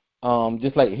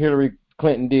 just like Hillary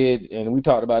Clinton did, and we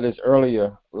talked about this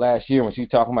earlier last year when she was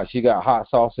talking about she got hot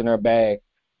sauce in her bag.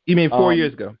 You mean 4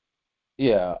 years ago?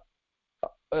 Yeah.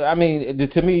 I mean,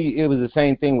 to me, it was the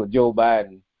same thing with Joe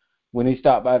Biden when he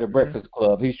stopped by the Breakfast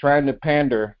Club. He's trying to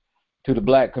pander to the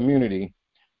black community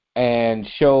and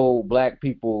show black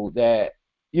people that,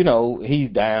 you know, he's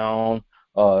down,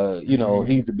 you know,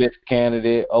 he's the best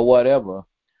candidate or whatever.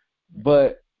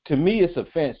 But to me, it's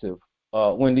offensive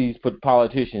when these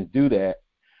politicians do that,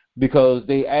 because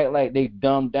they act like they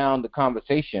dumb down the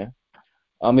conversation.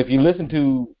 If you listen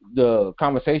to the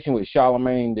conversation with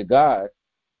Charlemagne the God,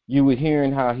 you were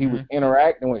hearing how he was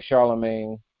interacting with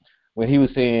Charlemagne when he was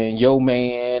saying, yo,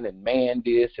 man, and man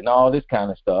this and all this kind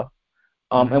of stuff.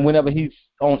 And whenever he's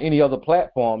on any other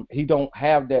platform, he don't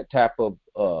have that type of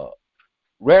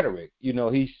rhetoric. You know,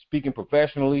 he's speaking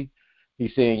professionally.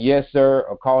 He's saying yes, sir,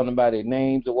 or calling them by their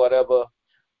names or whatever.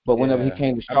 But whenever he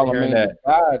came to Charlamagne the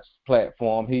God's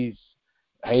platform, he's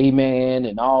hey man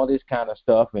and all this kind of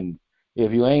stuff. And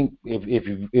if you ain't, if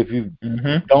you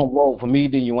don't vote for me,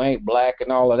 then you ain't black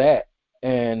and all of that.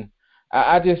 And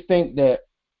I just think that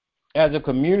as a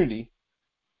community,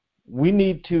 we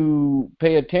need to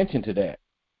pay attention to that.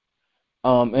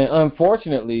 And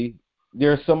unfortunately,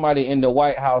 there's somebody in the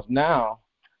White House now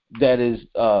that is,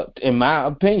 in my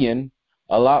opinion,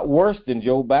 a lot worse than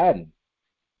Joe Biden.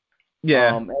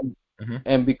 Yeah.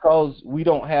 And because we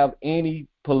don't have any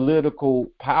political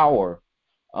power,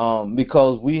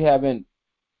 because we haven't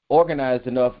organized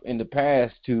enough in the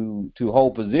past to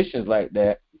hold positions like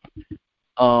that,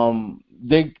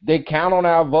 they count on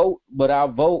our vote, but our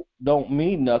vote don't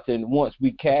mean nothing once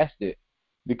we cast it,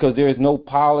 because there is no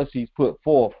policies put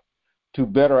forth to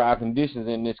better our conditions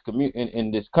in this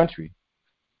in this country.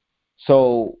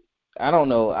 So I don't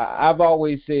know. I've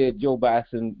always said Joe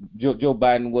Biden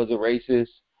was a racist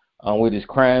with his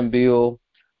crime bill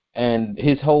and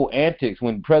his whole antics.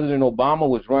 When President Obama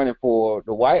was running for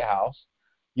the White House,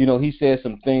 you know, he said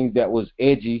some things that was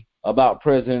edgy about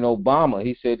President Obama.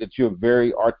 He said that you're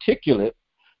very articulate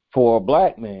for a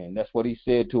black man. That's what he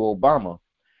said to Obama.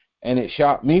 And it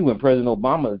shocked me when President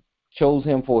Obama chose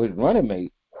him for his running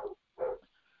mate.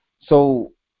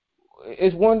 So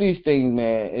it's one of these things,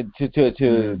 man,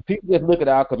 to people that look at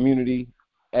our community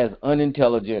as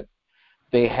unintelligent.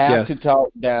 They have to talk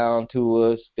down to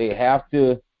us. They have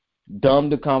to dumb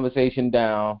the conversation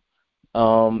down.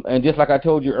 And just like I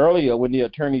told you earlier, when the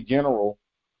Attorney General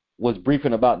was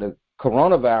briefing about the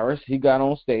coronavirus, he got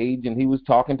on stage and he was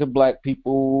talking to black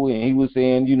people, and he was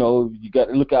saying, you know, you got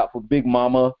to look out for Big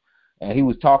Mama. And he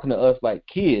was talking to us like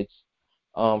kids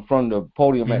from the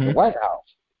podium at the White House.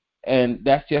 And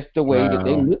that's just the way that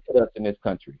they look at us in this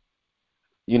country.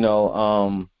 You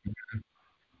know,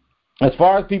 as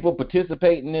far as people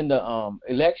participating in the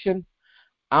election,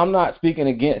 I'm not speaking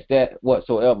against that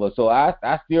whatsoever. So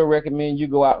I still recommend you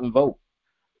go out and vote,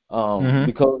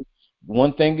 because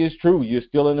one thing is true, you're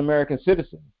still an American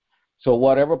citizen. So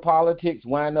whatever politics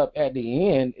wind up at the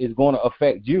end is going to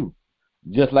affect you,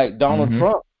 just like Donald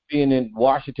Trump being in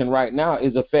Washington right now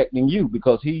is affecting you,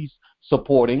 because he's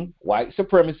supporting white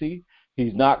supremacy.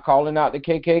 He's not calling out the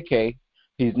KKK.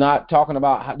 He's not talking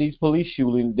about how these police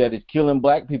shootings that is killing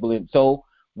black people. And so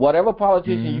whatever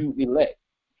politician you elect,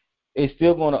 it's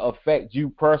still going to affect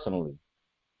you personally.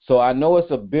 So I know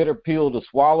it's a bitter pill to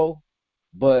swallow,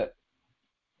 but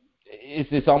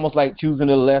it's almost like choosing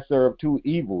the lesser of two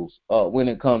evils when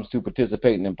it comes to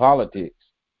participating in politics.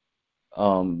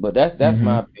 But that's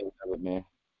my opinion of it, man.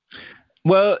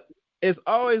 Well, it's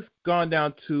always gone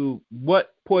down to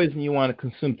what poison you want to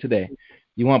consume today.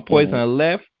 You want poison on the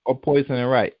left or poison on the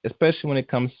right, especially when it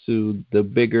comes to the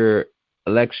bigger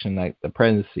election like the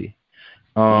presidency.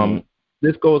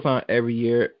 This goes on every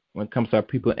year when it comes to our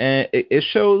people, and it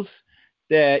shows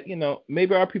that, you know,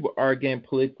 maybe our people are getting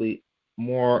politically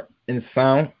more in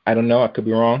sound. I don't know, I could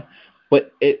be wrong,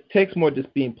 but it takes more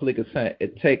just being politically sound.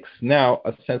 It takes now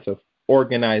a sense of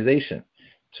organization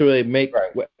to really make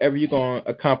whatever you're going to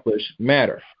accomplish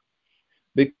matter.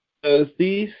 Because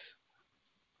these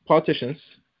politicians,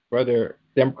 whether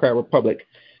Democrat or Republican,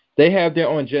 they have their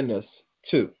own agendas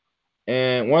too.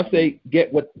 And once they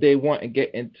get what they want and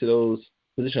get into those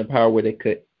positions of power where they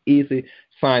could easily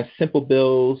sign simple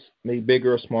bills, maybe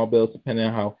bigger or small bills, depending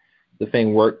on how the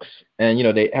thing works. And, you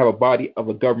know, they have a body of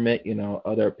a government, you know,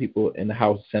 other people in the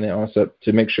House, Senate, also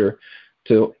to make sure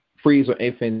to freeze or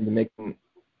anything to make them,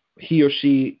 he or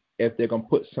she, if they're going to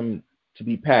put some to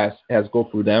be passed, has to go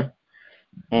through them.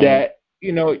 That,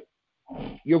 you know,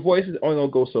 your voice is only going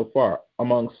to go so far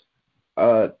amongst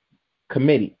a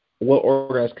committee, a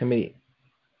well-organized committee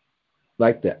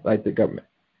like that, like the government,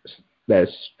 that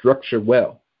is structured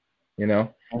well, you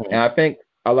know. And I think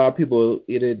a lot of people,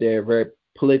 either they're very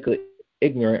politically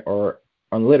ignorant or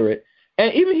illiterate.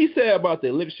 And even he said about the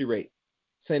illiteracy rate,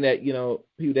 saying that, you know,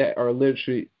 people that are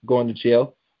illiterate going to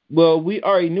jail. Well, we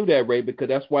already knew that rate because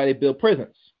that's why they build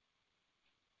prisons.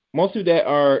 Most of that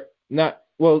are not,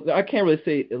 well, I can't really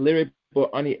say illiterate, but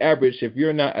on the average, if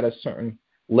you're not at a certain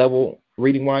level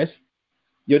reading-wise,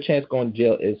 your chance of going to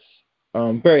jail is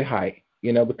very high,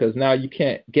 you know, because now you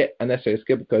can't get a necessary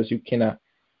skill because you cannot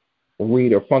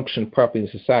read or function properly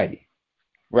in society.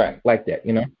 Right. Like that,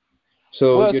 you know.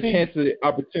 So well, your chance of the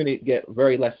opportunity get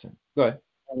very lessened. Go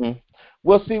ahead.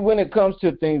 Well, see, when it comes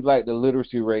to things like the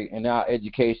literacy rate and our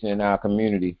education in our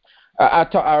community,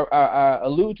 I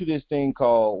allude to this thing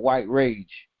called white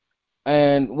rage.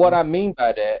 And what I mean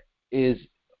by that is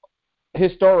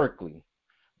historically,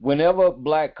 whenever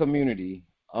black community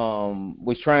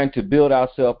was trying to build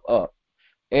ourselves up,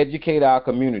 educate our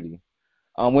community,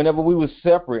 whenever we were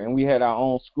separate and we had our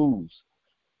own schools,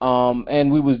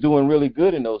 and we was doing really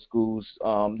good in those schools,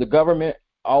 the government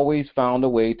always found a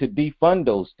way to defund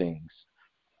those things.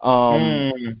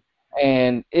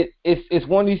 And it's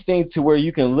one of these things to where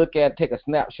you can look at, take a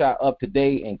snapshot of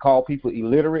today and call people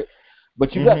illiterate,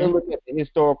 but you got to look at the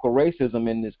historical racism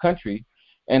in this country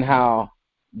and how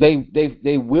they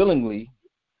willingly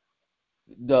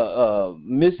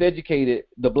miseducated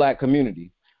the black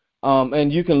community.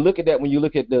 And you can look at that when you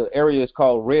look at the areas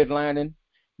called redlining.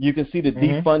 You can see the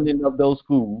defunding of those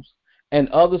schools, and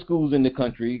other schools in the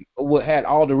country had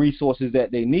all the resources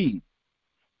that they need.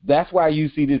 That's why you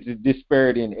see this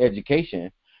disparity in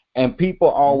education. And people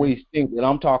always think that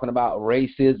I'm talking about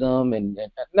racism, and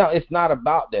no, it's not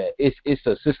about that. It's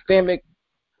a systemic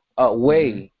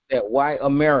way that white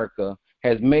America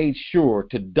has made sure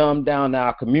to dumb down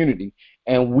our community,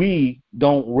 and we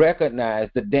don't recognize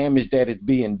the damage that is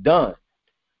being done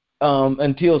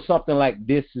until something like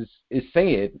this is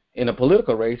said in a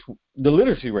political race, the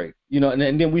literacy rate,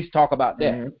 and then we talk about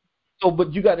that. So,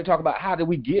 but you got to talk about how did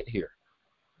we get here?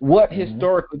 What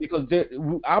historically, because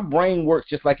our brain works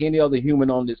just like any other human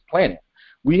on this planet.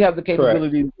 We have the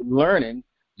capability of learning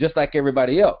just like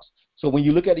everybody else. So when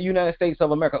you look at the United States of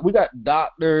America, we got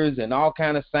doctors and all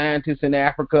kind of scientists in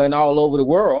Africa and all over the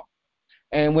world.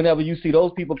 And whenever you see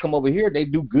those people come over here, they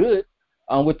do good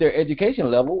with their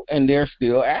education level, and they're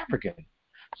still African.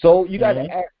 So you got to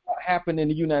ask what happened in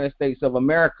the United States of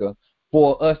America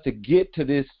for us to get to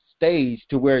this stage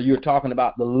to where you're talking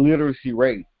about the literacy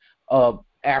rate of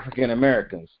African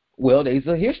Americans. Well, there's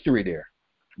a history there.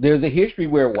 There's a history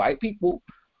where white people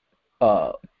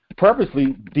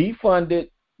purposely defunded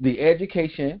the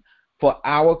education for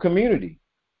our community,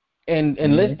 and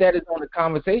unless that is on the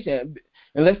conversation,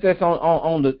 unless that's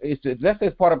on the unless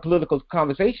that's part of political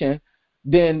conversation,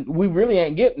 then we really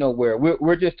ain't getting nowhere.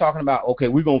 We're just talking about, okay,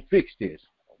 we're gonna fix this.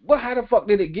 Well, how the fuck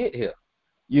did it get here?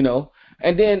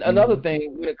 And then another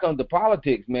thing, when it comes to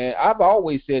politics, man, I've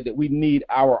always said that we need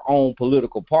our own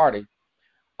political party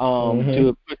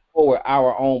to put forward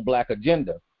our own black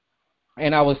agenda.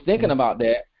 And I was thinking about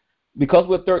that because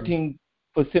we're 13%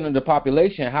 of the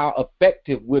population, how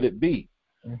effective would it be?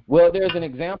 Well, there's an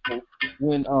example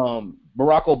when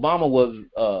Barack Obama was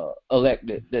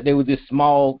elected, that there was this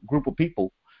small group of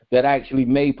people that actually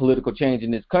made political change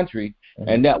in this country,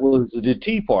 and that was the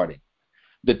Tea Party.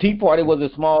 The Tea Party was a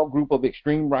small group of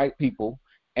extreme right people,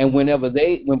 and when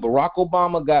Barack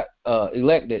Obama got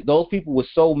elected, those people were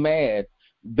so mad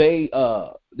they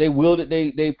wielded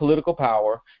their political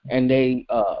power, and they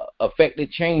affected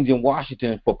change in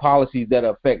Washington for policies that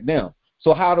affect them.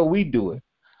 So how do we do it?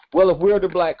 Well, if we're the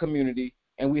black community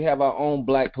and we have our own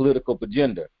black political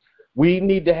agenda, we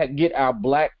need to get our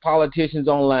black politicians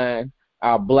online,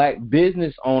 our black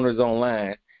business owners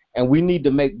online, and we need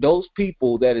to make those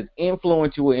people that is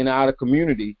influential in our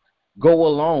community go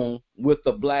along with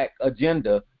the black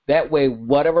agenda. That way,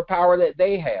 whatever power that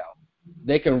they have,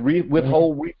 they can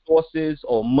withhold resources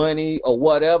or money or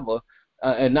whatever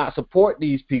and not support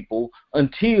these people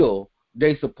until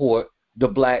they support the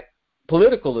black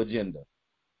political agenda.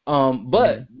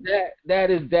 But that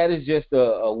is just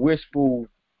a wishful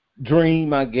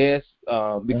dream, I guess,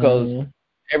 because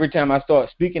every time I start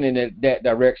speaking in that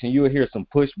direction, you'll hear some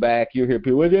pushback. You'll hear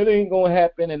people, well, that ain't gonna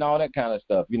happen, and all that kind of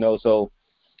stuff, So,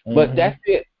 but that's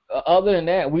it. Other than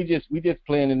that, we just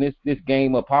playing in this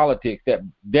game of politics that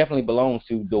definitely belongs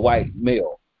to the white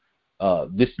male.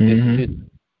 This.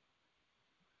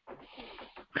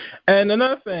 And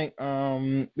another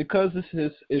thing, because this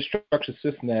is a structured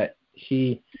system that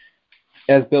he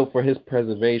has built for his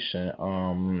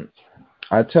preservation,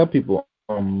 I tell people,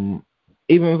 even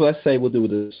if, let's say, we'll do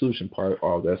the solution part of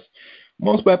all this,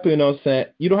 most black people saying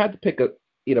you don't have to pick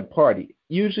either party.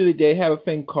 Usually they have a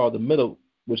thing called the middle,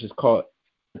 which is called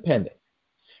independent.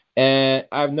 And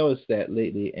I've noticed that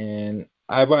lately, and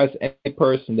I advise any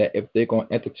person that if they're going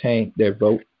to entertain their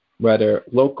vote, whether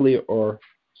locally or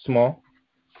small,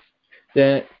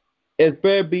 then it's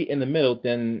better be in the middle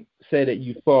than say that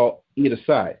you fall either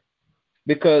side,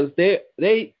 because they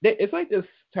it's like this,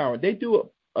 Tyron. They do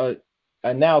a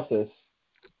analysis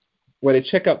where they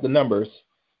check out the numbers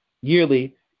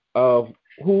yearly of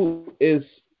who is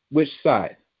which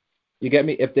side. You get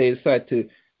me? If they decide to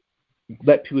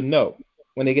let people know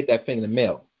when they get that thing in the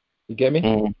mail, you get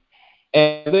me?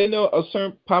 And they know a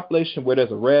certain population where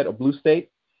there's a red or blue state.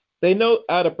 They know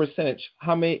out of percentage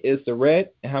how many is the red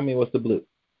and how many was the blue.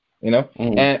 And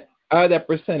out of that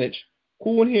percentage,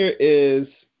 Who in here is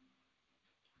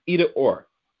either or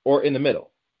in the middle?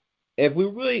 If we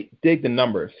really dig the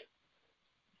numbers,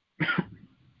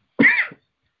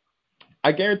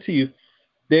 I guarantee you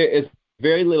there is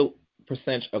very little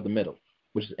percentage of the middle,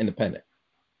 which is independent.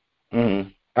 Mm-hmm.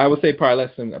 I would say probably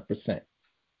less than 1%.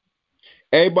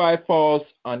 Everybody falls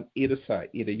on either side.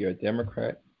 Either you're a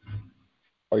Democrat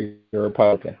or you're a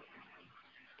Republican.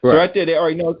 Right. So right there, they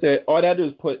already know that all they have to do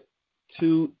is put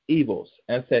two evils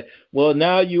and say, well,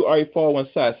 now you already fall one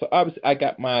side. So obviously I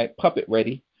got my puppet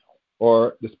ready,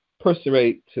 or this person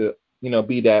ready to,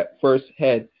 be that first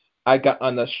head I got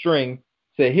on the string.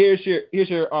 Say, here's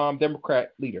your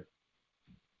Democrat leader.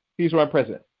 He's my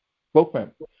president. Vote for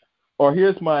him. Or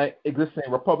here's my existing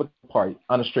Republican Party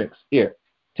on the strings. Here,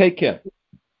 take him.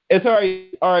 It's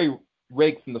already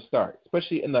rigged from the start,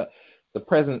 especially in the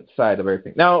present side of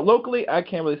everything. Now, locally, I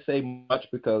can't really say much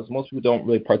because most people don't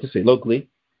really participate locally.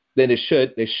 Then they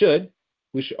should.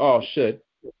 We should all should,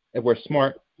 if we're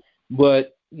smart.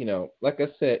 But, like I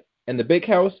said, in the big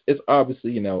house, it's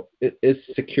obviously,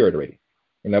 it's secured already.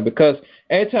 Because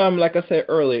anytime, like I said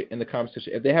earlier in the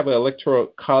conversation, if they have an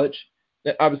electoral college,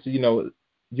 then obviously,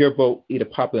 your vote, either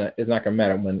popular, is not going to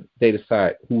matter when they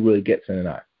decide who really gets in or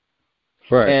not.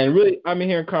 Right. And really, I'm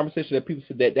hearing conversations that people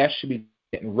said that should be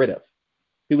getting rid of.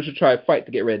 People should try to fight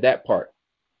to get rid of that part.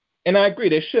 And I agree,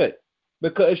 they should.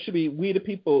 Because it should be we the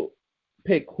people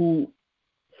pick who,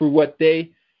 for what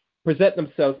they present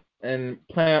themselves and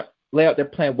lay out their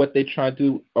plan, what they try to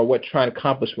do or what trying to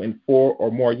accomplish in 4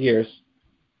 or more years.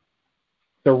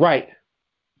 The right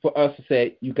for us to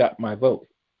say, you got my vote.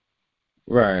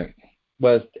 Right.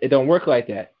 But it don't work like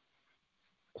that.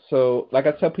 So, like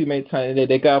I tell people many times,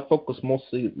 they got to focus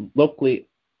mostly locally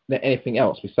than anything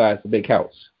else besides the big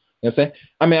house. You know what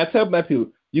I'm saying? I tell my people,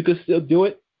 you can still do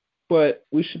it, but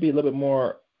we should be a little bit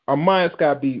more, our minds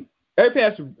got to be, everything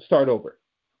has to start over.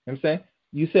 You know what I'm saying?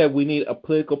 You said we need a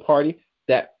political party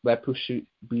that should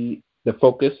be the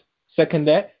focus. Second,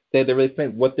 that they really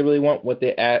think what they really want, what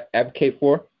they advocate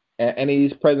for. And any of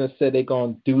these presidents said they're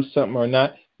going to do something or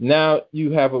not. Now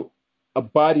you have a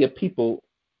body of people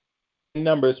in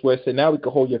numbers where it said now we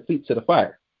can hold your feet to the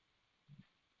fire.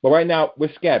 But right now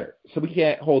we're scattered, so we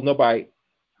can't hold nobody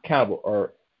accountable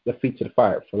or the feet to the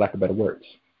fire, for lack of better words.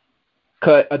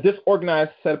 Because a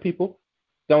disorganized set of people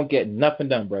don't get nothing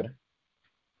done, brother.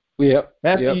 Yep.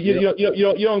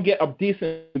 You don't get a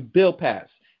decent bill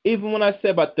passed. Even when I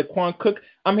said about Daquan Cook,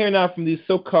 I'm hearing now from these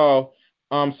so-called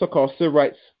civil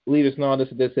rights leaders and all this,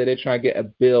 they say they're trying to get a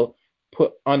bill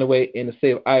put on the way in the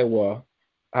state of Iowa,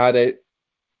 how they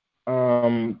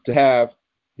to have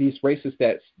these racists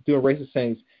that's doing racist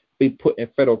things be put in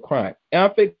federal crime. And I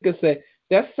think they say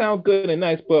that sounds good and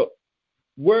nice, but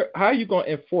how are you going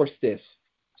to enforce this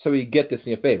so we get this in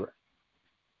your favor?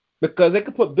 Because they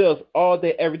can put bills all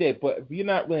day, every day, but if you're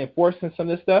not really enforcing some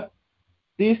of this stuff,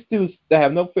 these dudes that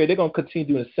have no fear, they're going to continue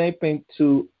doing the same thing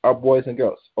to our boys and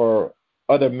girls or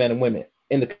other men and women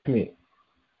in the community.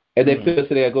 If they feel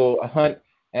so, they'll go hunt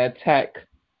and attack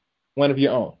one of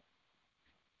your own.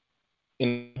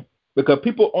 Because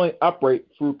people only operate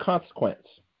through consequence.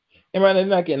 And right now, they're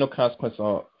not getting no consequence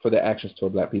for their actions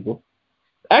toward black people.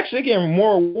 Actually, they're getting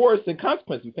more rewards than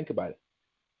consequences, if you think about it.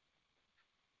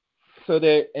 So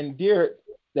they're endeared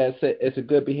that it's a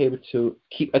good behavior to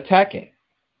keep attacking,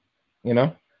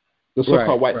 the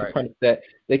so-called white supremacists that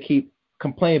they keep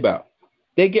complaining about.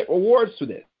 They get rewards for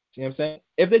this. You know what I'm saying?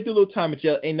 If they do a little time in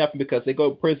jail, ain't nothing because they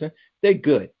go to prison, they're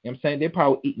good. You know what I'm saying? They're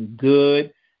probably eating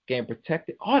good, getting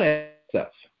protected, all that stuff.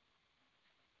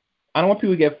 I don't want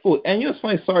people to get fooled. And it's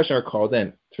funny, Sergeant called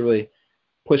in to really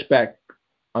push back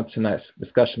on tonight's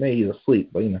discussion. Maybe he's asleep,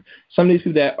 but some of these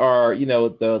people that are,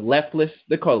 the leftists,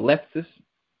 they call it leftists,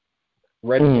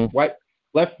 red, white,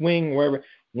 left wing, wherever,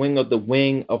 wing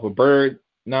of a bird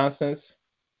nonsense,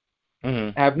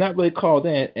 have not really called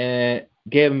in and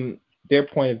gave them their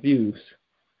point of views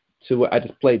to what I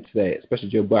just played today, especially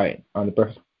Joe Biden on the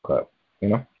Breakfast Club,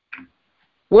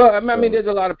 Well, I mean, there's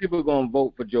a lot of people going to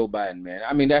vote for Joe Biden, man.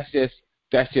 I mean, that's just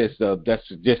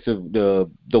the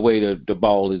way the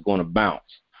ball is going to bounce.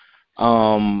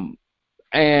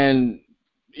 And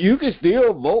you can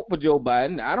still vote for Joe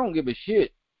Biden. I don't give a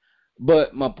shit.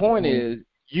 But my point is,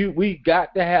 we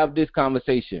got to have this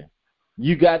conversation.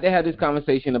 You got to have this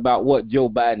conversation about what Joe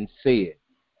Biden said.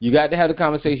 You got to have the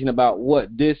conversation about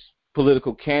what this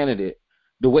political candidate,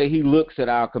 the way he looks at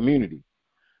our community.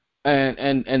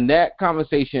 And that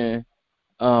conversation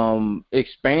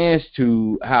expands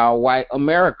to how white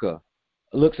America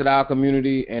looks at our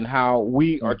community and how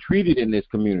we are treated in this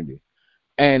community.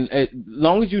 And as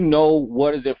long as you know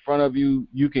what is in front of you,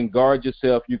 you can guard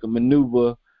yourself, you can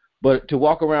maneuver But to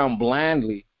walk around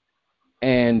blindly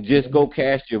and just go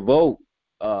cast your vote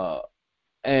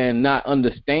and not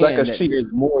understand like that there's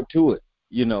more to it,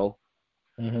 you know.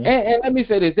 And let me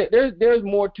say this: there's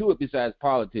more to it besides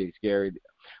politics, Gary.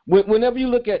 Whenever you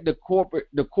look at the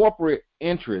corporate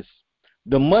interests,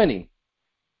 the money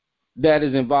that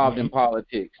is involved in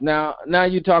politics. Now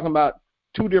you're talking about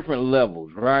two different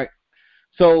levels, right?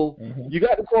 So you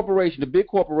got the big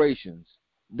corporations.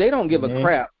 They don't give a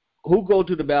crap who go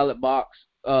to the ballot box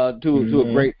to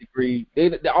a great degree.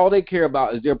 All they care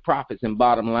about is their profits and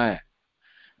bottom line.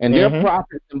 And their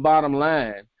profits and bottom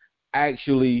line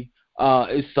actually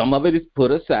is some of it is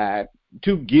put aside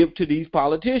to give to these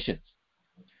politicians.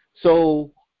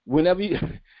 So whenever you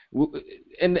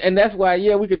and that's why,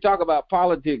 we could talk about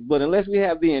politics, but unless we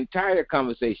have the entire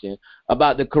conversation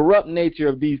about the corrupt nature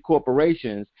of these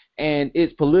corporations and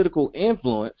its political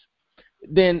influence,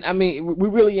 then I mean we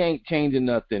really ain't changing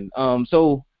nothing.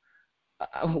 So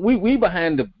we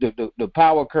behind the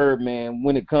power curve, man,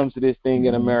 when it comes to this thing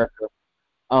in America.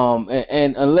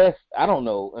 And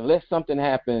unless something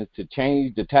happens to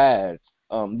change the tides,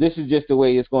 this is just the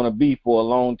way it's going to be for a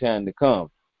long time to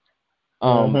come.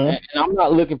 And I'm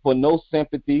not looking for no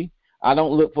sympathy. I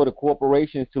don't look for the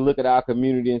corporations to look at our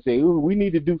community and say, "Ooh, we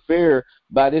need to do fair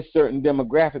by this certain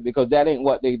demographic," because that ain't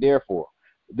what they're there for.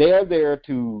 They're there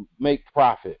to make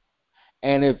profit.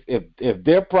 And if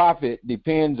their profit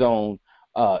depends on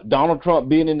Donald Trump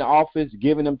being in the office,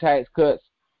 giving them tax cuts,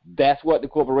 that's what the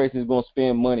corporation is going to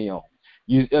spend money on.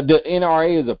 The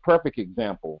NRA is a perfect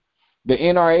example. The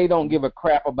NRA don't give a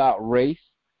crap about race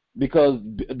because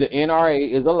the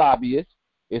NRA is a lobbyist.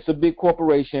 It's a big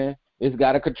corporation. It's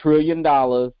got $1 trillion,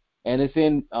 and it's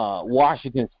in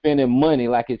Washington spending money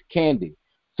like it's candy.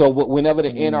 So whenever the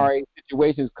NRA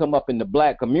situations come up in the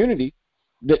black community,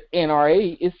 the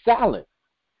NRA is silent.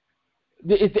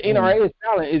 The NRA is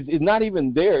silent. It's not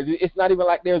even there. It's not even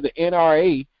like there's an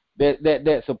NRA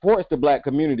that supports the black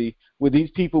community with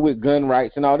these people with gun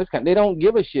rights and all this kind. They don't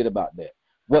give a shit about that.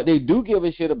 What they do give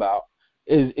a shit about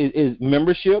is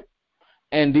membership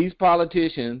and these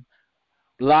politicians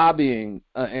lobbying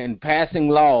and passing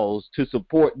laws to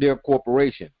support their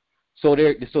corporation, so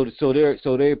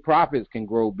their profits can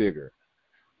grow bigger.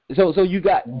 So you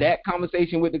got that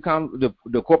conversation with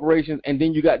the corporations, and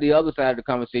then you got the other side of the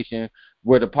conversation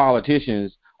where the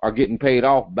politicians are getting paid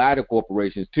off by the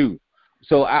corporations too.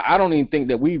 So I don't even think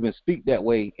that we even speak that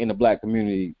way in the black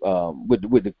community with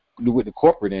the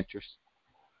corporate interests.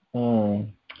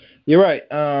 You're right.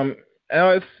 I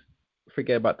always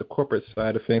forget about the corporate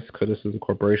side of things because this is a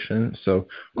corporation. So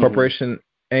corporation,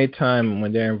 anytime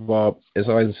when they're involved, it's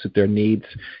always to suit their needs.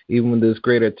 Even with this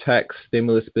greater tax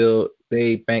stimulus bill,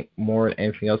 they bank more than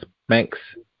anything else. Banks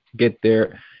get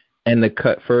their and the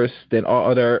cut first, then all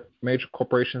other major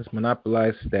corporations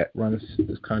monopolize that runs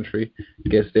this country,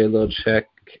 gets their little check,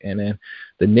 and then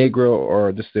the Negro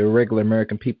or just the regular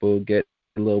American people get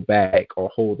a little bag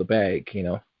or hold the bag,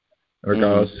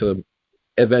 regardless to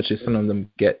eventually some of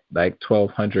them get like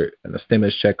 $1,200 in a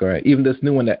stimulus check, or even this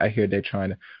new one that I hear they're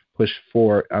trying to push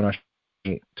forward. I don't know if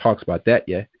he talks about that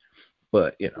yet,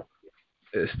 but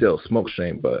it's still a smoke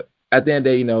stream. But at the end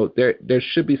of the day, there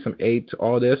should be some aid to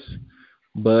all this,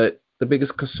 but the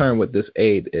biggest concern with this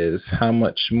aid is how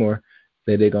much more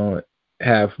that they're going to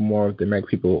have more of the American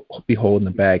people be holding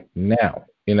the bag now.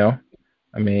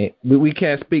 I mean, we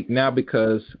can't speak now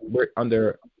because we're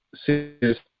under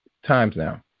serious times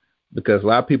now, because a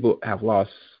lot of people have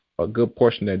lost a good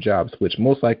portion of their jobs, which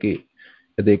most likely,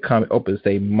 if the economy opens,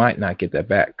 they might not get that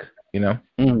back,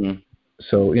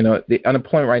 So, the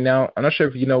unemployment right now, I'm not sure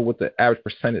if you know what the average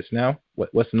percentage now.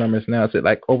 What's the numbers now? Is it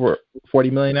like over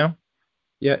 40 million now?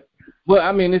 Yeah. Well,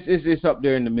 I mean, it's up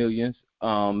there in the millions.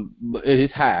 But it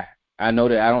is high. I know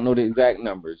that. I don't know the exact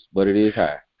numbers, but it is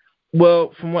high.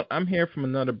 Well, from what I'm hearing from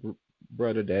another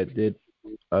brother that did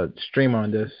a stream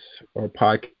on this or a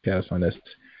podcast on this,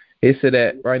 he said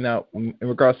that right now, in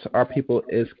regards to our people,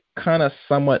 is kind of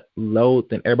somewhat low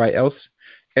than everybody else.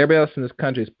 Everybody else in this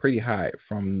country is pretty high,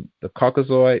 from the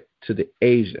Caucasoid to the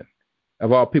Asian.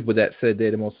 Of all people that said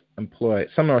they're the most employed,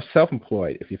 some are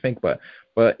self-employed, if you think about it.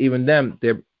 But even them,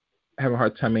 they're having a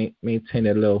hard time maintaining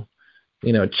their little,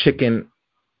 chicken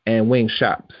and wing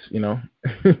shops, So,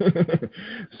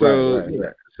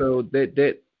 right. So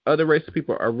that other race of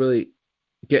people are really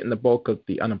getting the bulk of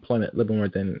the unemployment, living more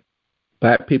than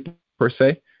black people per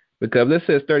se. Because this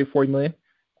says 40 million.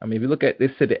 I mean, if you look at, they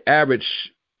said the average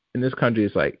in this country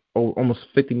is like almost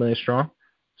 50 million strong.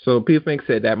 So people think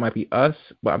that might be us,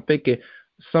 but I'm thinking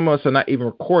some of us are not even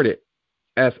recorded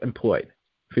as employed,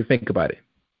 if you think about it.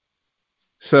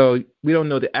 So we don't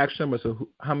know the actual numbers of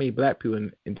how many black people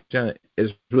in China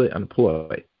is really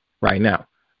unemployed right now.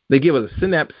 They give us a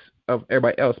synapse of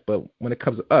everybody else, but when it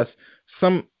comes to us,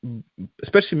 some,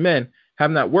 especially men,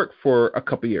 have not worked for a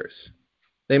couple of years.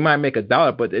 They might make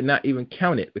 $1, but they're not even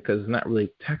counted because it's not really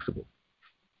taxable.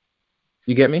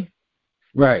 You get me?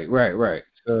 Right.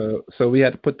 So we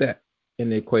had to put that in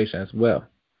the equation as well.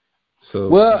 So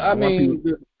well, I mean,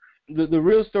 the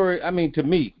real story, I mean, to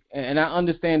me, and I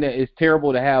understand that it's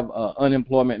terrible to have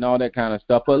unemployment and all that kind of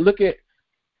stuff, but look at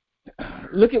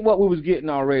what we was getting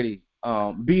already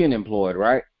being employed,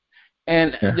 right?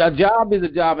 And a job is a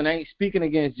job, and I ain't speaking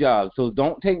against jobs, so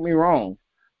don't take me wrong.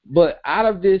 But out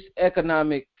of this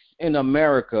economics in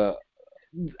America,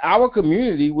 our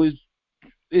community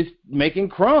is making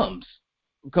crumbs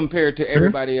compared to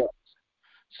everybody else.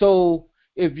 So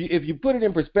if you put it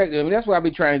in perspective, I mean, that's why I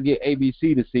be trying to get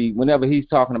ABC to see whenever he's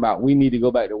talking about we need to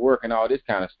go back to work and all this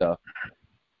kind of stuff.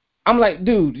 I'm like,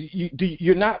 dude,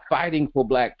 you're not fighting for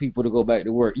black people to go back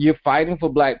to work. You're fighting for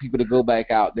black people to go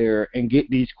back out there and get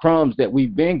these crumbs that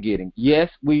we've been getting. Yes,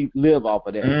 we live off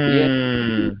of that.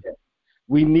 Yes,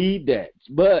 we need that.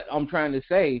 But I'm trying to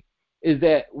say is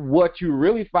that what you're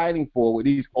really fighting for with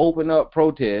these open up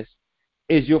protests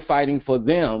is you're fighting for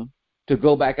them to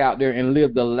go back out there and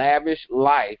live the lavish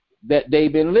life that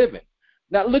they've been living.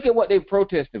 Now, look at what they're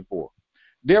protesting for.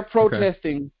 They're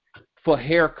protesting for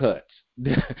haircuts.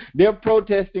 They're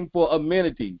protesting for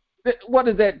amenities. What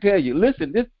does that tell you?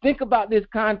 Listen, think about this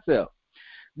concept.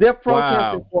 They're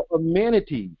protesting for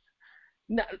amenities.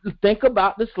 Now, think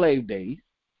about the slave days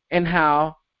and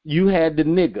how you had the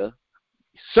nigger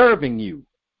serving you.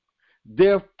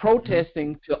 They're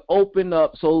protesting to open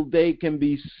up so they can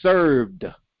be served.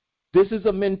 This is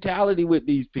a mentality with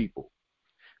these people.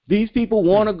 These people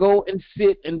want to go and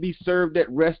sit and be served at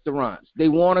restaurants. They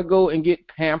want to go and get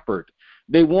pampered.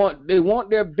 They want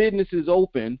their businesses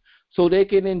open so they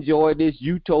can enjoy this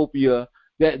utopia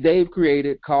that they've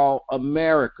created called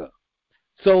America.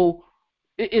 So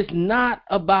it's not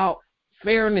about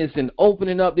fairness and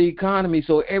opening up the economy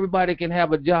so everybody can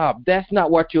have a job. That's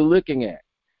not what you're looking at.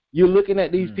 You're looking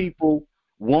at these people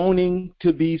wanting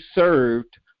to be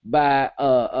served by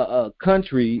a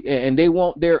country, and they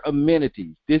want their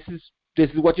amenities. This is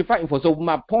what you're fighting for. So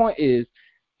my point is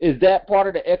that part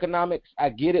of the economics? I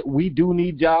get it. We do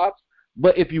need jobs,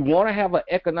 but if you want to have an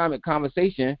economic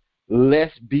conversation,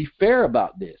 let's be fair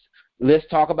about this. Let's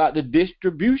talk about the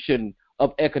distribution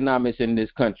of economics in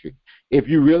this country. If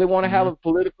you really want to have a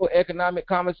political economic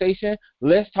conversation,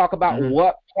 let's talk about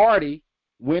what party,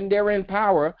 when they're in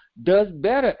power, does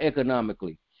better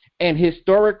economically. And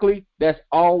historically, that's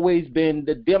always been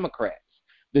the Democrats.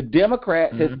 The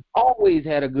Democrats has always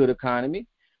had a good economy.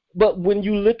 But when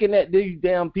you're looking at these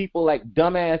damn people like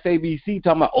dumbass ABC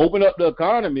talking about open up the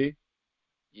economy,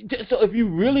 so if you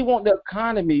really want the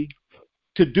economy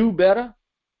to do better,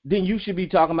 then you should be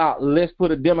talking about let's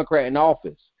put a Democrat in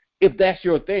office. If that's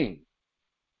your thing.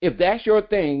 If that's your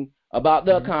thing about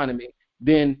the economy,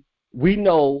 then we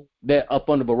know that up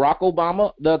under Barack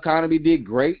Obama, the economy did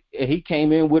great, and he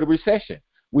came in with a recession.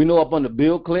 We know up under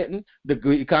Bill Clinton, the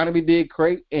economy did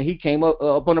great, and he came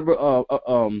up under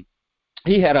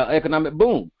he had an economic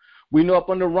boom. We know up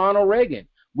under Ronald Reagan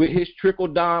with his trickle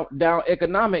down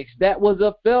economics, that was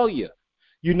a failure.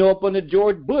 You know up under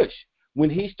George Bush,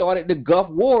 when he started the Gulf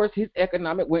Wars, his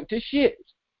economic went to shit.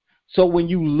 So when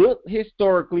you look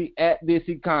historically at this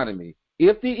economy,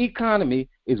 if the economy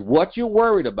is what you're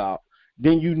worried about,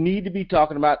 then you need to be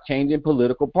talking about changing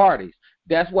political parties.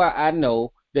 That's why I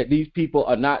know that these people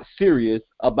are not serious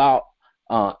about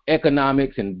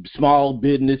economics and small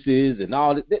businesses and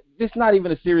all that. It's not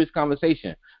even a serious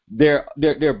conversation. They're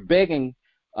begging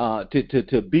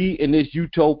to be in this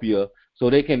utopia so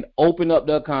they can open up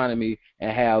the economy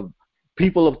and have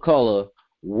people of color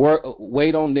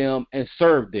wait on them and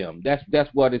serve them. That's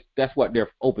what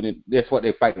they're opening. That's what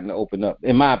they're fighting to open up,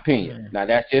 in my opinion. Now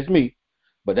that's just me,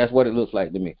 but that's what it looks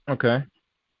like to me. Okay.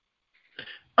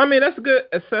 I mean, that's a good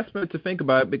assessment to think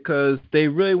about because they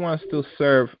really want to still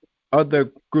serve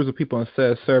other groups of people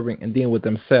instead of serving and dealing with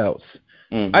themselves.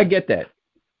 I get that.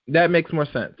 That makes more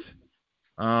sense.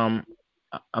 I'm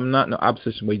not in the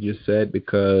opposition what you just said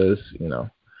because,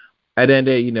 at the end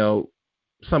of the day,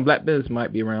 some black business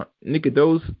might be around. Nigga,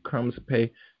 those crumbs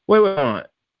pay. Wait, hold on.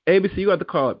 ABC, you got to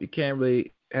call up. You can't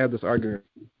really have this argument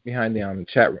behind the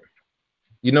chat room.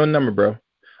 You know the number, bro.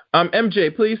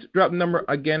 MJ, please drop the number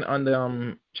again on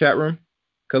the chat room.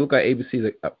 Cause look like ABC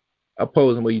is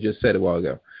opposing what you just said a while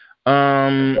ago.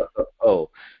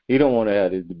 He don't want to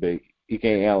have this debate. He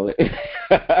can't handle it.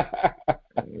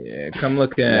 Yeah, come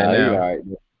look at it now. All right.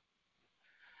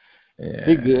 Yeah,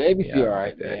 He good. ABC yeah, I all don't right,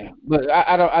 like that. man. But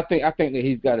I don't. I think that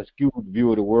he's got a skewed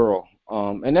view of the world.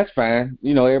 And that's fine.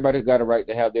 You know, everybody's got a right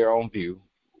to have their own view.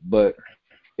 But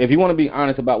if you want to be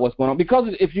honest about what's going on, because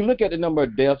if you look at the number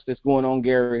of deaths that's going on,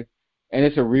 Gary, and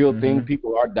it's a real thing,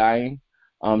 people are dying.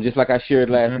 Just like I shared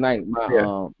last night,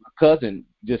 my cousin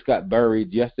just got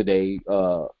buried yesterday,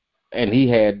 and he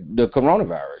had the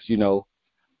coronavirus. You know,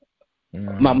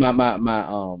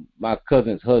 my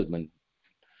cousin's husband.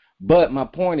 But my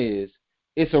point is,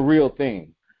 it's a real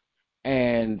thing,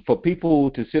 and for people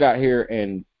to sit out here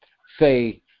and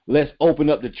say, let's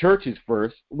open up the churches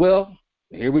first. Well,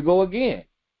 here we go again.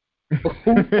 Who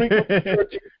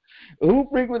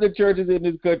frequent the churches in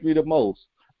this country the most?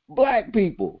 Black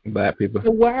people. Black people.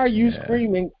 So why are you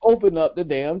screaming, open up the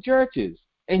damn churches?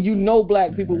 And you know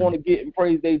black people want to get and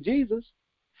praise their Jesus.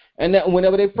 And that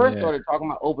whenever they first started talking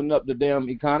about opening up the damn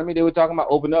economy, they were talking about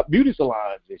opening up beauty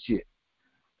salons and shit.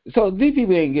 So these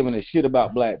people ain't giving a shit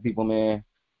about black people, man.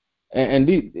 And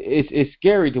it's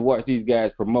scary to watch these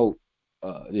guys promote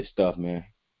this stuff, man.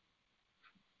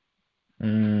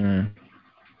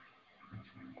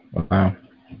 Wow.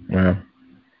 Well,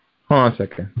 hold on a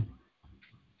second.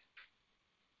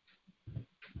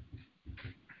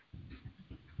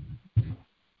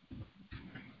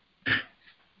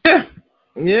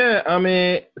 Yeah. I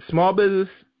mean, small business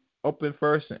open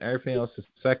first, and everything else is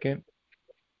second.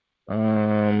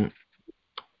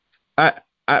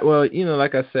 Well, you know,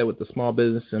 like I said, with the small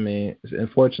business, I mean, it's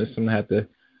unfortunate some have to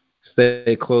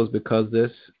stay closed because of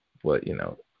this, but you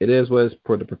know, it is what it's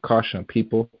for the precaution of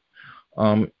people.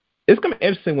 It's gonna be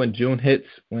interesting when June hits,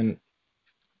 when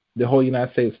the whole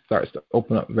United States starts to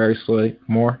open up very slowly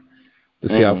more to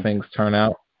see how things turn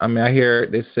out. I mean, I hear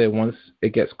they say once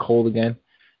it gets cold again,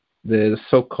 the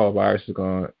so-called virus is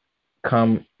gonna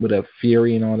come with a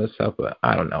fury and all this stuff, but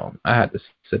I don't know. I had to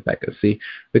sit back and see,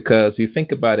 because you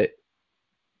think about it,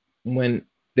 when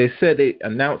they said they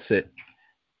announced it,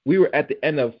 we were at the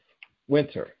end of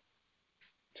winter,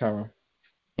 Tara.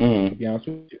 To be honest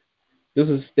with you,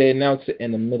 they announced it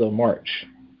in the middle of March,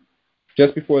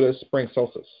 just before the spring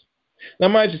solstice. Now,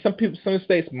 mind you, some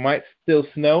states might still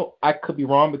snow. I could be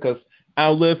wrong because I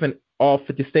don't live in all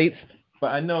 50 states,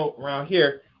 but I know around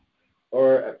here,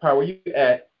 or probably where you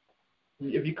at,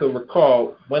 if you could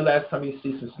recall, when last time you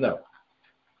see some snow?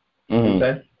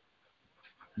 Okay?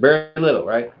 Very little,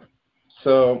 right?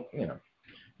 So, you know,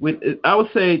 I would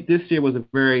say this year was a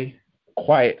very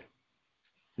quiet,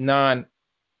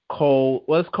 non-cold,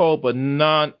 well, it's cold, but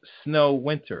non-snow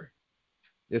winter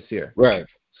this year. Right.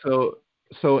 So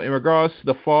in regards to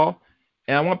the fall,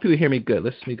 and I want people to hear me good.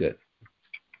 Listen to me good.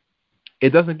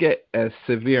 It doesn't get as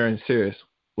severe and serious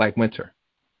like winter.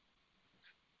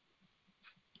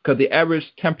 Because the average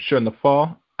temperature in the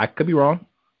fall, I could be wrong,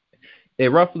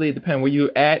 it roughly depends where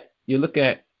you're at. You're looking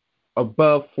at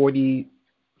above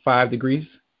 45 degrees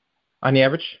on the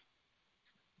average.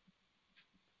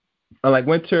 Unlike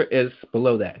winter is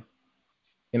below that,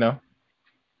 you know.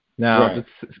 Now,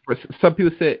 some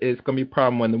people say it's going to be a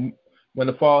problem when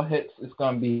the fall hits. It's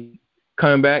going to be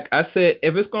coming back. I said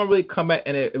if it's going to really come back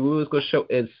and it was going to show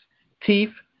its teeth,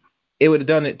 it would have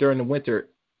done it during the winter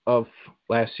of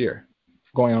last year,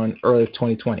 going on early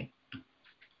 2020.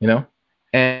 You know,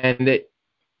 and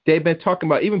they've been talking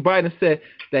about. Even Biden said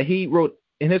that he wrote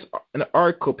in an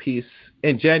article piece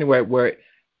in January where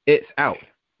it's out.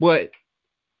 But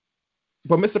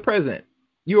Mr. President,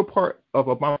 you were part of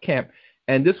Obama camp,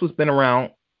 and this was been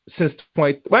around since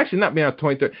actually not been around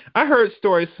 2013. I heard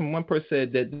stories from one person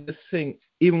said that this thing,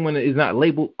 even when it is not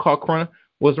labeled called Corona,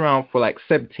 was around for like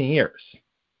 17 years.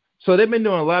 So they've been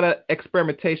doing a lot of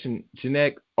experimentation,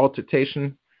 genetic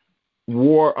alteration,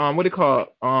 war,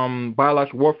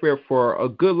 biological warfare for a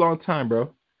good long time,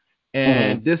 bro.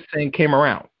 And this thing came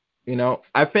around. You know,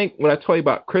 I think what I told you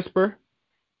about CRISPR,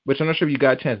 which I'm not sure if you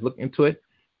got a chance to look into it,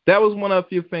 that was one of the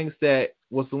few things that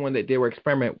was the one that they were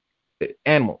experimenting with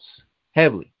animals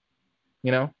heavily.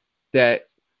 You know, that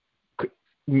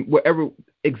whatever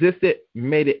existed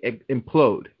made it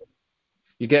implode.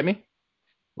 You get me?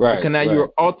 Right. Because now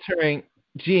you're altering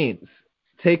genes,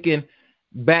 taking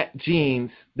bat genes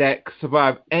that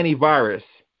survive any virus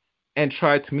and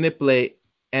try to manipulate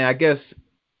and I guess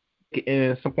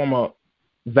in some form of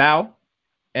vow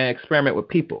and experiment with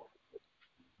people.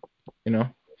 You know?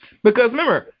 Because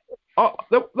remember,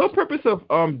 the purpose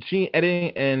of gene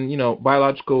editing and, you know,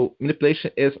 biological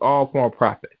manipulation is all for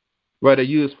profit, whether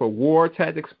used for war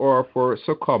tactics or for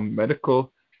so-called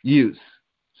medical use,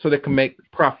 so they can make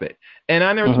profit. And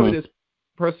I never told you this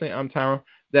personally, Tyrone,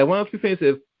 that one of the things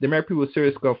if the American people are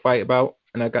serious going to fight about,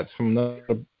 and I got this from another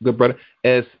good brother,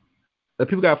 is that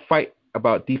people got to fight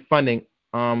about defunding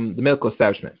the medical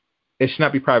establishment It should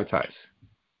not be privatized.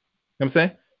 You know what I'm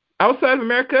saying? Outside of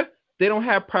America, they don't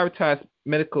have privatized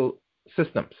medical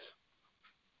systems.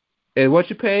 And what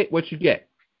you pay, what you get.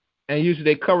 And usually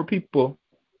they cover people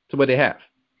to what they have.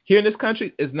 Here in this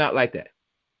country, it's not like that.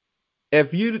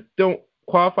 If you don't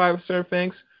qualify for certain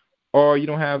things, or you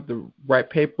don't have the right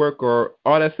paperwork or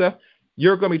all that stuff,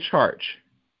 you're going to be charged.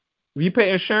 If you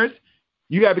pay insurance,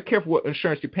 you got to be careful what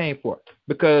insurance you're paying for,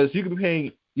 because you could be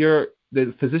paying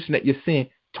the physician that you're seeing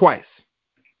twice.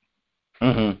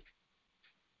 Mm-hmm.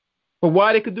 But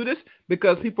why they could do this?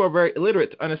 Because people are very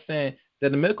illiterate to understand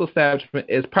that the medical establishment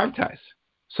is privatized.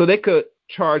 So they could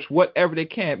charge whatever they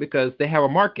can because they have a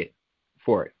market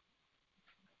for it.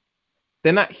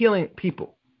 They're not healing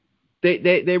people.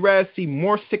 They rather see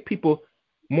more sick people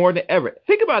more than ever.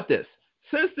 Think about this.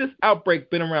 Since this outbreak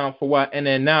been around for a while, and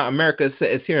then now America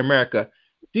is here in America,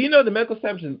 do you know the medical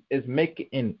establishment is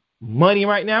making money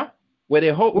right now? Where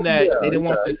they're hoping that they didn't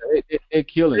want to. They're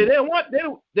killing. They don't want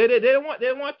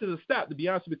to stop. To be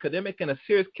honest with you, because they're making a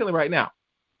serious killing right now.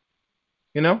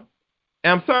 You know,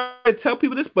 and I'm sorry to tell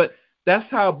people this, but that's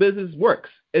how business works.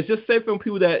 It's just safe for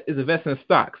people that is investing in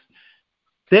stocks.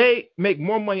 They make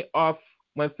more money off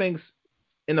when things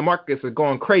in the markets are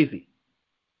going crazy.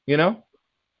 You know?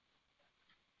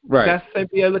 Right. That's the same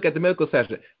thing I look at the medical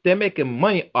sector. They're making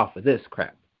money off of this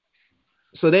crap.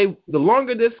 So the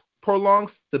longer this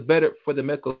prolongs, the better for the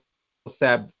medical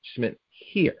establishment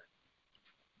here.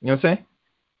 You know what I'm saying?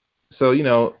 So, you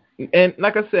know, and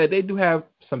like I said, they do have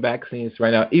some vaccines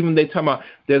right now. Even they talk about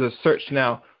there's a search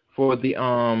now for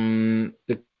the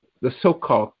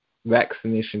so-called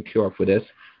vaccination cure for this.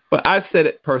 But I said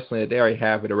it personally, they already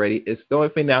have it already. It's the only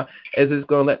thing now is it's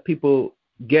going to let people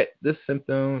get this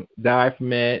symptom, die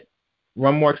from it,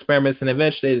 run more experiments, and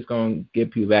eventually it's going to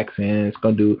give people vaccines. It's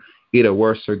going to do either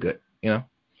worse or good, you know?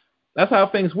 That's how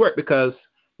things work because,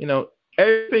 you know,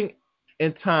 everything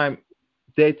in time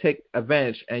they take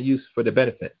advantage and use for the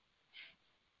benefit.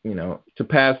 You know, to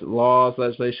pass laws,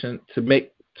 legislation,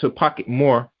 to pocket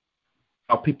more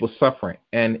of people suffering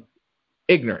and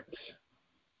ignorance.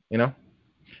 You know?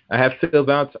 I have Phil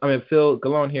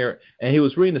Galone here, and he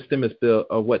was reading the stimulus bill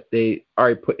of what they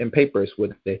already put in papers,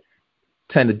 what they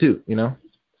tend to do, you know?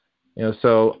 You know,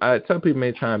 so I tell people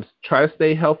many times, try to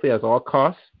stay healthy at all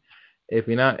costs. If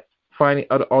you're not finding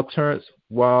other alternatives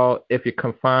if you're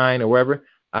confined or whatever,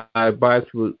 I advise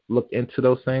people look into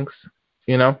those things,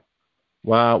 you know,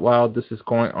 while this is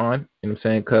going on, you know what I'm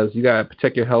saying? Because you got to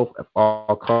protect your health at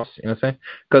all costs, you know what I'm saying?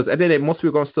 Because at the end of the day, most people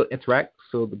are going to still interact,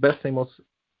 so the best thing most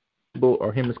people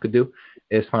or humans could do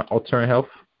is find alternate health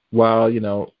while, you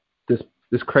know, this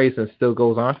craziness still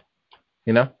goes on,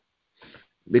 you know?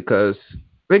 Because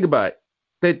think about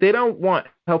it. They don't want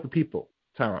healthy people,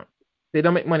 Tyrone. They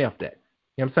don't make money off that.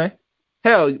 You know what I'm saying?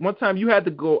 Hell, one time you had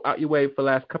to go out your way for the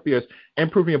last couple of years and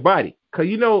improve your body. Because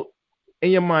you know,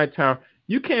 in your mind, Tyrone,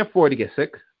 you can't afford to get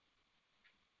sick.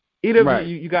 Either right.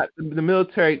 you got the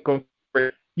military going for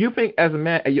it. You think as a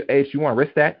man at your age you want to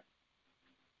risk that?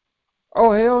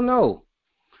 Oh, hell no.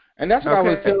 And that's what I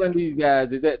was Okay. telling these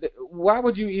guys. Is that why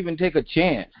would you even take a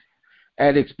chance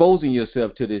at exposing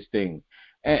yourself to this thing?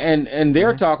 And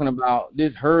they're talking about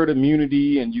this herd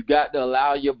immunity, and you got to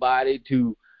allow your body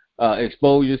to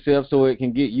expose yourself so it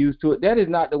can get used to it. That is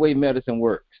not the way medicine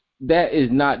works. That is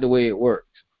not the way it works.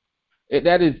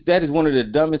 That is one of the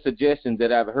dumbest suggestions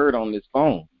that I've heard on this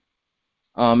phone.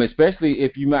 Especially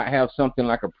if you might have something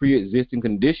like a pre-existing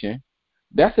condition.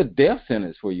 That's a death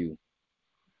sentence for you.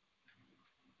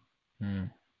 Let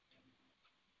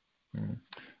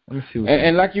me see.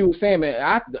 And like you were saying,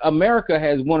 man, America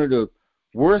has one of the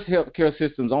worst healthcare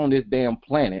systems on this damn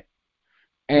planet.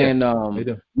 And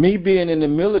me being in the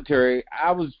military,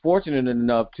 I was fortunate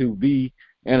enough to be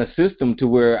in a system to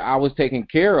where I was taken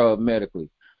care of medically.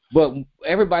 But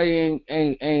everybody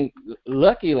ain't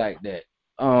lucky like that.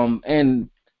 And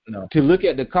to look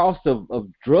at the cost of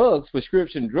drugs,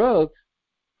 prescription drugs,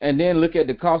 and then look at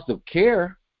the cost of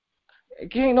care,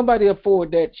 can't nobody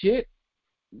afford that shit.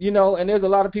 You know, and there's a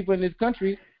lot of people in this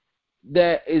country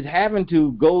that is having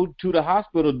to go to the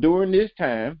hospital during this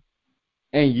time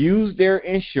and use their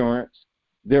insurance.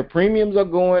 Their premiums are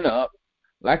going up.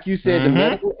 Like you said, the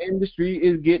medical industry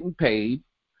is getting paid.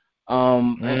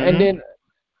 And then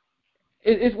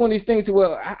it's one of these things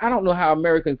where I don't know how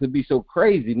Americans could be so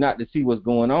crazy not to see what's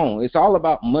going on. It's all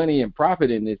about money and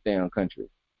profit in this damn country.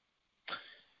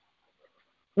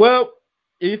 Well,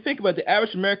 if you think about it, the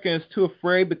average American is too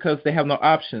afraid because they have no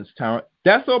options, Tyrant.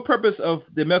 That's the whole purpose of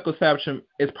the medical establishment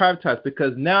is privatized,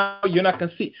 because now you're not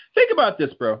going to see. Think about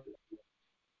this, bro.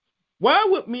 Why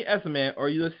would me as a man,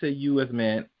 or let's say you as a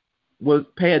man,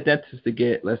 would pay a dentist to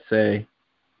get, let's say,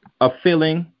 a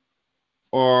filling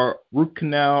or root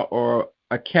canal or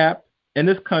a cap in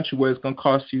this country where it's going to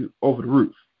cost you over the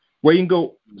roof, where you can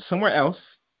go somewhere else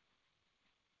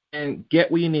and get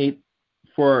what you need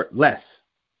for less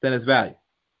than its value.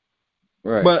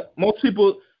 Right. But most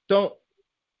people don't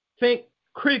think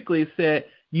critically, said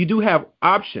you do have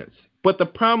options. But the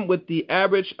problem with the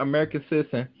average American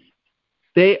citizen,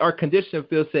 they are conditioned to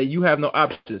feel say you have no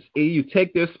options. Either you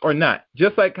take this or not.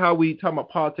 Just like how we talk about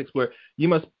politics where you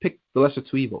must pick the lesser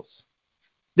two evils.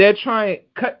 They're trying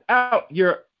to cut out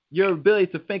your ability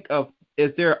to think of,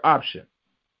 is there an option?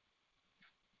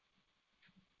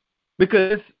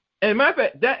 Because, and matter of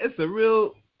fact, that is the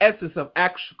real essence of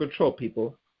actual control,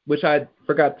 people, which I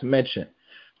forgot to mention.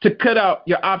 To cut out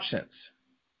your options.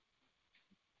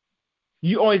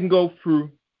 You only can go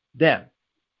through them.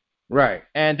 Right.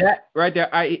 And that right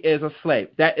there, i.e., is a slave.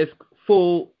 That is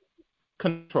full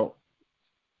control.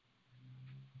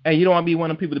 And you don't want to be one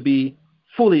of the people to be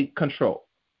fully controlled,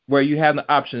 where you have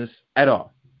the options at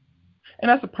all. And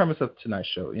that's the premise of tonight's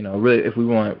show. You know, really, if we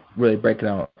want to really break it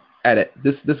down at it,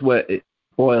 this is what it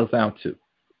boils down to.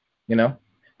 You know,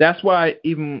 that's why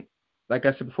even, like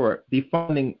I said before,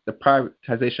 defunding the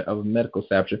privatization of a medical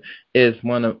establishment is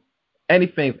one of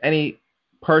anything. If any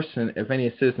person, if any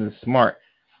citizen is smart,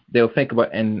 they'll think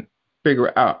about and figure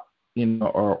it out, you know,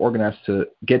 or organize to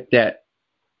get that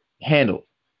handled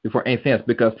before anything else.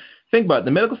 Because think about it,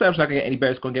 the medical establishment is not going to get any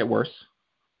better; it's going to get worse.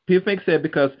 People think that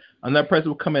because another president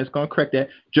will come in, it's going to correct that.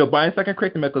 Joe Biden's not going to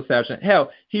correct the medical establishment.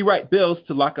 Hell, he write bills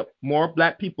to lock up more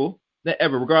black people than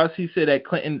ever. Regardless, he said that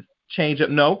Clinton changed up.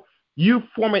 No, you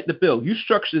formate the bill. You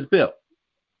structure this bill.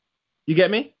 You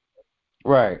get me?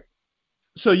 Right.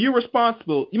 So you're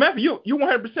responsible. You're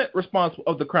 100% responsible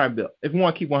of the crime bill if you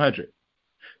want to keep 100.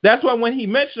 That's why when he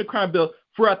mentioned the crime bill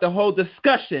throughout the whole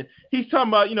discussion, he's talking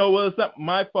about, you know, well, it's not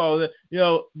my fault. You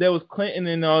know, there was Clinton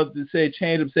and all to say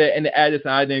change up said and the address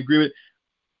and I didn't agree with it.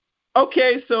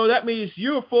 Okay, so that means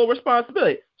you're full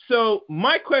responsibility. So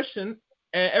my question,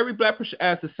 and every black person should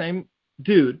ask the same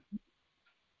dude,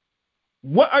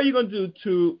 what are you going to do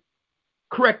to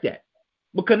correct that?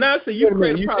 Because now say you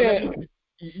create a problem.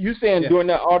 You saying during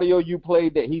that audio you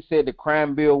played that he said the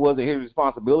crime bill wasn't his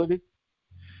responsibility?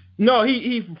 No,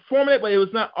 he formulated it, but it was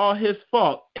not all his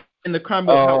fault in the crime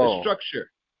bill, how it's structured.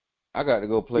 I got to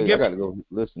go play. I got to go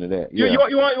listen to that. Yeah.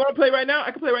 You want to play right now?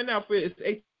 I can play right now for you. It's 18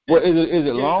 minutes. What is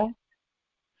it long?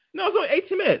 No, it's only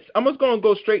 18 minutes. I'm just going to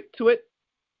go straight to it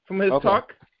from his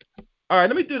talk. All right,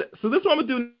 let me do that. So this is what I'm going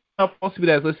to do now for most people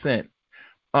that's listening.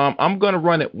 I'm going to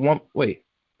run it one. Wait.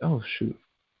 Oh, shoot.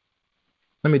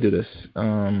 Let me do this.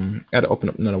 I got to open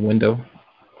up another window.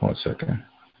 Hold on a second.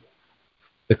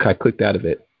 I clicked out of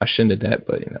it. I shouldn't have that,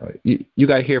 but you know, you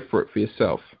got to hear for it for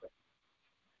yourself.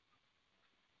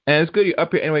 And it's good you're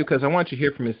up here anyway because I want you to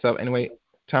hear from yourself anyway,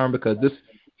 Tyron, because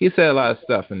he said a lot of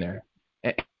stuff in there.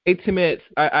 And 18 minutes,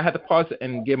 I had to pause it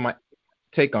and give my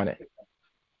take on it.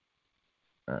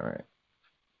 All right.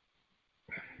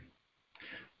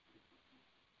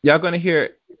 Y'all going to hear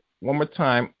it one more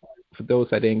time for those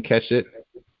that didn't catch it.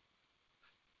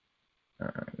 All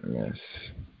right, yes.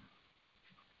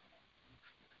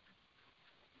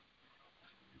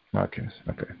 Okay.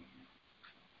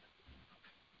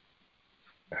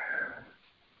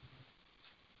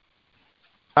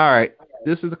 All right.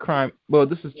 This is the crime. Well,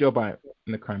 this is Joe Biden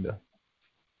in the crime bill.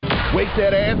 Wake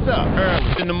that ass up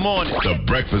early in the morning. The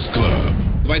Breakfast Club.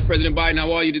 Vice President Biden,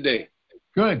 how are you today?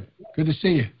 Good. Good to see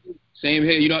you. Same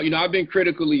here. You know, I've been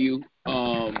critical of you.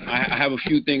 I have a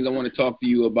few things I want to talk to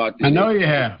you about today. I know you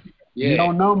have. Yeah. You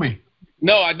don't know me.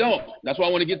 No, I don't. That's why I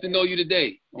want to get to know you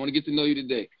today. I want to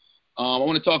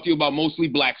talk to you about mostly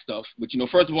black stuff. But, you know,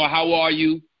 first of all, how are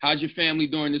you? How's your family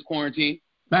during this quarantine?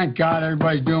 Thank God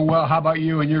everybody's doing well. How about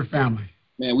you and your family?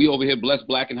 Man, we over here blessed,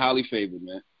 black, and highly favored,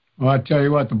 man. Well, I tell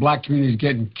you what, the black community is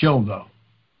getting killed, though.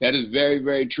 That is very,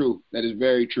 very true. That is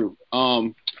very true.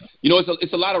 You know,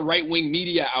 it's a lot of right-wing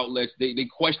media outlets. They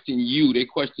question you. They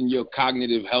question your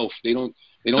cognitive health. They don't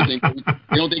think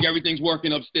everything's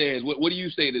working upstairs. What do you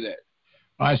say to that?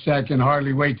 I say I can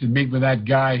hardly wait to meet with that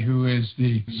guy who is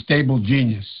the stable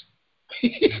genius.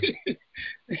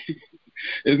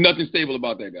 There's nothing stable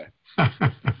about that guy.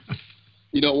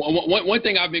 You know, one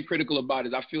thing I've been critical about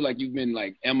is I feel like you've been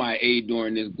like MIA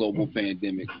during this global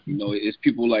pandemic. You know, it's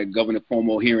people like Governor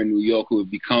Cuomo here in New York who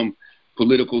have become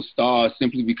political stars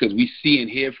simply because we see and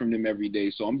hear from them every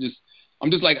day. So I'm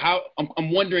just like,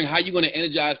 I'm wondering how you're going to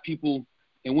energize people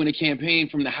and win a campaign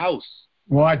from the House.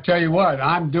 Well, I tell you what,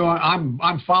 I'm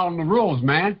following the rules,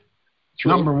 man.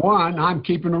 True. Number one, I'm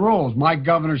keeping the rules. My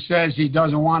governor says he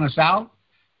doesn't want us out.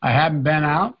 I haven't been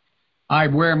out. I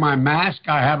wear my mask.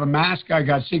 I have a mask. I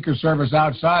got Secret Service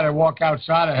outside. I walk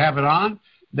outside. I have it on.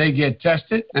 They get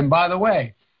tested. And by the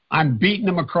way, I'm beating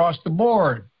them across the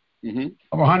board. Over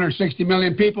 160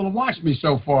 million people have watched me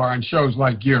so far on shows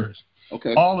like yours.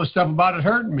 Okay. All the stuff about it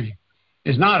hurting me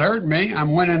is not hurting me.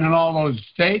 I'm winning in all those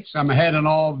states. I'm ahead in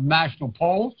all national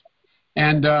polls.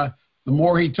 And the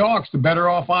more he talks, the better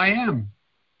off I am.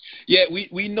 Yeah,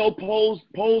 we know polls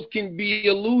can be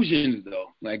illusions, though.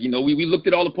 Like, you know, we looked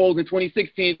at all the polls in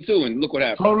 2016, too, and look what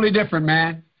happened. Totally different,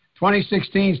 man.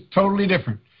 2016 is totally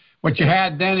different. What you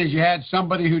had then is you had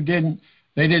somebody who didn't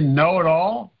know it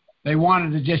all. They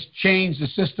wanted to just change the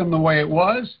system the way it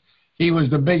was. He was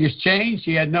the biggest change.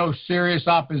 He had no serious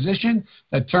opposition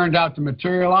that turned out to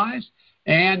materialize.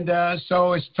 And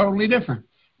so it's totally different.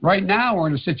 Right now, we're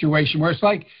in a situation where it's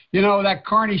like, you know, that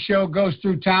Carney show goes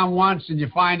through town once and you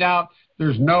find out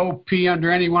there's no pea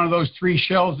under any one of those 3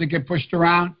 shells that get pushed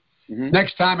around.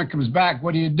 Next time it comes back,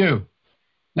 what do?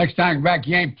 Next time it comes back,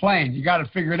 you ain't playing. You got to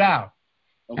figure it out.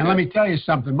 Okay. And let me tell you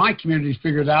something. My community's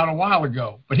figured it out a while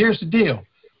ago. But here's the deal.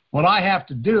 What I have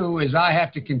to do is I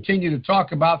have to continue to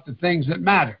talk about the things that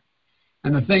matter.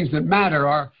 And the things that matter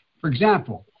are, for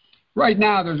example, right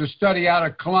now there's a study out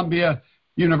of Columbia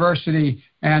University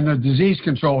and the Disease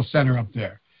Control Center up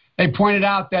there. They pointed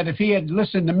out that if he had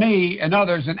listened to me and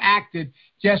others and acted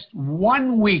just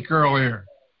 1 week earlier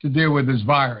to deal with this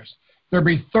virus, there'd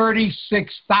be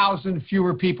 36,000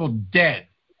 fewer people dead.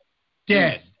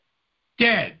 Dead.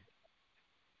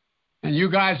 And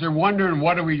you guys are wondering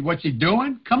what's he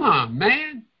doing? Come on,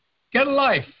 man. Get a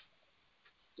life.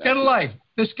 Get a life.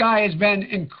 This guy has been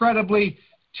incredibly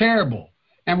terrible.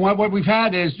 And what we've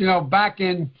had is, you know, back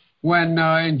in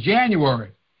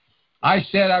January, I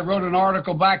wrote an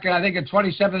article back in, I think, the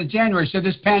 27th of January, said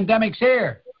this pandemic's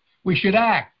here. We should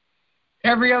act.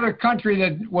 Every other country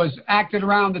that was acted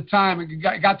around the time,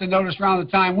 got the notice around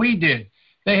the time we did,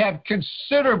 they have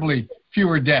considerably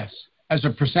fewer deaths as a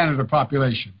percent of the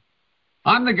population.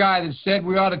 I'm the guy that said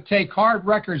we ought to take hard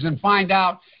records and find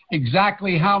out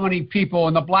exactly how many people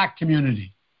in the black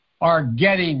community are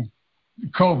getting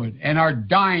COVID and are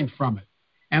dying from it.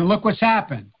 And look what's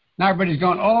happened. Now everybody's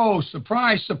going, oh,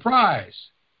 surprise, surprise.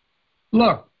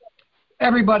 Look,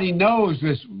 everybody knows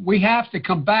this. We have to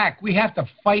come back. We have to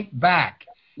fight back.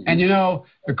 And, you know,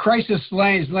 the crisis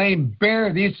is laying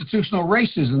bare the institutional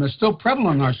racism that's still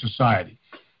prevalent in our society.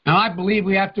 And I believe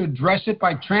we have to address it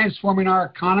by transforming our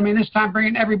economy and this time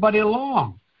bringing everybody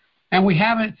along. And we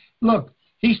haven't, look,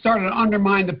 he started to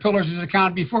undermine the pillars of his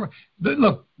economy before.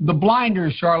 Look, the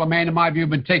blinders, Charlemagne, in my view, have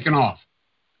been taken off.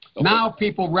 Okay. Now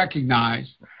people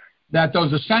recognize that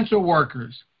those essential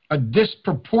workers, a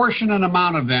disproportionate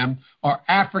amount of them are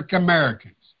African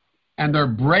Americans. And they're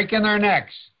breaking their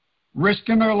necks,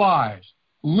 risking their lives,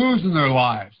 losing their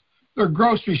lives. They're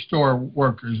grocery store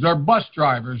workers. They're bus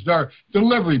drivers. They're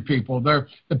delivery people. They're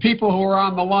the people who are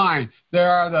on the line.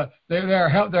 They're the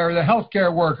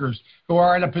healthcare workers who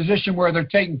are in a position where they're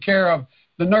taking care of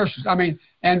the nurses. I mean,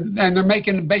 and they're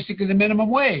making basically the minimum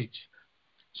wage.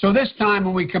 So this time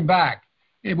when we come back,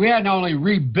 we had not only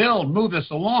move this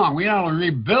along, we not only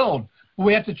rebuild, but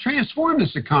we have to transform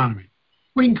this economy.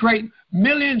 We can create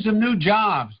millions of new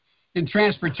jobs in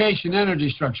transportation, energy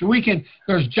structure.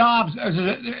 There's jobs.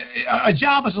 A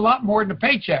job is a lot more than a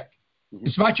paycheck.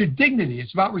 It's about your dignity.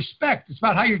 It's about respect. It's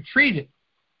about how you're treated.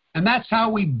 And that's how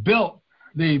we built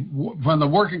from the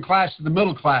working class to the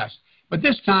middle class. But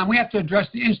this time we have to address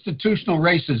the institutional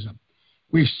racism.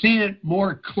 We've seen it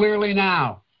more clearly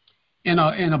now. In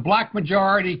a black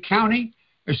majority county,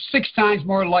 they're 6 times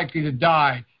more likely to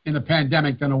die in the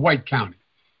pandemic than a white county.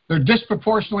 They're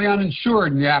disproportionately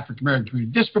uninsured in the African American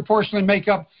community, disproportionately make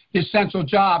up the essential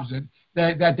jobs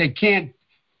that they can't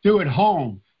do at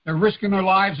home. They're risking their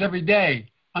lives every day.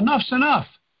 Enough's enough.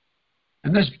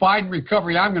 And this Biden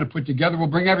recovery I'm going to put together will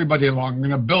bring everybody along. We're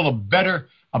going to build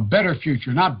a better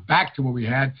future, not back to what we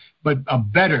had, but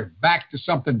back to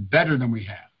something better than we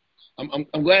have.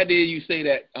 I'm glad to hear you say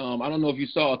that. I don't know if you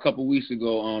saw a couple weeks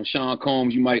ago, Sean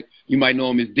Combs, you might know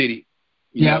him as Diddy.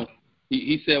 You know?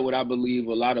 He said what I believe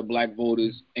a lot of black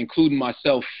voters, including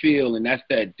myself, feel, and that's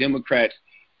that Democrats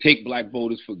take black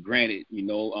voters for granted. You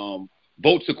know,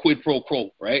 votes are quid pro quo,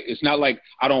 right? It's not like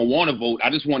I don't want to vote. I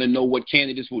just want to know what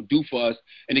candidates will do for us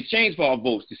in exchange for our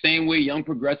votes. The same way young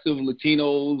progressive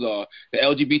Latinos, the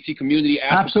LGBT community,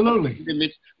 absolutely,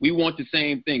 we want the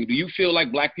same thing. Do you feel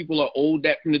like black people are owed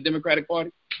that from the Democratic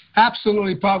Party?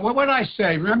 Absolutely, Bob. What did I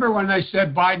say? Remember when they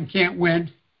said Biden can't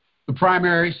win the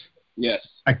primaries? Yes.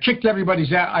 I kicked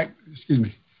everybody's out. Excuse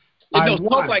me. Don't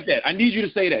talk like that. I need you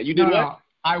to say that. You did what?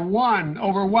 I won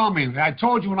overwhelmingly. I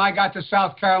told you when I got to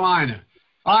South Carolina,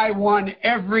 I won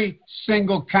every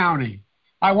single county.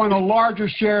 I won a larger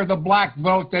share of the black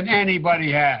vote than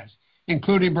anybody has,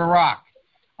 including Barack.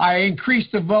 I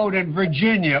increased the vote in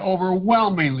Virginia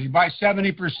overwhelmingly by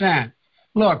 70%.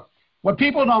 Look, what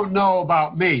people don't know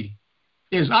about me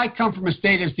is I come from a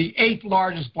state that's the 8th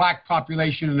largest black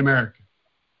population in America.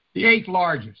 The 8th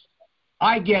largest.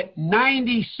 I get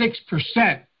 96%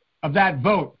 of that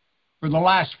vote for the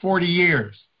last 40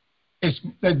 years.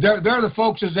 They're the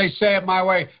folks, as they say it my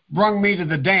way, brung me to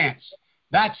the dance.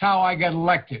 That's how I get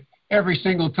elected every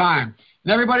single time.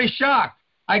 And everybody's shocked.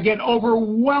 I get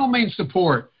overwhelming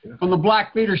support from the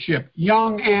black leadership,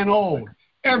 young and old.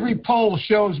 Every poll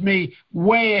shows me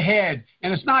way ahead.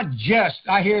 And it's not just,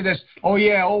 I hear this, oh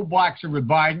yeah, old blacks are with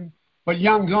Biden, but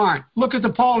youngs aren't. Look at the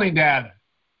polling data.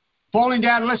 Polling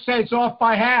data, let's say it's off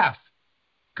by half.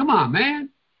 Come on, man.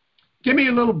 Give me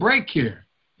a little break here.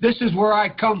 This is where I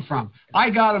come from. I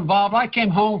got involved. I came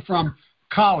home from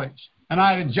college, and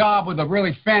I had a job with a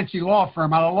really fancy law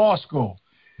firm out of law school.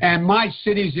 And my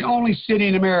city is the only city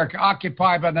in America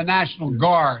occupied by the National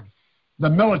Guard, the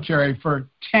military, for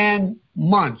 10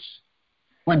 months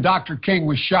when Dr. King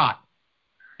was shot.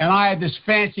 And I had this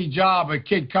fancy job, a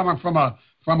kid coming from a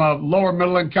lower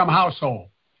middle income household.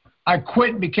 I quit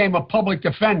and became a public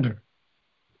defender.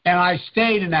 And I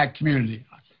stayed in that community.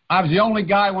 I was the only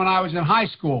guy when I was in high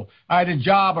school. I had a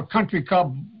job, a country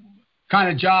club kind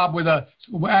of job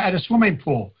at a swimming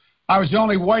pool. I was the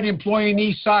only white employee in the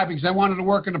East Side because I wanted to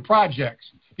work in the projects,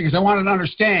 because I wanted to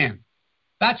understand.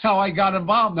 That's how I got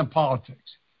involved in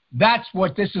politics. That's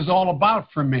what this is all about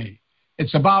for me.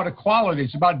 It's about equality.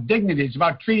 It's about dignity. It's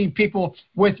about treating people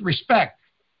with respect.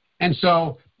 And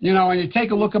so, you know, when you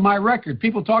take a look at my record,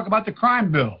 people talk about the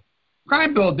crime bill.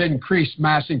 Crime bill didn't increase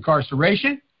mass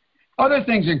incarceration. Other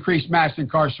things increased mass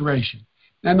incarceration.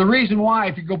 And the reason why,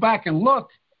 if you go back and look,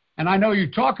 and I know you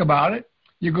talk about it,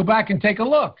 you go back and take a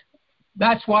look.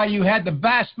 That's why you had the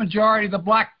vast majority of the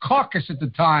Black Caucus at the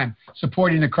time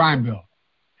supporting the crime bill.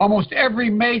 Almost every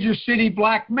major city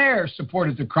black mayor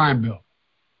supported the crime bill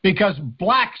because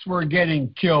blacks were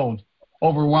getting killed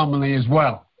overwhelmingly as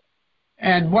well.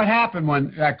 And what happened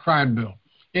when that crime bill?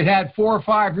 It had 4 or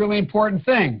 5 really important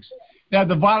things. It had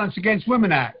the Violence Against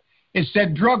Women Act. It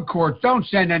said drug courts don't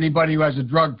send anybody who has a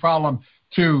drug problem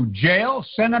to jail.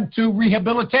 Send them to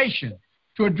rehabilitation,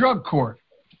 to a drug court.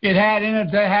 It had in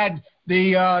it, they had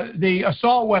the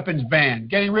assault weapons ban,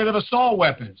 getting rid of assault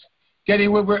weapons,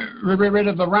 getting rid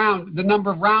of the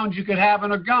number of rounds you could have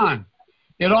in a gun.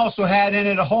 It also had in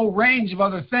it a whole range of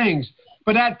other things,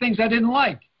 but had things I didn't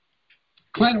like.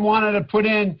 Clinton wanted to put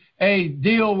in a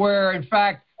deal where, in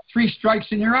fact, 3 strikes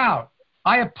and you're out.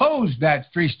 I opposed that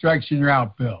 3 strikes and you're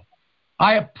out bill.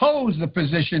 I oppose the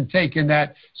position taken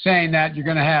that saying that you're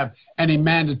going to have any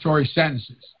mandatory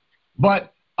sentences.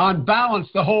 But on balance,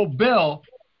 the whole bill,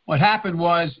 what happened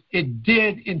was it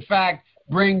did, in fact,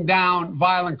 bring down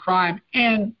violent crime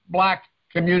in black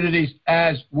communities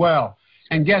as well.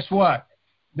 And guess what?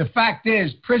 The fact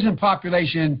is, prison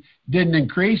population didn't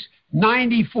increase.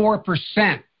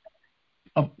 94%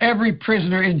 of every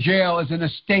prisoner in jail is in a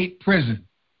state prison,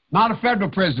 not a federal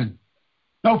prison.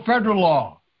 No federal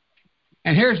law.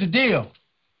 And here's the deal.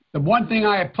 The one thing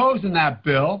I opposed in that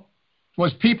bill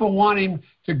was people wanting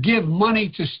to give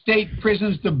money to state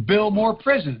prisons to build more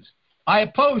prisons. I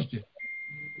opposed it.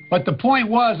 But the point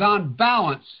was, on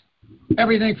balance,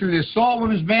 everything from the assault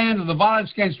women's ban to the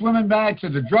violence against women ban to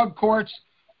the drug courts,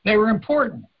 they were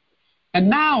important. And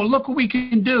now look what we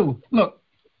can do. Look,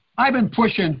 I've been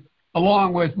pushing,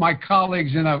 along with my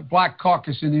colleagues in a black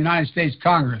caucus in the United States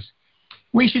Congress,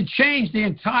 we should change the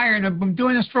entire, and I've been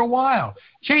doing this for a while,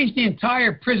 change the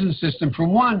entire prison system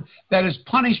from one that is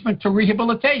punishment to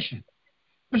rehabilitation.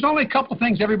 There's only a couple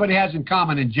things everybody has in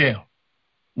common in jail.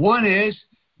 One is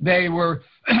they were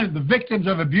the victims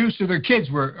of abuse, or their kids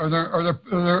were, or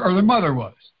their mother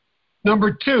was.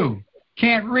 Number 2,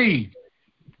 can't read.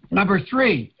 Number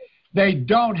 3, they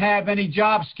don't have any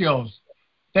job skills.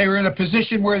 They were in a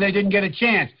position where they didn't get a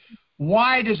chance.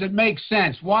 Why does it make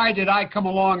sense? Why did I come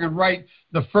along and write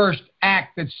the first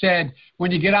act that said when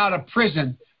you get out of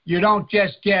prison, you don't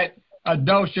just get a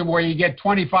notion where you get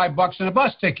 $25 in a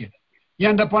bus ticket. You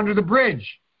end up under the bridge.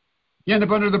 You end up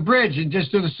under the bridge and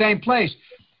just do the same place.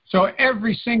 So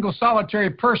every single solitary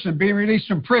person being released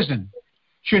from prison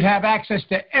should have access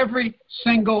to every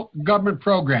single government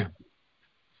program.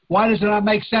 Why does it not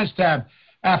make sense to have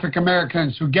African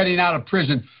Americans who are getting out of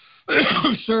prison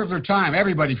who serve their time,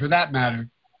 everybody for that matter,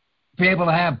 be able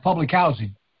to have public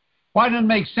housing? Why doesn't it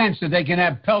make sense that they can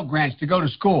have Pell Grants to go to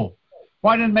school?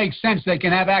 Why doesn't it make sense they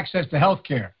can have access to health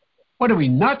care? What are we,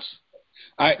 nuts?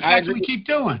 I That's agree. what we keep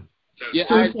doing. Yeah,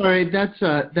 So sorry, that's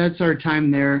our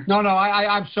time there. No,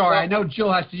 I'm sorry. I know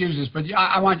Jill has to use this, but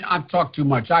I've talked too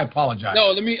much. I apologize.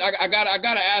 No, I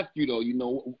gotta ask you though. You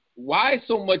know, why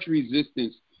so much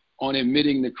resistance on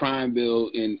admitting the crime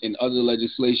bill and other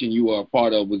legislation you are a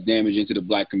part of was damaging to the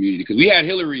black community? Because we had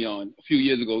Hillary on a few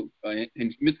years ago,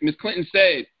 and Ms. Clinton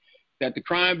said that the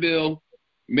crime bill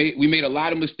we made a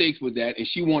lot of mistakes with that, and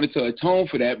she wanted to atone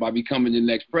for that by becoming the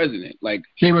next president. Like,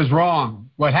 she was wrong.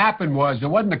 What happened was it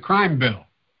wasn't the crime bill;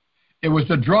 it was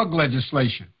the drug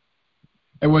legislation.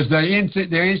 It was the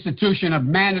institution of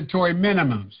mandatory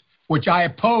minimums, which I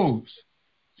oppose.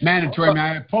 Mandatory.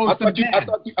 I oppose the ban.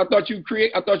 I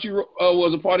thought you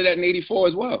was a part of that in '84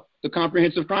 as well. The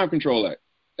Comprehensive Crime Control Act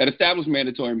that established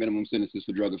mandatory minimum sentences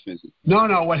for drug offenses.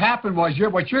 No. What happened was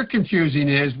what you're confusing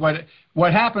is what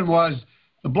happened was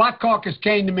the Black Caucus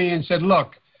came to me and said,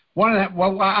 look,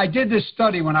 I did this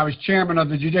study when I was chairman of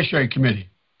the Judiciary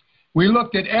Committee. We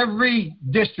looked at every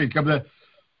district of the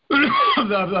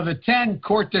of the 10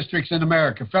 court districts in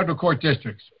America, federal court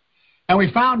districts, and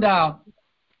we found out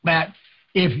that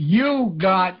if you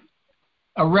got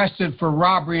arrested for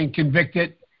robbery and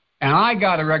convicted, and I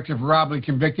got arrested for robbery and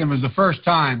convicted, it was the first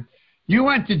time, you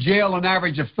went to jail an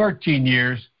average of 13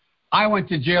 years. I went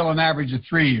to jail an average of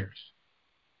 3 years.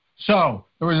 So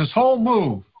there was this whole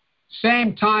move,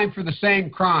 same time for the same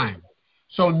crime.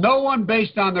 So no one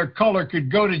based on their color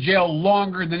could go to jail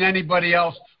longer than anybody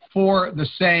else for the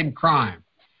same crime.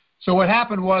 So what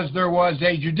happened was there was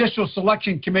a judicial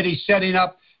selection committee setting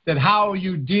up that how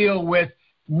you deal with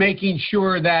making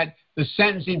sure that the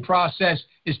sentencing process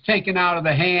is taken out of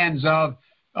the hands of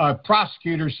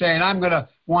prosecutors saying, I'm going to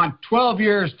want 12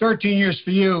 years, 13 years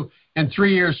for you, and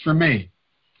 3 years for me.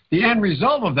 The end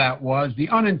result of that was the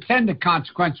unintended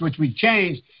consequence, which we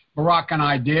changed, Barack and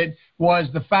I did, was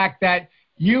the fact that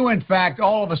you, in fact,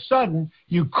 all of a sudden,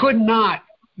 you could not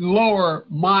lower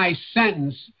my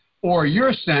sentence or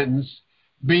your sentence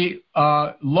be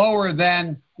lower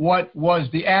than what was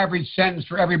the average sentence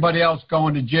for everybody else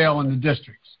going to jail in the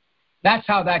districts. That's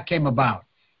how that came about.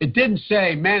 It didn't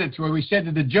say mandatory. We said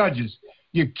to the judges,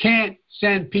 you can't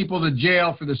send people to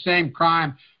jail for the same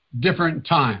crime different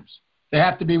times. They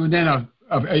have to be within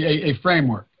a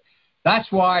framework.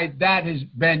 That's why that has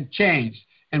been changed.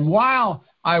 And while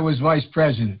I was vice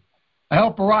president, I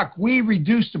helped Barack. We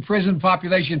reduced the prison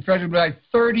population federally by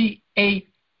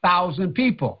 38,000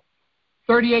 people.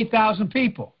 38,000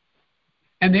 people.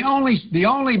 And the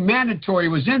only mandatory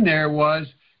was in there was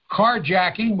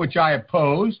carjacking, which I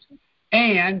opposed,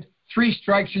 and 3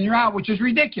 strikes and you're out, which is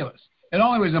ridiculous. It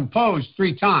only was imposed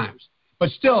 3 times. But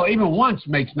still, even once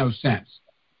makes no sense.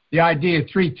 The idea of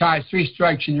 3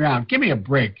 strikes and you're out. Give me a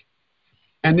break.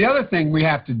 And the other thing we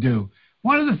have to do,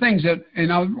 one of the things that,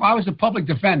 I was a public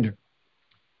defender.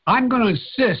 I'm going to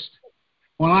insist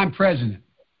when I'm president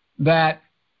that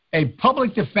a federal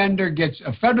public defender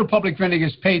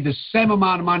gets paid the same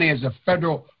amount of money as a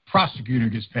federal prosecutor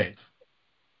gets paid.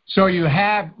 So you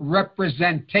have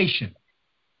representation.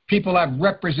 People have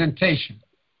representation.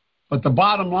 But the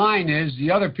bottom line is,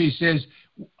 the other piece is,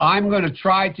 I'm going to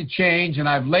try to change, and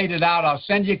I've laid it out. I'll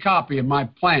send you a copy of my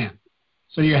plan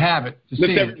so you have it to see.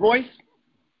 Lift Every Voice?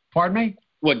 Pardon me?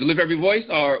 What, to Lift Every Voice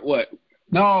or what?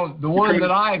 No,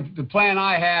 the plan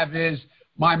I have is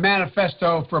my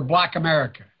manifesto for Black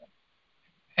America.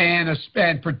 And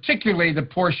particularly the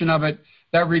portion of it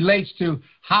that relates to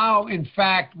how, in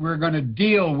fact, we're going to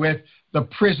deal with the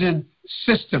prison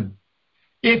system.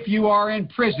 If you are in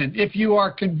prison, if you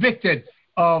are convicted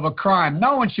of a crime,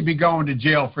 no one should be going to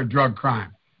jail for drug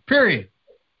crime. Period.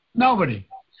 Nobody.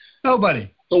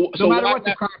 So no matter what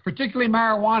the crime, particularly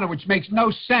marijuana, which makes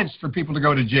no sense for people to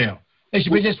go to jail. They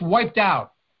should be just wiped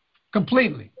out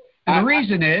completely. And the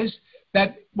reason is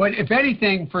that, if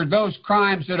anything, for those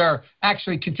crimes that are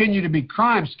actually continue to be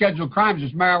crimes, scheduled crimes,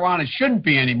 as marijuana shouldn't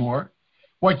be anymore,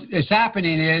 what is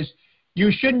happening is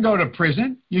you shouldn't go to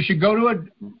prison. You should go to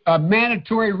a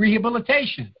mandatory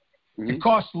rehabilitation. Mm-hmm. It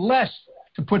costs less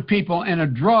to put people in a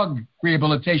drug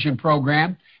rehabilitation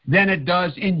program than it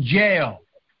does in jail.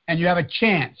 And you have a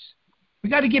chance. We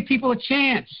got to give people a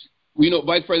chance. Well,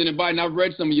 Vice President Biden, I've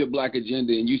read some of your Black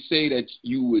agenda, and you say that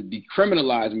you would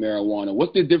decriminalize marijuana.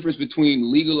 What's the difference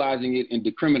between legalizing it and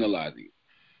decriminalizing it?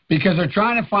 Because they're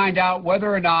trying to find out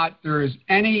whether or not there is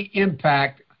any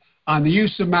impact on the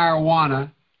use of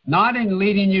marijuana, not in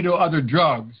leading you to other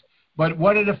drugs, but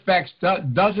what it affects.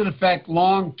 Does it affect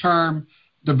long-term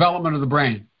development of the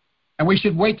brain? And we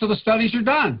should wait till the studies are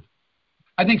done.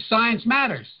 I think science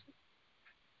matters.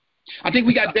 I think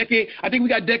we got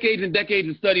decades and decades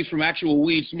of studies from actual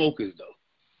weed smokers, though.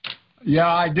 Yeah,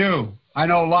 I do. I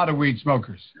know a lot of weed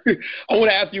smokers. I want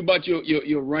to ask you about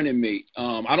your running mate.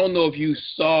 I don't know if you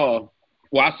saw.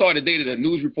 Well, I saw the day that a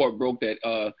news report broke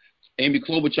that Amy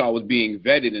Klobuchar was being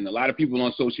vetted, and a lot of people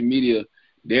on social media,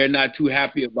 they're not too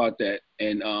happy about that.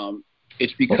 And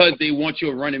it's because they want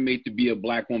your running mate to be a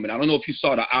black woman. I don't know if you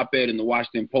saw the op-ed in the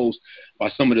Washington Post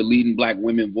by some of the leading black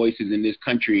women voices in this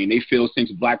country, and they feel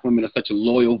since black women are such a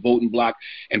loyal voting bloc,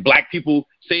 and black people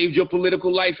saved your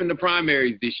political life in the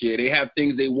primaries this year, they have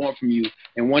things they want from you,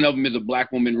 and one of them is a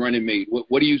black woman running mate.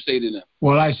 What do you say to them?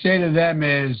 What I say to them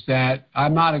is that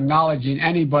I'm not acknowledging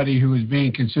anybody who is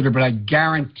being considered, but I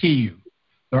guarantee you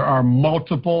there are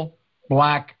multiple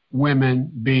black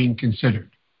women being considered.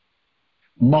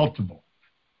 Multiple.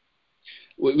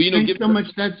 Well, Thanks so much.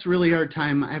 That's really our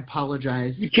time. I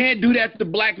apologize. You can't do that to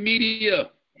black media.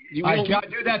 I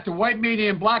can't do that to white media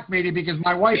and black media because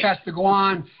my wife has to go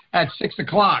on at 6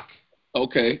 o'clock.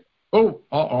 Okay. Oh,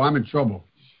 I'm in trouble.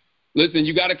 Listen,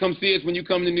 you got to come see us when you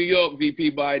come to New York,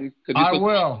 VP Biden. I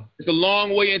will. It's a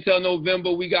long way until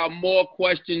November. We got more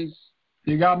questions.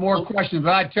 You got more questions,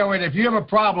 but I tell you, if you have a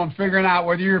problem figuring out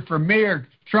whether you're for me or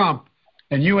Trump,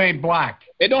 and you ain't black.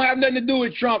 It don't have nothing to do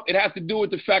with Trump. It has to do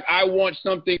with the fact I want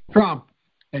something. Trump,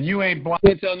 and you ain't black.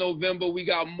 Until November, we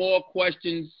got more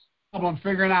questions. I'm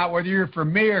figuring out whether you're for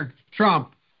me or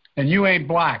Trump, and you ain't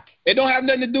black. It don't have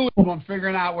nothing to do with. I'm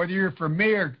figuring out whether you're for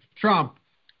me or Trump,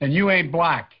 and you ain't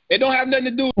black. It don't have nothing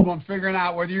to do with. I'm figuring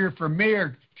out whether you're for me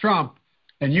or Trump,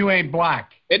 and you ain't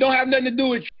black. It don't have nothing to do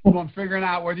with. I'm figuring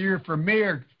out whether you're for me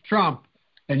or Trump,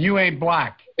 and you ain't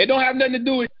black. It don't have nothing to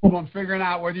do with. I'm figuring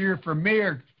out whether you're for me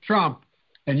or Trump,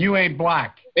 and you ain't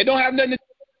black. It don't have nothing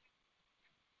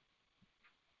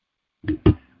to.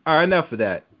 All right, enough of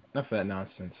that. Enough of that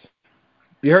nonsense.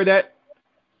 You heard that?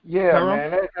 Yeah, Tyrone?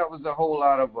 Man. That was a whole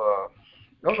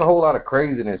lot of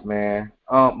craziness, man.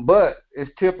 But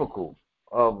it's typical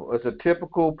it's a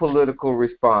typical political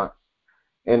response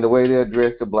in the way they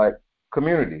address the black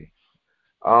community.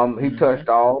 He touched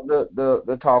all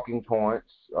the talking points.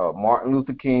 Martin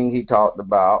Luther King, he talked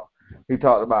about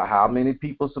how many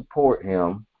people support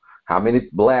him, how many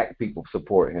black people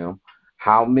support him,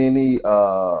 how many, he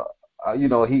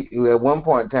at one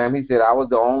point in time, he said, I was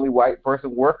the only white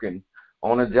person working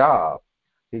on a job.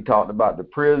 He talked about the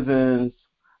prisons,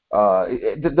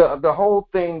 the whole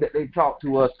thing that they talked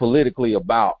to us politically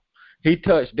about. He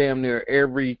touched damn near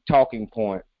every talking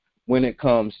point when it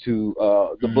comes to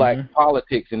the black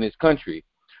politics in this country.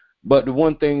 But the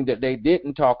one thing that they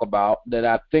didn't talk about that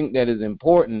I think that is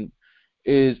important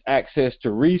is access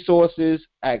to resources,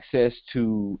 access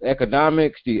to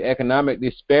economics, the economic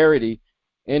disparity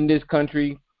in this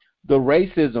country, the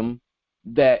racism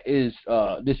that is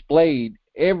displayed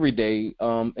every day,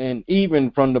 and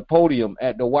even from the podium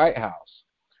at the White House.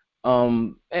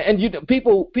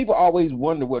 People always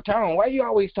wonder, well, Tyrone, why are you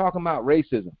always talking about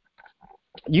racism?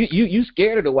 You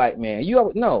scared of the white man.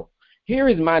 No. Here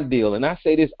is my deal, and I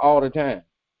say this all the time.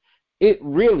 It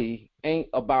really ain't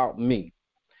about me.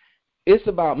 It's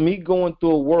about me going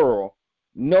through a world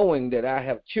knowing that I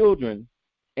have children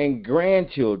and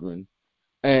grandchildren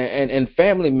and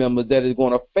family members that are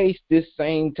going to face this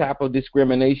same type of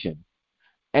discrimination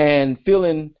and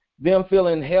feeling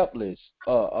helpless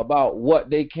about what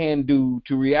they can do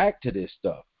to react to this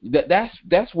stuff.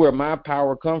 That's where my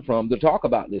power comes from, to talk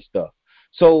about this stuff.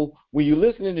 So when you're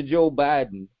listening to Joe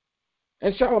Biden,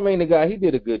 and Charlamagne the guy, he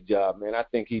did a good job, man. I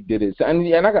think he did it.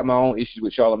 And I got my own issues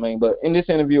with Charlamagne, but in this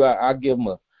interview, I give him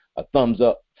a thumbs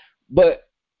up. But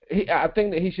I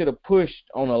think that he should have pushed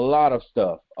on a lot of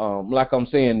stuff. Like I'm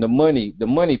saying, the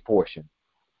money portion.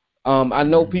 I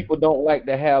know people don't like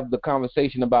to have the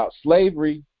conversation about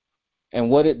slavery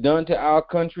and what it done to our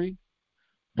country,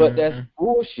 but that's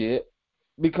bullshit,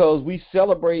 because we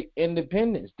celebrate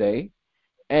Independence Day,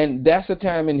 and that's a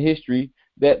time in history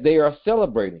that they are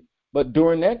celebrating. But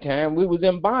during that time, we was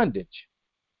in bondage.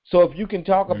 So if you can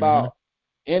talk about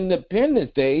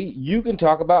Independence Day, you can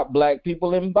talk about black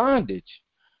people in bondage.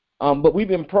 But we've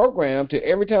been programmed to,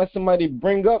 every time somebody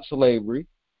bring up slavery,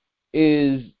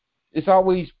 it's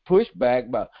always pushed back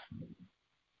by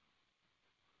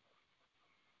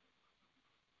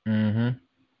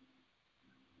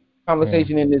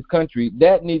conversation in this country.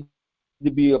 That needs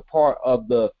to be a part of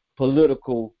the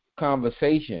political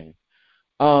conversation.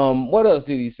 What else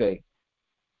did he say?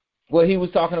 Well, he was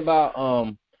talking about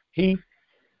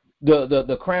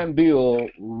the crime bill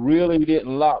really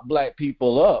didn't lock black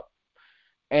people up,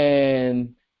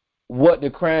 and what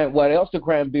else the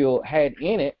crime bill had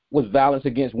in it was violence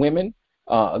against women,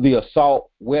 the assault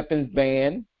weapons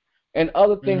ban, and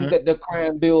other things that the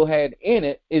crime bill had in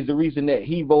it is the reason that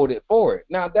he voted for it.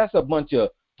 Now, that's a bunch of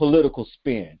political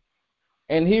spin.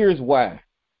 And here's why.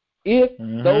 If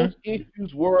those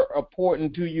issues were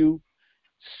important to you,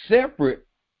 separate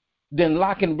than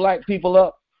locking black people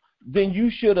up, then you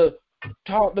should have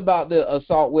talked about the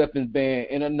assault weapons ban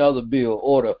in another bill,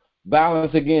 or the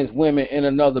violence against women in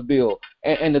another bill.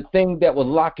 And the thing that was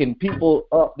locking people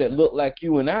up that looked like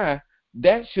you and I,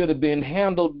 that should have been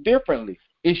handled differently.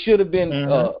 It should have been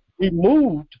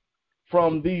removed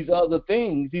from these other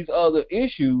things, these other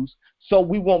issues, so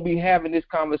we won't be having this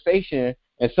conversation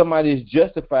and somebody is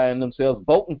justifying themselves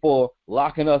voting for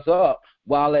locking us up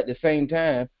while at the same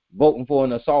time voting for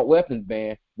an assault weapons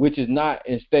ban, which is not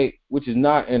in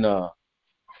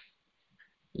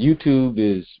YouTube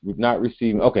is not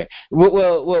receiving. Okay,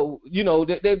 well, you know,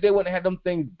 they wouldn't have them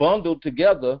things bundled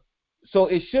together, so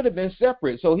it should have been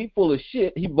separate. So he full of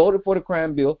shit. He voted for the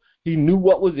crime bill. He knew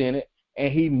what was in it,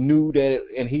 and he knew that,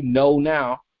 and he know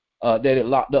now that it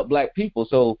locked up black people.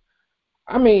 So,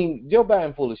 I mean, Joe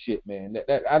Biden full of shit, man.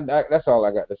 That's all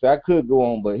I got to say. I could go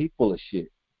on, but he full of shit.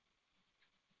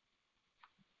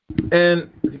 And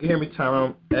you can hear me,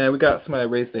 Tyrone. And we got somebody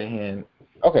raise their hand.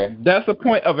 Okay. That's the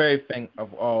point of everything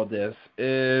of all this,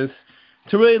 is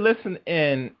to really listen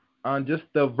in on just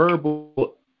the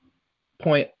verbal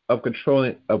point of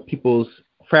controlling of people's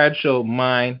fragile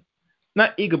mind,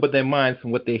 not ego, but their minds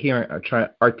and what they're hearing or trying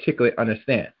to articulate,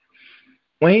 understand.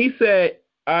 When he said,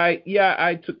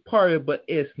 I took part of it, but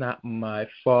it's not my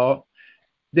fault.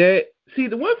 The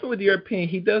one thing with the European,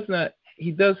 he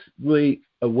does really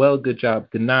a good job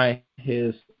denying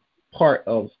his part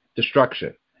of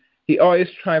destruction. He always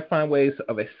try to find ways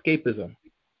of escapism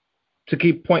to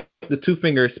keep pointing the two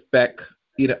fingers back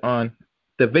either on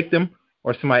the victim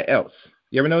or somebody else.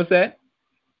 You ever notice that?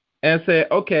 And say,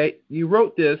 okay, you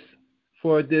wrote this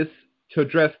for this to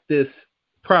address this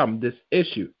problem, this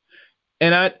issue.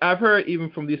 And I've heard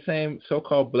even from the same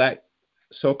so-called black,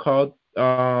 so-called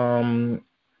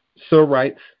civil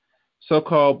rights,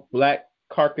 so-called black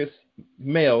carcass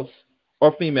males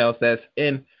or females that's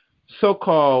in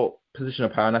so-called position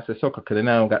of power, and I say so-called because they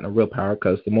now don't got no real power,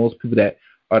 because the most people that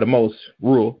are the most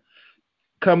rule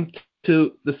come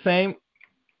to the same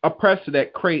oppressor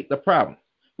that create the problem,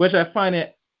 which I find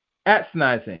it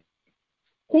asinizing.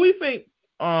 Who do you think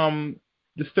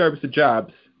disturbs the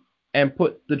jobs and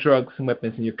put the drugs and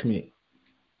weapons in your community?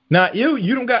 Not you.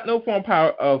 You don't got no form of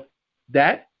power of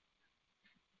that.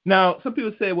 Now, some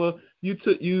people say, well, you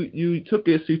took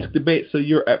it, so you took the bait, so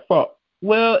you're at fault.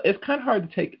 Well, it's kind of hard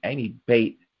to take any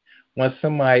bait when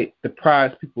somebody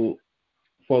deprives people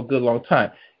for a good long time.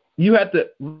 You have to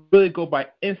really go by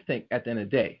instinct at the end of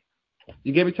the day.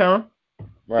 You get me, Tyrone?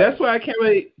 Right. That's why I can't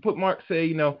really put Mark say,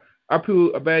 you know, our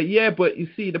people are bad. Yeah, but you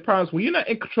see, the problem is when you're not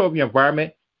in control of your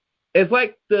environment, it's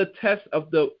like the test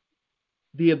of the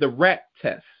rat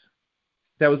test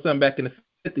that was done back in the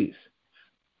 50s.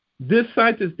 This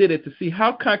scientist did it to see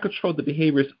how can I control the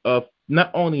behaviors of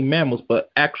not only mammals but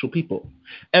actual people.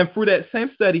 And through that same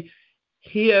study,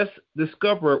 he has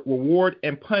discovered reward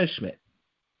and punishment.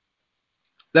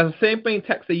 That's the same thing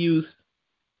techs they use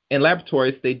in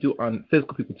laboratories they do on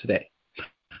physical people today.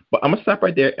 But I'm going to stop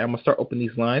right there, and I'm going to start opening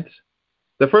these lines.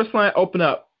 The first line, open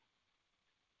up.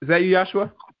 Is that you,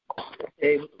 Joshua?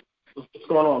 Hey, what's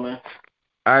going on, man?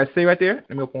 All right, stay right there.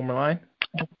 Let me open one more line.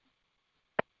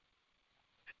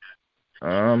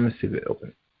 Let's see if it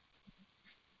opens.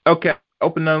 Okay,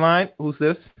 open the line. Who's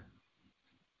this?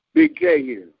 Big K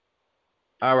here.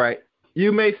 All right.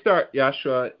 You may start,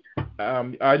 Joshua.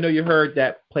 I know you heard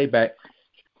that playback.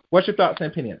 What's your thoughts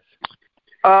and opinions?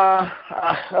 Oh,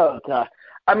 God.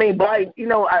 I mean, Biden, you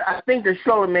know, I think that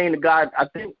Charlemagne the God, I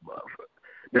think,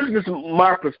 this is just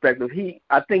my perspective.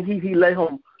 I think he let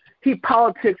him, he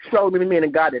politics Charlemagne the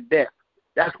God to death.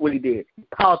 That's what he did. He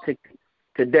politics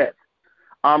to death.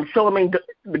 Charlemagne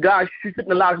the God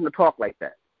shouldn't allow him to talk like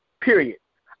that. Period.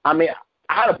 I mean,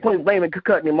 I had a point blaming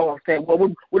cutting him off, saying,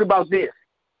 well, what about this?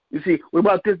 You see, what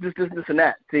about this, and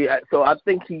that? See, so I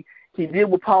think he did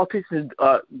what politicians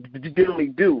generally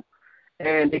do,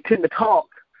 and they tend to talk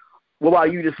while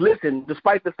you just listen,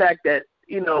 despite the fact that,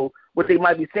 you know, what they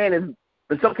might be saying is,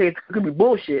 in some cases, could be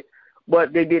bullshit,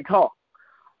 but they did talk.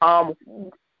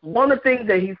 One of the things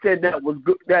that he said that was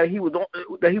good, that he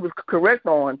was correct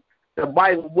on, that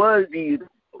Biden was we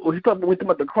talked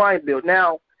about the crime bill.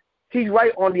 Now, he's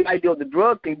right on the idea of the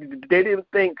drug thing. They didn't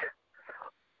think,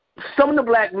 some of the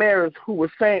black mayors who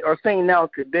are saying now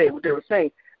today, what they were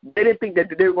saying, they didn't think that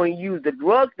they were going to use the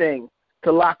drug thing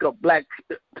to lock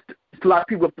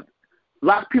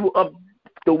people up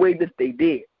the way that they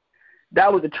did.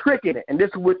 That was a trick in it, and this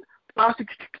is what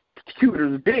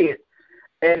prosecutors did,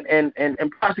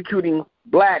 and prosecuting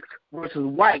blacks versus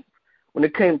whites when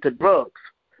it came to drugs.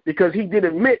 because he did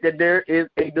admit that there is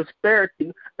a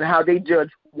disparity in how they judge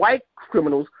white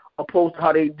criminals opposed to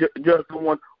how they judge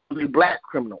someone who's a black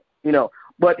criminal, you know.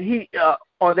 But he,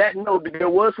 on that note, there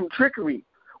was some trickery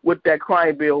with that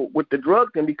crime bill with the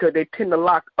drug thing, because they tend to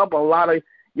lock up a lot of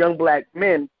young black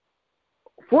men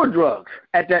for drugs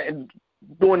at that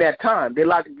during that time. They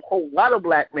locked a whole lot of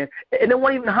black men, and it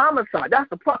wasn't even homicide. That's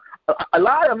the problem. A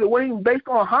lot of it wasn't even based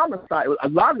on homicide. A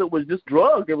lot of it was just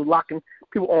drugs. They were locking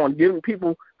people on, giving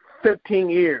people 15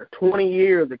 years, 20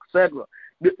 years, etc.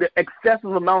 The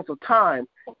excessive amounts of time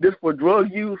just for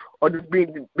drug use or just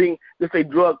being just a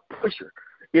drug pusher.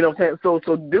 You know what I'm saying?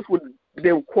 So this would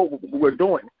they would quote what we're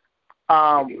doing.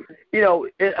 You know,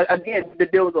 again,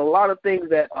 there was a lot of things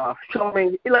that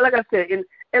Charlamagne, like I said,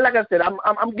 and like I said,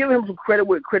 I'm giving him some credit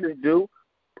where credit's due.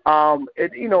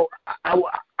 You know, I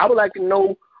would like to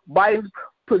know Biden's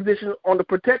position on the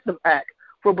Protective Act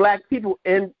for black people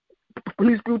and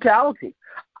police brutality.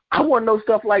 I want to know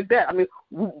stuff like that. I mean,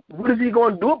 what is he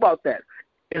going to do about that?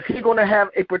 Is he going to have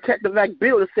a Protective Act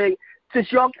bill to say, since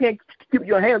y'all can't keep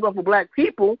your hands off of black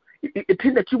people, it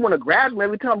tends that you want to grab them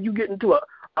every time you get into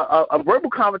a verbal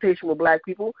confrontation with black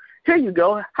people? Here you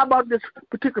go. How about this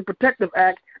particular Protective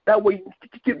Act? That way you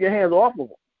keep your hands off of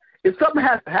them. If something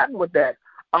has to happen with that,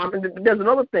 and there's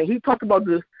another thing. He talked about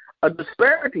this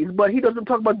disparities, but he doesn't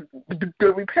talk about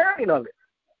the repairing of it.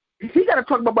 He got to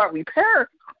talk about repair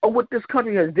of what this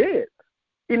country has did.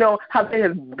 You know, how they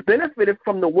have benefited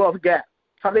from the wealth gap.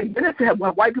 How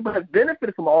white people have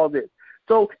benefited from all this.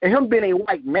 So, and him being a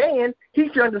white man, he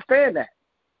should understand that.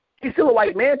 He's still a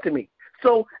white man to me.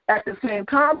 So, at the same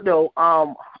time, though,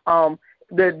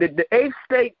 the eighth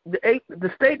state,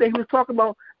 the state that he was talking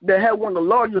about that had one of the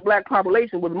largest black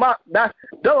populations was that's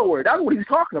Delaware. That's what he's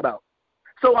talking about.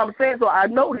 So I'm saying, so I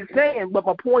know what he's saying, but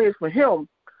my point is for him,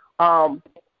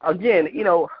 again, you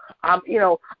know, I'm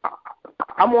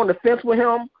on the fence with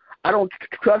him. I don't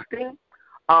trust him.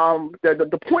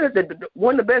 The point is that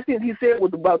one of the best things he said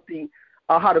was about the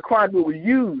how the crime bill was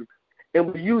used, and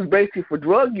was used basically for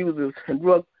drug users and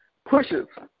drug pushers.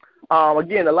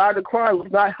 Again, a lot of the crime was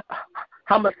not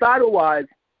homicidal-wise.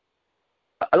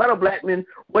 A lot of black men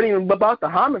wasn't even about the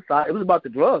homicide. It was about the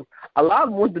drugs. A lot of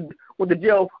them went to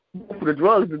jail for the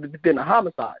drugs than the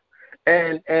homicide.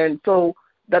 And so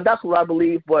that's what I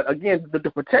believe. But, again, the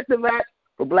Protective Act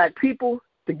for black people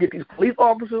to get these police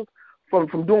officers from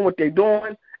doing what they're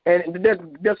doing. And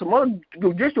there's some other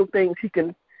judicial things he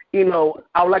can, you know,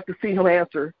 I would like to see him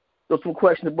answer those some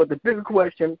questions. But the bigger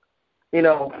question, you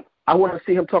know, I want to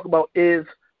see him talk about is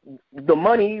the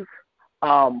monies,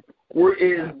 where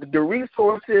is the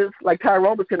resources, like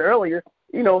Tyrone was saying earlier,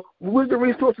 you know, where's the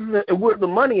resources and where's the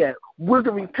money at? Where's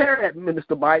the repair at,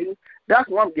 Mr. Biden? That's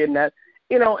what I'm getting at,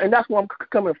 you know, and that's where I'm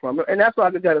coming from. And that's all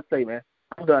I got to say, man.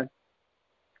 I'm done.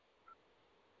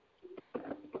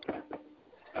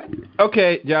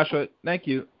 Okay, Joshua, thank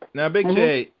you. Now, Big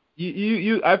J,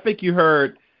 you I think you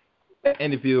heard the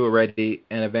interview already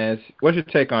in advance. What's your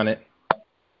take on it?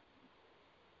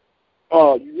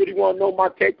 You really want to know my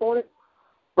take on it?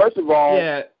 First of all,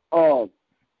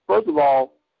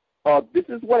 this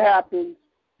is what happens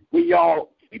when y'all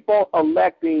keep on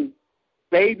electing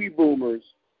baby boomers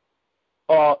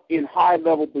in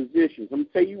high-level positions. I'm going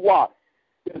to tell you why.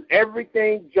 Because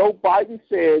everything Joe Biden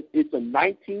says is a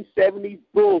 1970s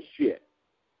bullshit.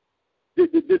 This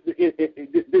is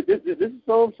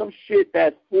some shit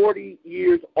that's 40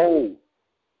 years old.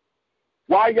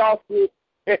 Why y'all still...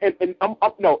 And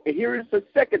here is the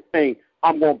second thing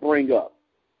I'm going to bring up.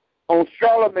 On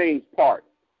Charlamagne's part,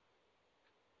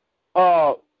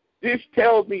 this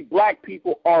tells me black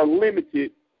people are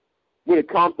limited when it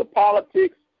comes to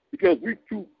politics because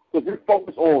we're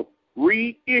focused on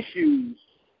reissues.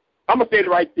 I'm going to say it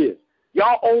like this.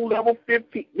 Y'all on level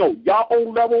 15. No, y'all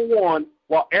on level 1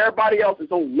 while everybody else is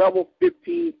on level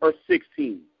 15 or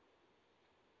 16.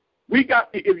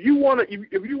 If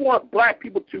you want black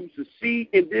people to succeed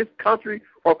in this country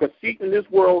or succeed in this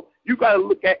world, you got to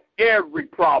look at every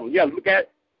problem. You got to look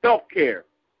at healthcare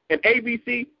and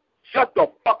ABC. Shut the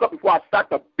fuck up before I start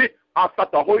the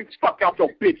holy fuck out your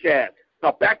bitch ass.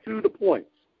 Now back to the point.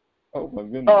 Oh my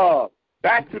goodness.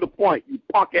 Back to the point, you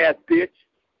punk ass bitch.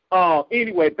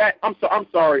 Anyway, I'm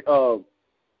sorry.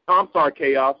 I'm sorry,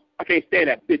 Chaos. I can't stand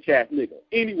that bitch ass nigga.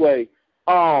 Anyway,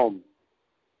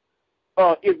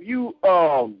 if you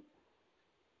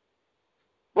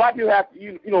black people have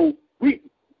to,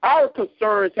 our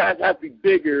concerns have to be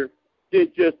bigger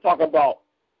than just talk about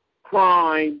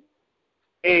crime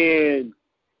and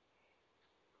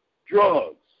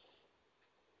drugs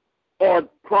or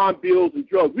crime bills and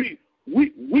drugs.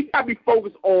 We got to be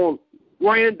focused on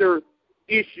grander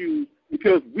issues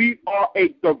because we are a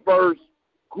diverse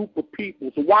group of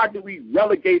people. So why do we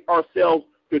relegate ourselves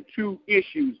to two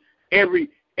issues every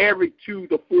 2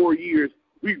 to 4 years?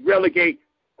 We relegate,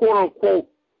 quote unquote,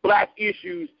 black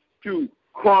issues to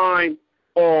crime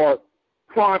or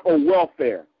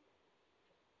welfare.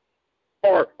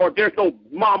 Or there's no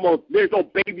mama, there's no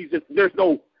babies, there's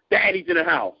no daddies in the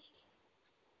house.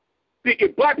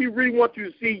 If black people really want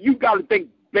you to see, you got to think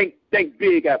big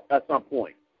at some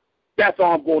point. That's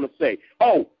all I'm going to say.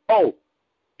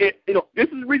 This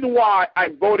is the reason why I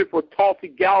voted for Tulsi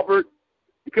Gabbard,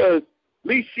 because at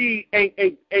least she ain't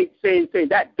saying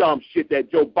that dumb shit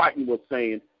that Joe Biden was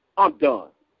saying. I'm done.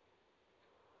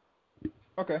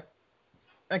 Okay.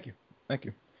 Thank you.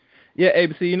 Yeah,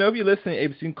 ABC, if you're listening,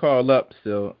 ABC can call up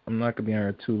still. I'm not going to be on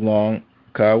here too long,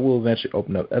 because I will eventually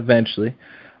open up. Eventually.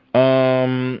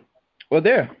 Well,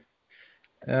 there.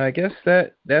 I guess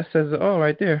that says it all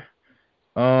right there.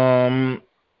 Let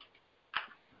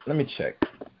me check.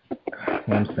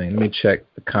 Let me check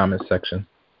the comment section.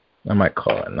 I might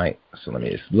call at night, so let me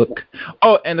just look.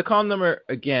 Oh, and the call number,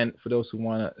 again, for those who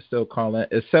want to still call in,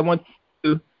 is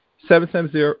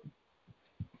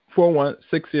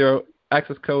 712-770-4160,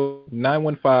 access code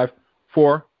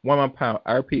 915-411#.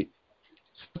 I repeat,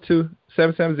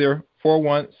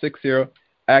 770-4160,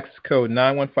 access code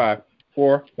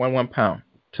 915-411#.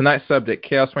 Tonight's subject,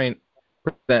 Chaos Reign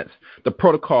presents the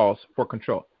protocols for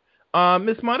control.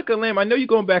 Miss Monica Lamb, I know you're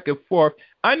going back and forth.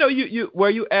 I know you where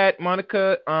you at,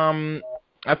 Monica. I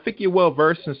think you're well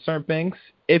versed in certain things.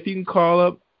 If you can call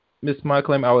up Miss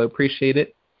Monica Lamb, I would appreciate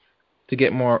it to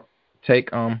get more take.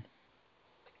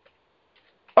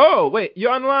 Oh wait,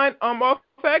 you're on the line.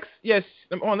 Offx? Yes.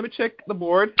 Let me check the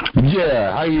board.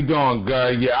 Yeah, how you doing, guy?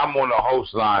 Yeah, I'm on the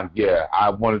host line. Yeah, I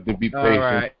wanted to be patient. All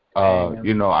right.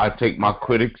 I take my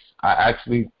critics. I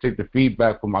actually take the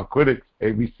feedback from my critics.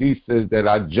 ABC says that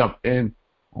I jump in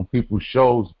on people's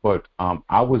shows, but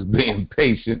I was being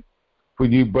patient for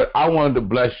you. But I wanted to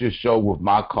bless your show with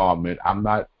my comment. I'm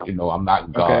not God,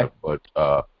 Okay. but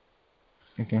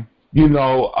Okay.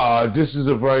 this is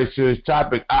a very serious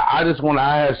topic. I just want to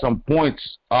add some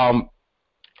points.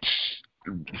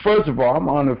 First of all, I'm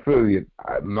unaffiliated.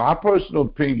 My personal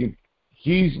opinion,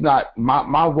 he's not.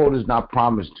 My vote is not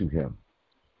promised to him.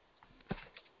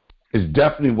 It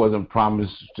definitely wasn't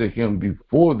promised to him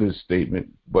before this statement,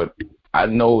 but I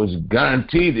know it's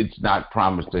guaranteed it's not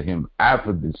promised to him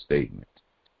after this statement.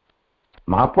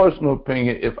 My personal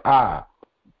opinion, if I,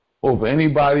 over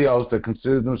anybody else that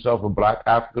considers himself a black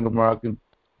African American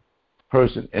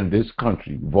person in this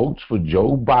country, votes for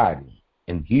Joe Biden,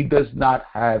 and he does not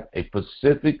have a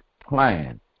specific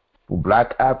plan for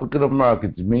black African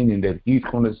Americans, meaning that he's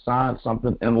going to sign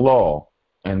something in law,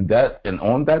 and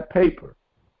on that paper,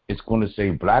 it's going to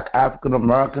say black African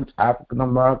Americans,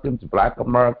 black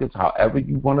Americans, however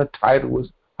you want to title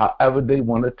us, however they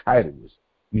want to title us.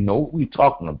 You know what we're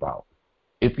talking about.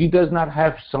 If he does not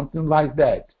have something like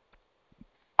that,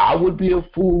 I would be a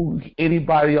fool,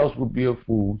 anybody else would be a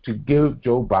fool to give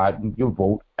Joe Biden your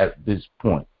vote at this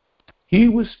point. He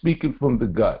was speaking from the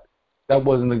gut. That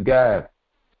wasn't a gaffe.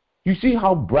 You see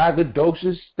how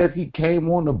braggadocious that he came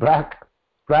on the black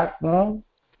platform?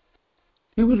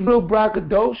 He was real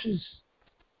braggadocious.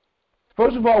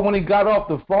 First of all, when he got off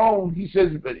the phone, he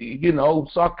says,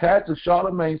 sarcastic.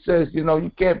 Charlemagne says,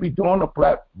 you can't be doing a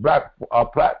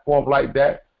platform like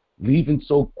that, leaving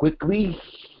so quickly.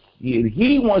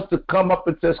 He wants to come up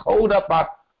and says, hold up, I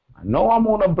know I'm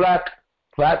on a black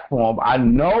platform. I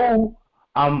know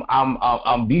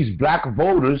I'm these black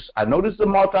voters. I know this is a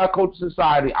multicultural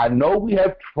society. I know we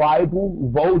have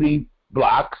tribal voting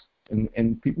blocks,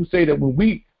 and people say that when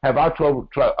we have our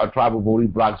tribal voting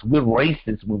blocks, we're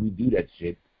racist when we do that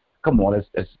shit. Come on,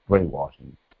 that's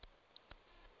brainwashing.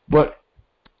 But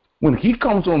when he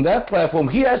comes on that platform,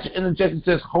 he has to interject and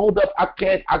says, hold up, I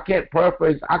can't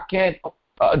paraphrase, I can't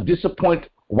disappoint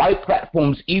white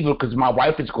platforms either, because my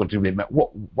wife is going to remember.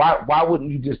 Why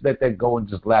wouldn't you just let that go and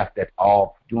just laugh that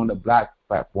off during the black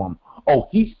platform? Oh,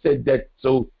 he said that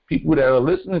so people that are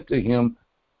listening to him,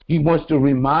 he wants to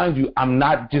remind you, I'm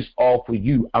not just all for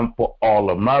you, I'm for all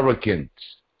Americans.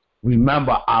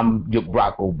 Remember, I'm your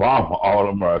Barack Obama,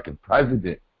 all-American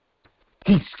president.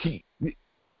 They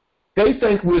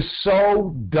think we're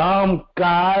so dumb,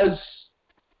 guys.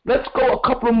 Let's go a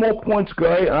couple of more points,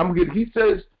 Gray. He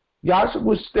says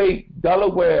Joshua State,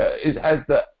 Delaware, has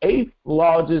the 8th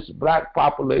largest black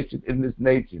population in this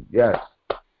nation. Yes.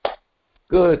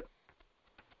 Good.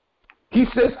 He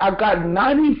says I got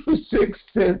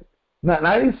 96%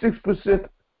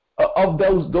 of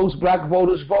those black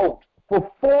voters vote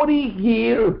for 40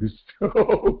 years.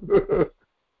 For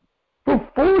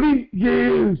 40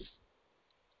 years.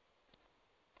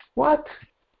 What?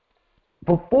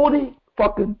 For 40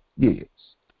 fucking years.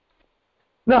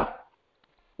 Now,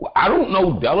 I don't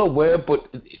know Delaware, but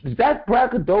is that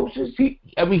braggadocious?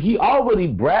 He already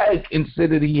bragged and said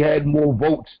that he had more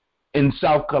votes in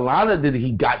South Carolina than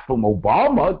he got from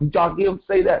Obama. Did y'all hear him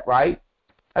say that, right?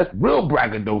 That's real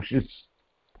braggadocious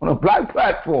on a black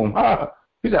platform. Huh?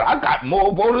 He said, I got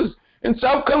more voters in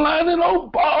South Carolina than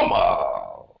Obama.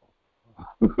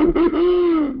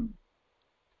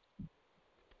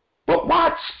 But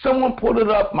watch, someone put it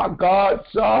up. My God,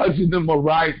 Sarge and them are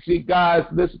right. See, guys,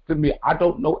 listen to me. I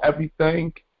don't know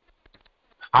everything.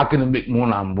 I can admit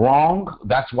when I'm wrong.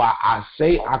 That's why I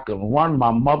say I can run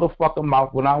my motherfucking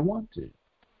mouth when I want to.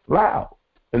 Loud.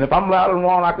 And if I'm loud and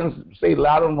wrong, I can say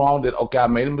loud and wrong that, okay, I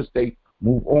made a mistake,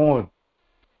 move on.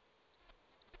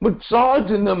 But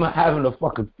Sarge and them are having a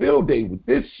fucking field day with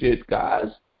this shit, guys.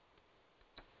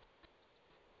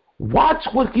 Watch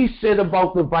what he said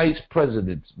about the vice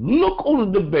presidents. Look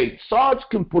on the debate. Sarge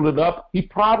can pull it up. He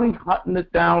probably hunting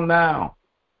it down now.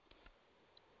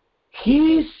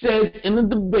 He said in the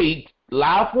debate,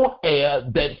 live on air,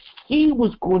 that he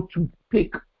was going to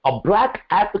pick a black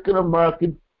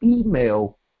African-American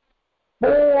female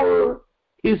for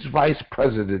his vice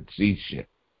presidency shit.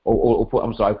 For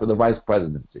the vice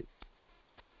presidency.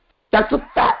 That's a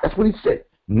fact. That's what he said.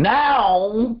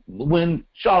 Now, when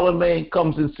Charlemagne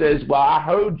comes and says, well, I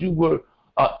heard you were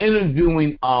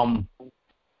interviewing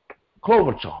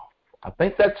Klobuchar. I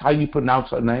think that's how you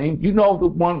pronounce her name. You know the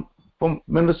one from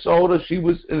Minnesota? She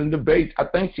was in a debate. I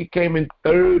think she came in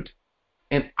third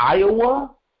in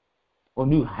Iowa or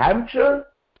New Hampshire.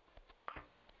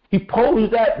 He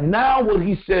posed that. Now what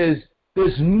he says,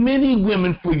 there's many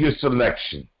women for your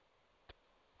selection.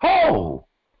 Oh,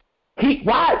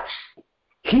 watch.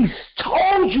 He's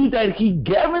told you that he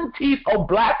guaranteed a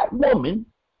black woman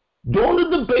during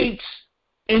the debates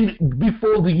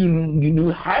before the New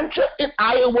Hampshire and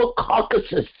Iowa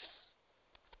caucuses.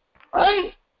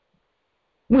 Right?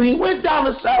 When he went down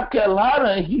to South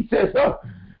Carolina, he says,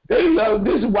 they love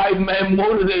this white man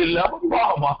more than they love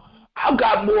Obama. I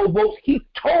got more votes. He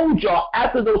told y'all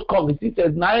after those caucuses, he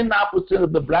said 99%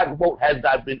 of the black vote has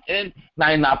not been in,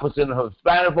 99% of the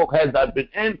Hispanic vote has not been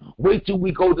in. Wait till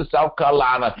we go to South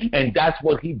Carolina. And that's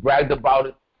what he bragged about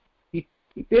it. He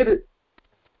did it.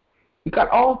 He got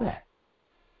all that.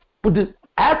 But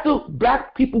after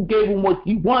black people gave him what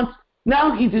he wants,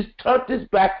 now he just turned his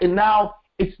back, and now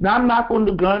I'm not going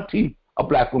to guarantee a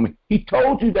black woman. He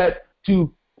told you that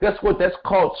that's what that's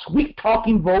called, sweet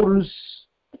talking voters.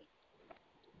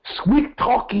 Sweet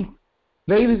talking.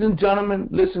 Ladies and gentlemen,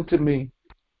 listen to me.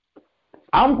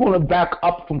 I'm going to back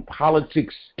up from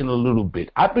politics in a little bit.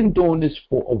 I've been doing this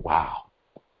for a while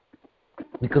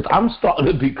because I'm starting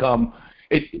to become,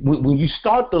 when you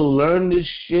start to learn this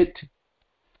shit,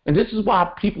 and this is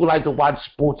why people like to watch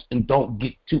sports and don't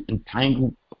get too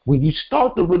entangled. When you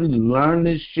start to really learn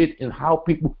this shit and how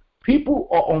people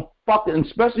are on fucking,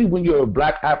 especially when you're a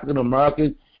black African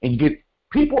American and you get,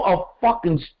 people are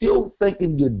fucking still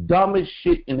thinking you're dumb as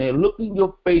shit, and they look in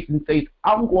your face and say,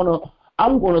 I'm gonna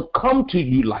come to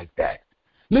you like that.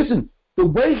 Listen, the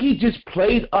way he just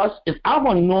played us, and I'm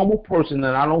a normal person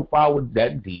and I don't follow it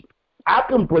that deep. I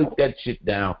can break that shit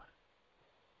down.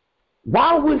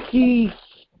 Why would he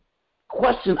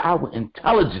question our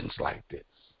intelligence like this?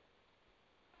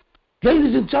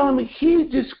 Ladies and gentlemen, he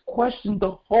just questioned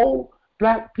the whole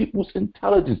black people's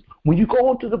intelligence. When you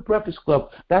go into the Breakfast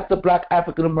Club, that's the black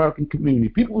African-American community.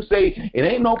 People say it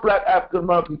ain't no black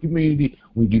African-American community.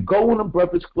 When you go in the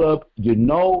Breakfast Club, you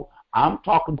know I'm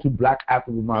talking to black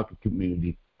African-American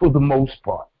community for the most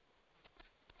part.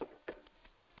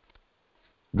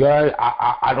 Guys,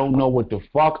 I don't know what the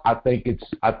fuck. I think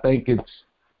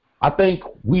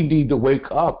we need to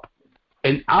wake up.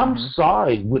 And I'm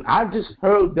sorry, when I just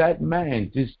heard that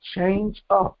man just change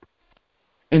up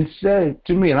and said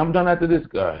to me, and I'm done after this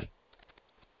guy,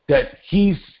 that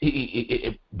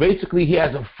basically he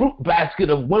has a fruit basket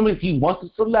of women he wants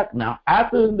to select now.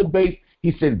 After the debate,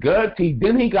 he said guaranteed.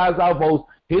 Then he got our votes.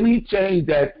 Then he changed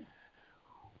that.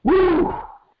 Woo!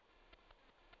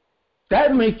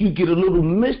 That make you get a little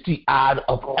misty-eyed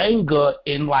of anger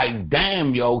and like,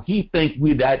 damn, yo, he think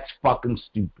we're that fucking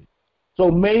stupid.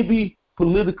 So maybe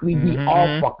politically we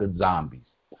are fucking zombies.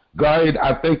 Guy,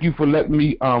 I thank you for letting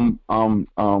me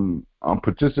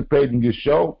participate in your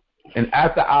show. And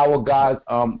after our guys,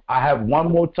 I have one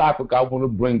more topic I want to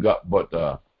bring up, but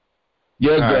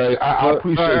yeah, Gary, I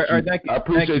appreciate you. I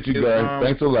appreciate you, Gary.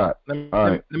 Thanks a lot. Let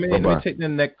me take the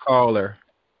next caller.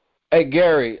 Hey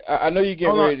Gary, I know you're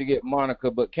getting ready to get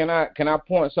Monica, but can I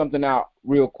point something out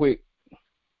real quick?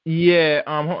 Yeah.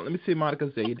 Hold on, let me see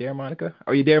Monica's there. You there, Monica?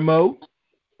 Are you there, Mo?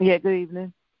 Yeah, good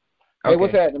evening. Hey,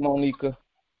 what's happening, Monica?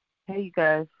 Hey, you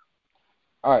guys.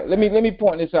 All right, let me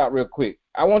point this out real quick.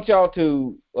 I want y'all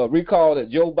to recall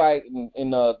that Joe Biden in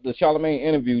the Charlemagne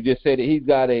interview just said that he's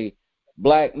got a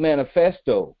black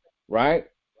manifesto, right?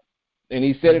 And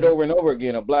he said it over and over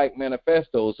again, a black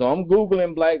manifesto. So I'm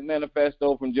Googling black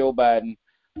manifesto from Joe Biden,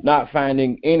 not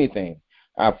finding anything.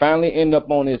 I finally end up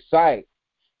on his site,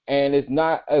 and it's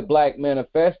not a black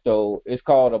manifesto. It's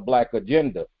called a black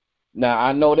agenda. Now,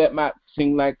 I know that might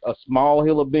seem like a small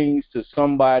hill of beans to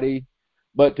somebody,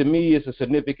 but to me, it's a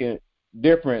significant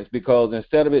difference because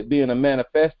instead of it being a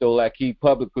manifesto like he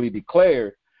publicly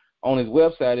declared, on his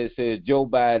website it says Joe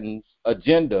Biden's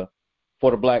agenda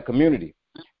for the black community.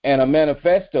 And a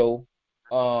manifesto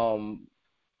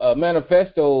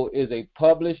is a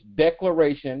published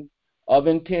declaration of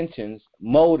intentions,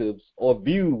 motives, or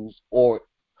views, or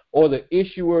the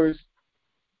issuers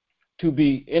to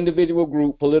be individual,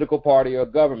 group, political party, or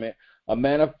government. A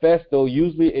manifesto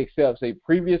usually accepts a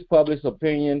previous published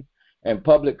opinion and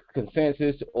public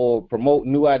consensus or promote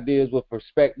new ideas with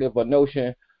perspective or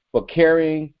notion for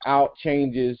carrying out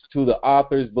changes to the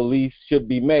author's beliefs should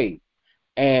be made.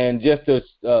 And just as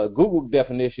Google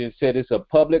definition said, it's a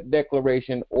public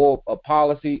declaration or a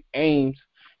policy aims,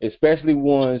 especially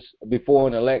ones before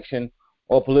an election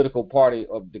or political party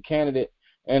of the candidate.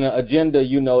 And an agenda,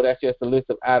 that's just a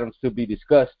list of items to be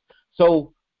discussed.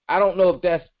 So I don't know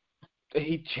if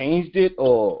he changed it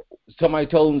or somebody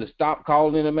told him to stop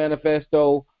calling it a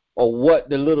manifesto or what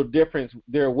the little difference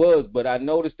there was. But I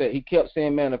noticed that he kept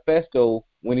saying manifesto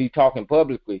when he's talking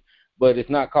publicly, but it's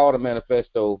not called a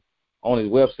manifesto on his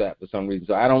website for some reason.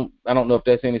 So I don't know if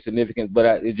that's any significance, but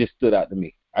it just stood out to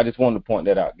me. I just wanted to point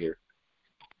that out, Gary.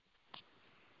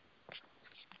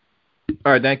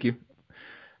 All right, thank you.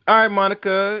 All right,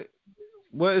 Monica,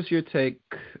 what is your take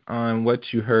on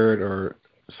what you heard or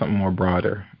something more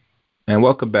broader? And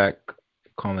welcome back,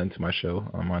 calling into my show,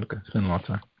 Monica. It's been a long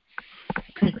time.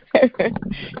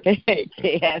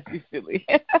 Hey, happy silly.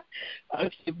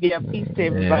 Yeah, peace to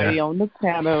everybody on the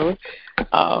panel.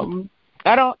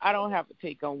 I don't have a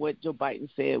take on what Joe Biden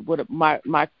said. What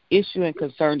my issue and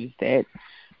concern is that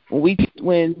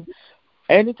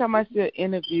anytime I see an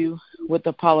interview with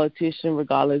a politician,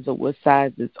 regardless of what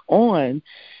side it's on,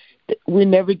 we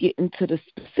never get into the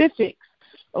specifics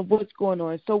of what's going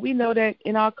on. So we know that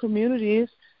in our communities,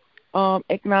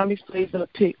 economics plays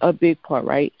a big part,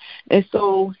 right? And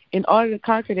so in order to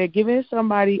conquer that, giving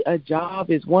somebody a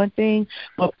job is one thing,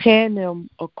 but paying them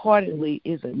accordingly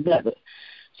is another.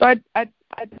 So I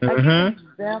give an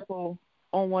example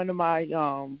on one of my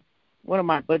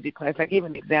budget classes. I gave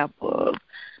an example of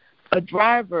a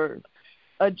driver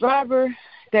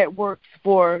that works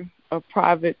for a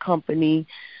private company.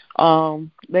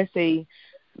 Let's say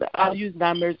I'll use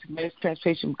non-emergency mass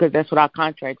transportation because that's what our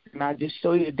contract is, and I'll just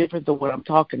show you the difference of what I'm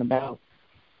talking about.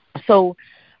 So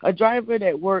a driver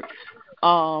that works,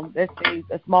 let's say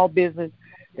a small business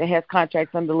that has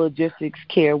contracts under Logistics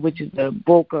Care, which is a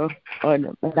broker or a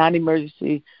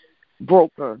non-emergency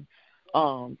broker,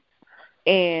 and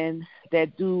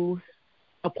that do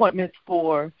appointments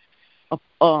for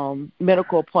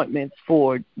medical appointments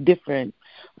for different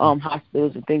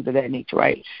hospitals and things of that nature,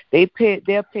 right? They pay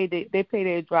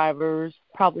their drivers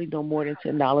probably no more than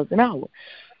 $10 an hour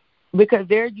because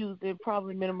they're using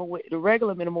probably the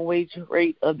regular minimum wage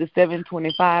rate of the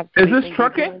 $7.25. Is this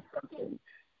trucking?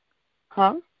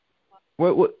 Huh?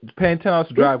 What paying $10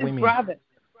 to drive?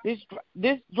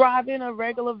 This driving a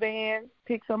regular van,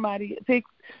 pick someone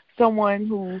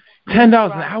who $10 an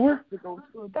hour.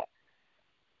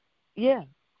 Yeah.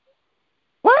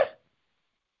 What?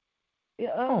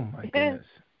 Yeah. Oh my goodness.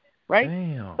 Right.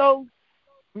 Damn. So,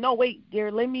 no, wait, Gary.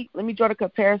 Let me draw the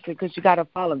comparison because you got to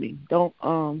follow me. Don't.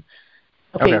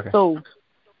 Okay. So,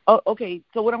 okay.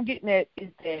 So what I'm getting at is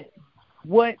that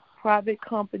what private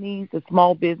companies, the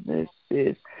small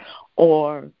businesses,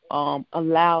 are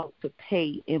allowed to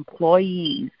pay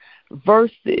employees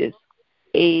versus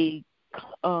a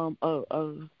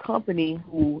company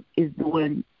who is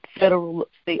doing federal,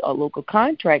 state, or local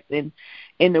contracting,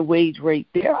 and the wage rate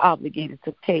they're obligated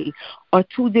to pay are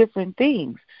two different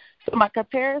things. So my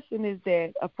comparison is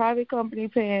that a private company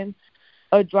paying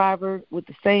a driver with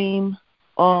the same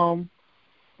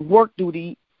work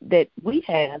duty that we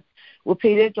have will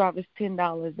pay their drivers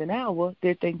 $10 an hour.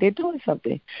 They think they're doing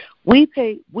something. We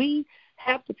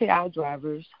have to pay our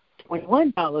drivers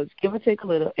 $21, give or take a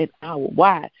little, an hour.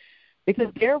 Why?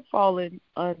 Because they're falling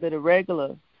under the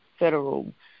regular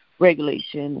federal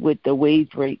regulation with the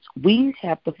wage rates. We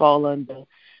have to fall under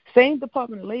same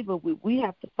Department of Labor. We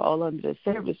have to fall under the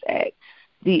Service Act,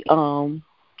 the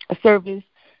Service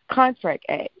Contract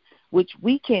Act, which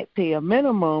we can't pay a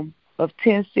minimum of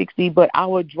 $10.60, but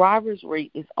our driver's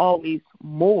rate is always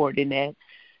more than that.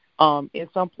 In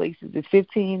some places it's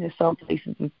 $15, in some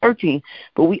places it's $13.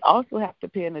 But we also have to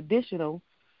pay an additional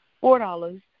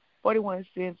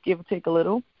 $4.41, give or take a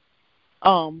little,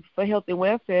 for health and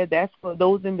welfare. That's for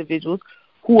those individuals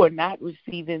who are not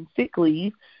receiving sick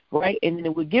leave, right? And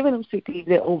then we're giving them sick leave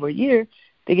that over a year,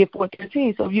 they get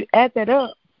 $4.13. So if you add that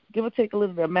up, give or take a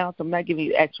little the amount, I'm not giving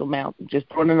you the actual amount, I'm just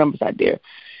throwing the numbers out there,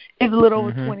 it's a little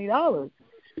over $20.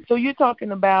 So you're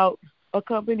talking about a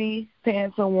company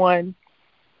paying someone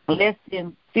less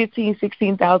than $15,000,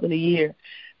 $16,000 a year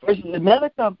versus another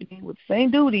company with the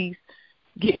same duties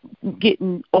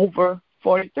getting over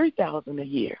 $43,000 a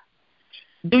year.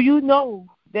 Do you know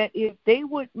that if they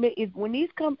would, when these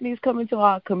companies come into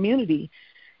our community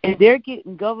and they're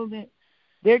getting government,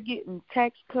 they're getting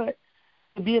tax cuts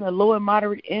to be in a low and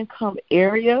moderate income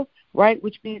area, right?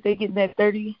 Which means they're getting that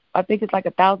I think it's like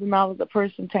 $1,000 a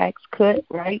person tax cut,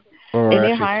 right? Or and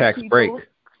they're actually hiring tax people, break.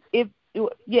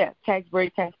 Tax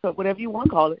break, tax cut, whatever you want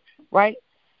to call it, right?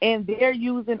 And they're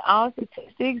using our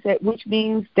statistics, which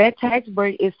means that tax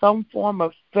break is some form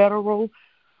of federal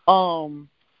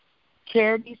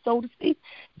charity, so to speak.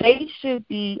 They should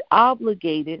be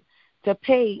obligated to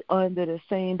pay under the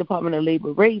same Department of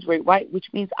Labor raise rate, right? Which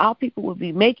means our people would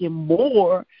be making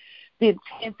more than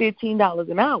 $10, $15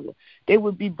 an hour. They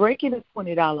would be breaking the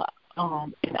 $20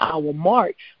 an hour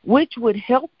mark, which would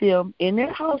help them in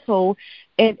their household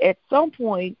and at some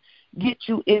point get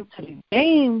you into the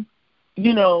game,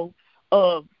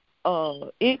 of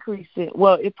increasing.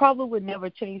 Well, it probably would never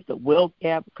change the wealth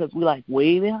gap because we're like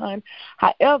way behind.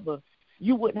 However,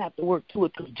 you wouldn't have to work 2 or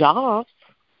 3 jobs,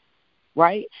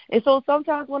 right? And so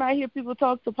sometimes when I hear people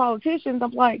talk to politicians,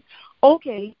 I'm like,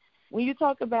 okay, when you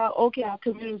talk about, our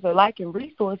communities are lacking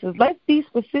resources, let's be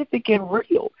specific and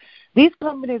real. These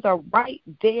companies are right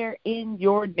there in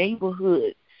your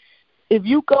neighborhood. If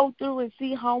you go through and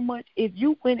see how much, if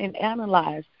you went and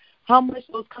analyze how much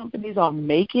those companies are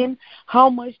making, how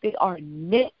much they are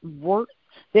net worth,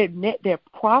 they're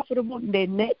profitable, their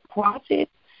net profit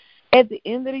at the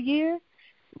end of the year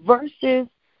versus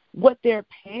what they're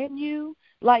paying you,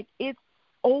 like it's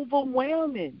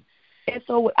overwhelming. And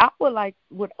so I would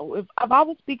if I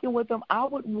was speaking with them, I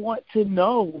would want to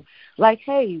know, like,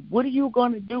 hey, what are you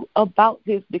going to do about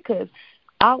this? Because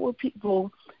our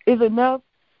people is enough,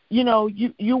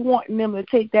 you wanting them to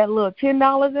take that little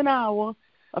 $10 an hour,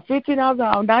 or $15 an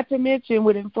hour, not to mention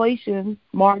with inflation,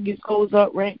 mortgage goes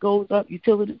up, rent goes up,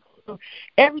 utilities goes up,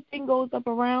 everything goes up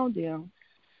around them.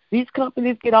 These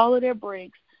companies get all of their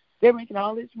breaks. They're making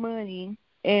all this money.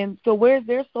 And so where's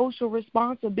their social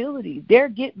responsibility? They're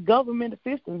getting government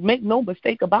assistance. Make no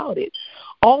mistake about it.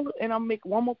 And I'll make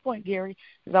one more point, Gary,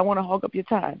 because I want to hog up your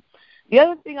time. The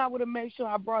other thing I would have made sure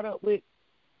I brought up with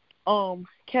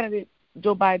candidate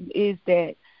Joe Biden is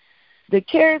that the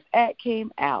CARES Act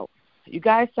came out. You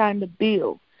guys signed the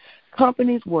bill.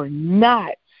 Companies were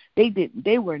not.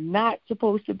 They were not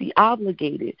supposed to be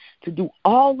obligated to do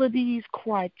all of these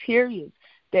criteria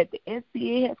that the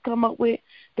SBA has come up with,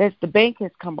 that the bank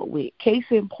has come up with. Case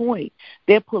in point,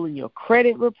 they're pulling your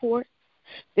credit report.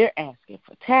 They're asking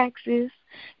for taxes.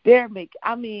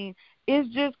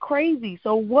 It's just crazy.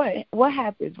 So what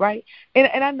happens, right?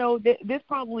 And I know that this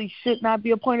probably should not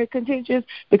be a point of contention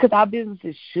because our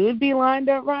businesses should be lined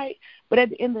up right. But at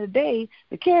the end of the day,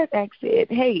 the CARES Act said,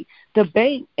 hey, the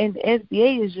bank and the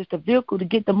SBA is just a vehicle to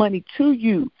get the money to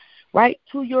you, right,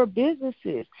 to your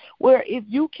businesses. Where if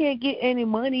you can't get any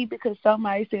money because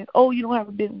somebody says, oh, you don't have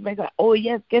a business bank account. Oh,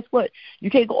 yes, guess what? You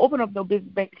can't go open up no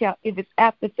business bank account if it's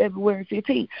after February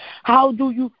 15th. How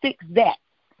do you fix that?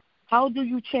 How do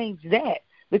you change that?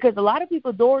 Because a lot of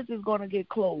people's doors is going to get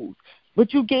closed.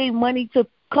 But you gave money to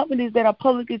companies that are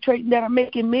publicly trading, that are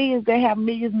making millions, that have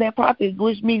millions in their pockets,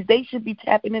 which means they should be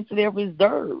tapping into their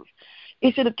reserves.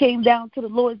 It should have came down to the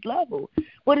lowest level.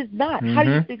 But it's not. How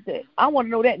do you fix that? I want to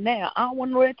know that now. I don't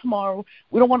want to know that tomorrow.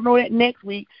 We don't want to know that next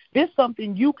week. This is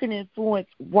something you can influence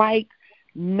right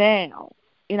now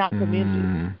in our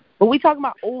community. But we talking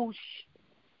about,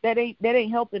 that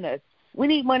ain't helping us. We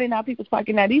need money in our people's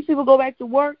pocket. Now, these people go back to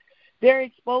work. They're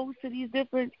exposed to these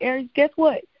different areas. Guess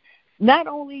what? Not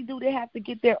only do they have to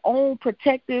get their own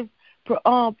protective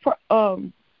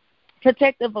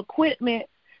equipment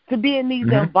to be in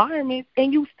these environments,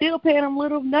 and you still paying them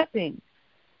little nothing.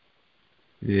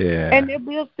 Yeah. And their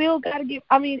bill still got to get.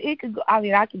 I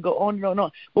could go on and on and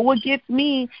on. But what gets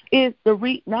me is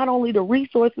not only the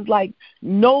resources, like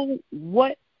know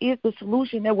what is the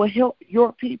solution that will help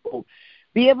your people,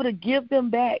 be able to give them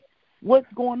back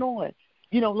what's going on.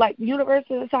 Like the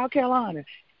University of South Carolina,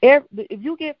 If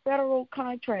you get federal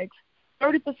contracts,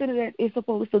 30% of that is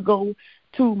supposed to go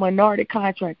to minority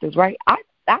contractors, right? I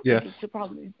Yes. think it should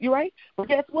probably, you're right. But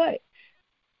guess what?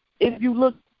 If you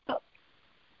look up,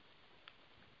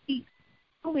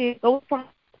 those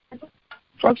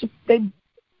structures they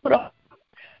put up.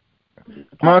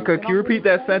 Monica, can you repeat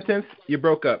that sentence? You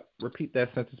broke up. Repeat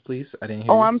that sentence, please. I didn't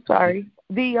hear you. Oh, I'm sorry.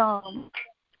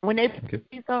 When they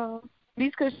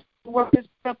these Christian workers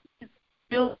put up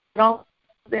bills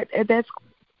that's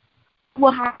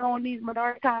will hire on these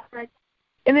minority contracts,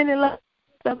 and then in a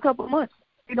couple of months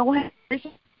they don't have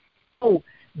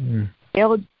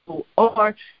eligible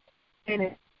or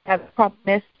and have proper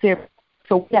necessary.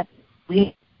 So we have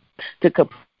to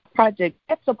project.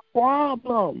 That's a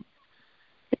problem.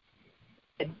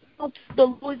 To the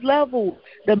lowest level,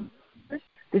 the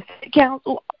city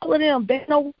council, all of them, they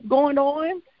know what's going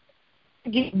on.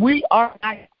 We are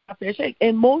not a fair shake.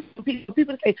 And most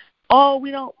people say, oh, we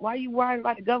don't, why are you worried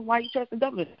about the government? Why are you trusting the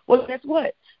government? Well, guess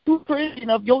what? 2%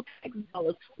 of your tax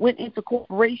dollars went into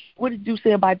corporations. What did you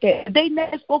say about that? They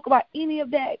never spoke about any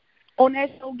of that on that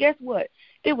show. Guess what?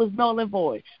 It was null and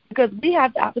void because we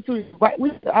have the opportunity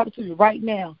right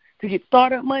now to get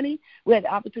startup money. We have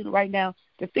the opportunity right now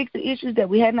to fix the issues that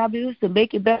we had in our business to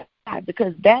make it better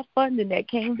because that funding that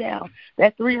came down,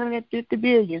 that $350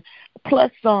 billion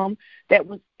plus some that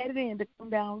was added in to come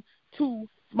down to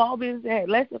small businesses that had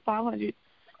less than 500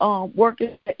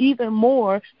 workers, even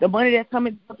more, the money that's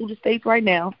coming through the states right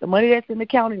now, the money that's in the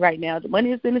county right now, the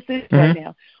money that's in the city right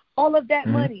now, all of that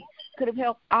money could have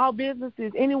helped our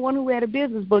businesses, anyone who had a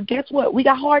business. But guess what? We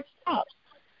got hard stops.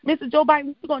 Mr. Joe Biden,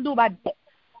 what you going to do about that?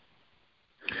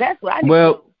 That's what I need to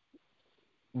know.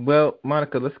 Well,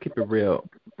 Monica, let's keep it real.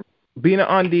 Being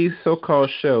on these so-called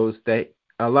shows that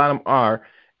a lot of them are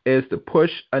is to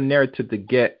push a narrative to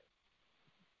get,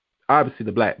 obviously,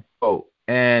 the black vote.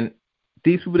 And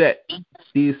these people that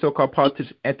these so-called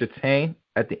politicians entertain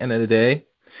at the end of the day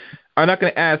are not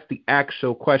going to ask the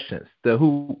actual questions, the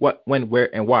who, what, when,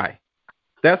 where, and why.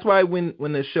 That's why when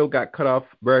the show got cut off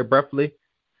very abruptly,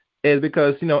 is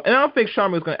because, and I don't think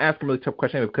Sharma was going to ask a really tough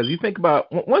question because you think about,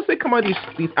 once they come out of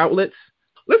these outlets,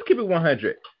 let's keep it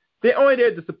 100. They're only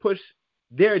there just to push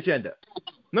their agenda.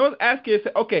 No one's asking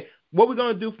you, okay, what we're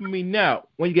going to do for me now?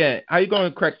 When you get it? How you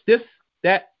going to correct this,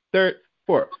 that, third,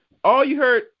 fourth? All you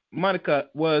heard, Monica,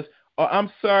 was, oh,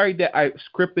 I'm sorry that I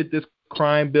scripted this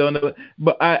crime bill,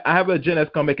 but I have an agenda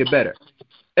that's going to make it better.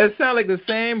 It sounds like the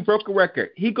same broken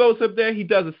record. He goes up there, he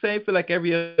does the same thing like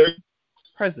every other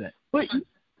president. But you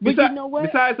know what?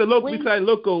 Besides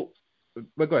local,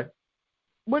 but go ahead.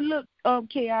 But look,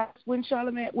 Chaos, when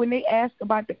they ask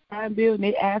about the crime bill and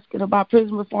they asking about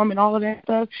prison reform and all of that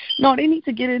stuff, no, they need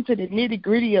to get into the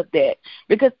nitty-gritty of that.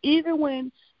 Because even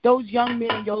when those young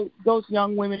men and those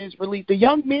young women is released, the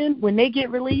young men, when they get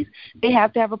released, they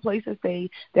have to have a place to stay.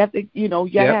 They have to, you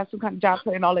got to have some kind of job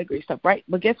play and all that great stuff, right?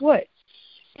 But guess what?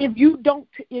 If you don't,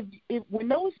 if when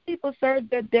those people serve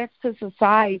their debts to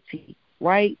society,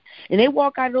 right, and they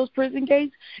walk out of those prison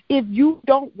gates, if you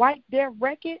don't wipe their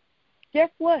record, guess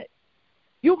what?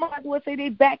 You might as well say they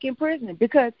back in prison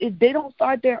because if they don't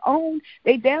start their own,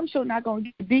 they damn sure not going to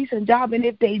get a decent job. And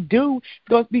if they do, it's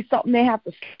going to be something they have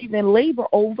to save and labor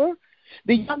over.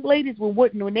 The young ladies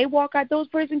when they walk out those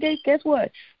prison gates, guess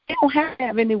what? They don't have to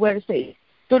have anywhere to stay.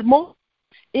 So the most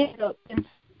end up in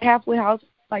halfway houses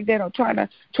like that are trying to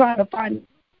find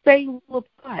same will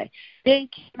apply. They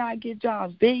cannot get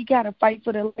jobs. They got to fight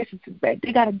for their licenses back.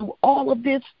 They got to do all of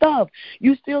this stuff.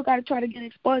 You still got to try to get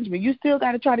expungement. You still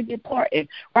got to try to get pardoned,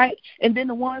 right? And then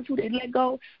the ones who they let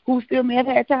go, who still may have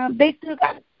had time, they still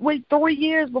got to wait 3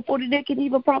 years before they can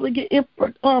even probably get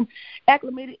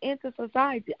acclimated into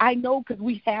society. I know because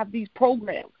we have these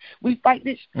programs. We fight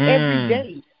this every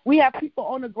day. We have people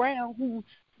on the ground who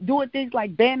doing things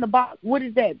like ban the box. What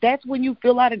is that? That's when you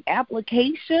fill out an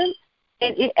application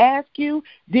and it asks you,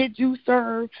 did you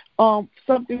serve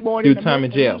something more than time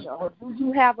in jail, or do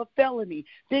you have a felony?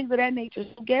 Things of that nature.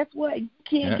 So guess what? You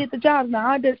can't get the jobs.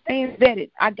 Now, I understand vetted.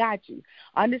 I got you.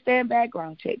 I understand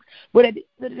background checks. But at the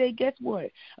end of the day, guess what?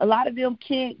 A lot of them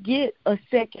can't get a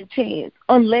second chance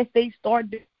unless they start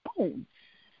their own.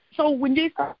 So when they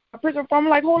start prison reform,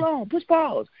 I'm like, hold on, push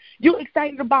pause. You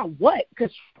excited about what?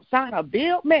 Because sign a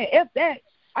bill? Man, F that.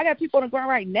 I got people on the ground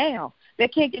right now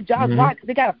that can't get jobs. Why? Because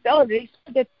they got a felony.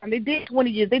 They did 20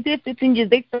 years. They did 15 years.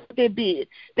 They served their bid.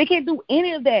 They can't do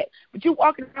any of that. But you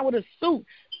walking around with a suit.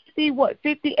 See what?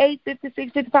 58,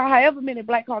 56, 55, however many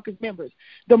Black Caucus members.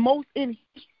 The most in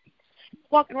history.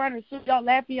 Walking around in a suit, y'all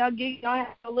laughing, y'all giggling, y'all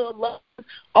have a little love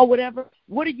or whatever.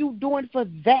 What are you doing for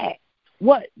that?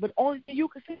 What? But only thing you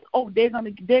can say,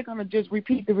 they're gonna just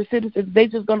repeat the recidivism. They're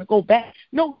just gonna go back.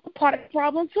 No, part of the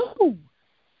problem too.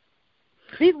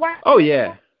 These white. Oh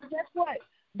yeah. Guess what?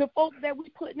 The folks that we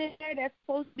putting in there that's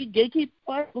supposed to be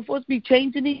gatekeepers, supposed to be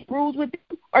changing these rules with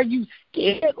them. Are you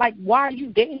scared? Like, why are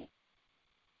you there?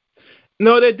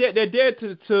 No, they're there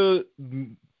to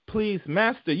please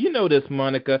master. You know this,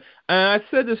 Monica. I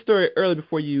said this story earlier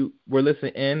before you were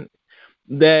listening in,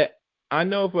 that I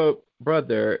know of a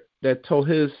brother that told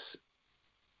his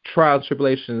trials and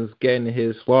tribulations getting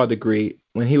his law degree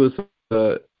when he was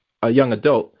a young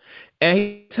adult. And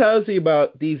he tells you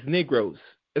about these Negroes,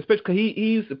 especially because he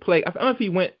used to play. I don't know if he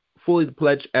went fully to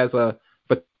pledge as a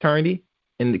fraternity.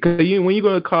 And because when you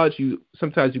go to college,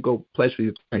 sometimes you go pledge for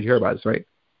your fraternity. You hear about this, right?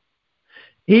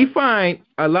 He find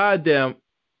a lot of them,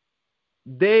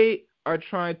 they are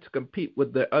trying to compete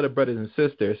with their other brothers and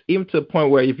sisters, even to the point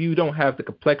where if you don't have the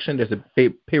complexion, there's a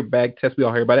paper bag test. We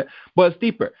all hear about it. But it's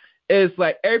deeper. It's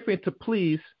like everything to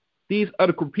please these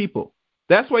other group of people.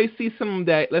 That's why you see some of them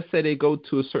that, let's say they go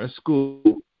to a certain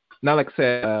school, not like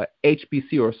say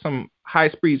HBC or some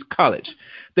high-speed college.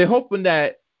 They're hoping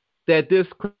that this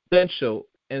credential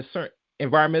in certain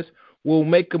environments will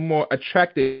make them more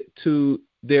attractive to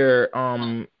their,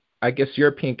 I guess,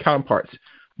 European counterparts.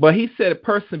 But he said it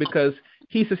personally because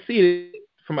he succeeded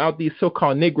from out these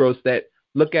so-called Negroes that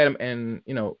look at him and,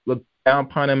 look down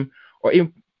upon him, or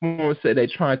even more say they're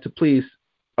trying to please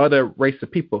other race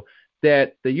of people,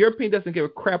 that the European doesn't give a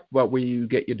crap about where you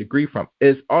get your degree from.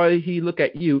 It's all he look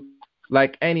at you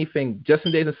like anything, just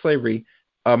in days of slavery,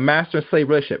 a master and slave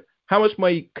relationship. How much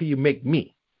money can you make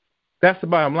me? That's the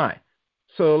bottom line.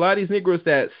 So a lot of these Negroes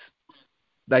that's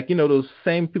like, those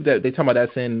same people that they talk about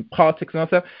that's in politics and all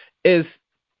that stuff, is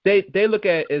they look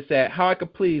at it is that how I can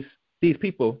please these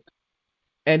people,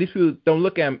 and these people don't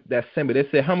look at them that same way. They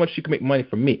say how much you can make money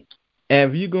from me.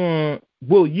 And if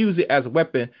we'll use it as a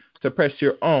weapon to press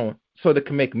your own so they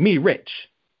can make me rich.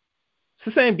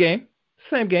 It's the same game.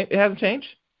 It hasn't changed.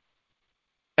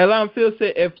 Alan Field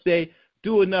said if they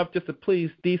do enough just to please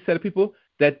these set of people,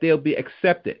 that they'll be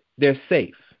accepted. They're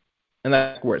safe. In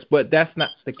other words, but that's not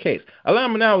the case.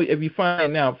 Alan now, if you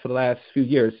find now for the last few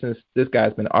years since this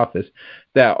guy's been in office,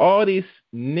 that all these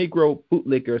Negro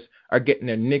bootlickers are getting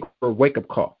their Negro wake-up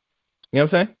call. You know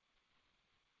what I'm saying?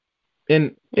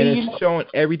 And it's showing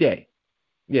every day.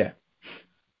 Yeah.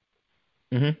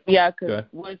 Mm-hmm. Yeah, because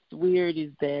what's weird is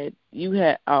that you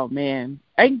had, I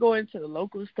can go into the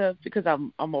local stuff because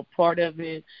I'm a part of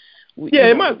it.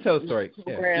 It might tell a story.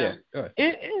 Yeah.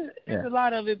 It's a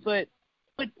lot of it, but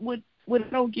what I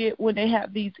don't get when they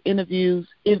have these interviews,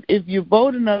 if you're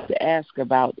bold enough to ask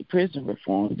about the prison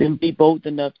reform, then be bold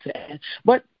enough to ask.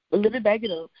 But let me back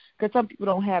it up, because some people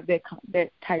don't have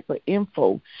that type of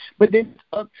info. But then it's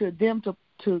up to them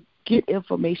to get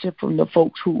information from the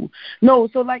folks who know.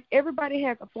 So, like, everybody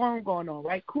has a forum going on,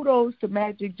 right? Kudos to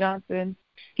Magic Johnson.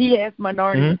 He has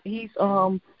minority. Mm-hmm.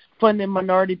 He's funding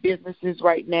minority businesses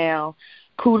right now.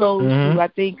 Kudos to, I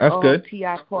think,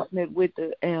 T.I. partnered with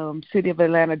the city of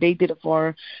Atlanta. They did a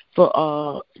forum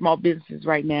for small businesses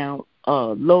right now,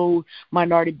 low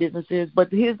minority businesses.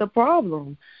 But here's the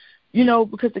problem,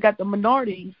 because they got the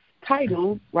minority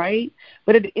title, right?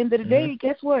 But at the end of the day,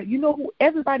 guess what? Who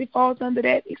everybody falls under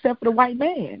that except for the white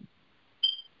man.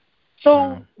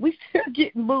 So we still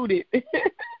getting booted,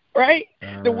 right?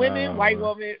 The women, white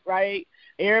woman, right?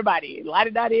 Everybody, not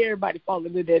everybody falls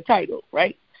under that title,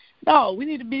 right? No, we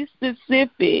need to be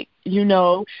specific,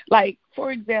 Like,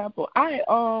 for example, I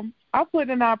put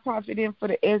a nonprofit in for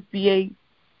the SBA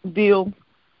deal,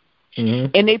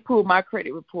 and they pulled my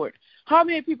credit report. How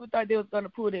many people thought they was going to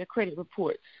pull their credit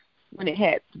reports when it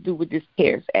had to do with this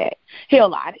CARES Act?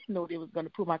 Hell, I didn't know they was going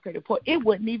to pull my credit report. It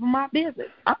wasn't even my business.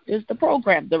 I'm just the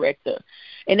program director.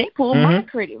 And they pulled my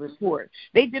credit report.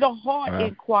 They did a hard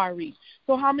inquiry.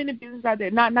 So how many businesses out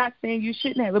there? Not saying you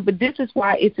shouldn't have it, but this is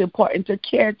why it's important to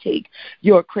caretake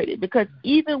your credit, because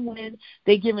even when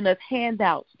they're giving us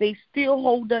handouts, they still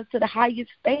hold us to the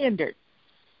highest standard.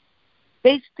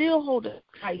 They still hold us to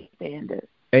the highest standard.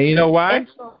 And you know why?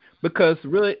 Because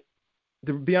really,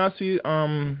 to be honest with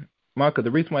you, Marco,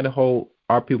 the reason why they hold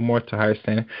our people more to higher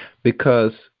standard,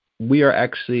 because we are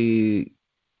actually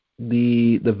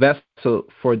the vessel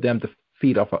for them to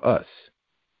feed off of us.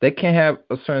 They can't have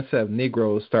a certain set of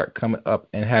Negroes start coming up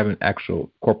and having actual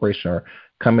corporation or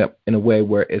coming up in a way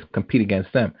where it's competing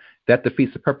against them. That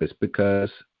defeats the purpose,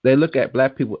 because they look at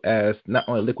black people as not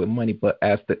only liquid money, but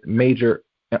as the major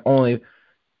and only,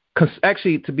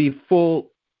 actually to be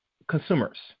full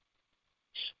consumers.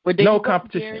 No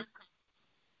competition.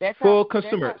 Full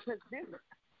consumers.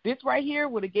 This right here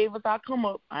would have gave us our come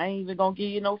up. I ain't even gonna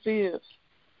give you no fibs.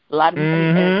 A lot of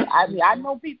people, I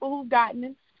know people who've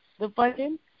gotten the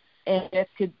funding, and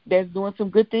that's doing some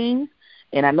good things,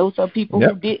 and I know some people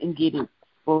who didn't get it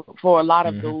for a lot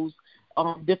of those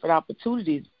different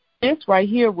opportunities. This right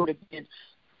here would have been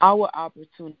our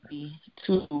opportunity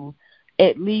to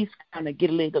at least kind of get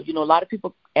a leg up. You know, a lot of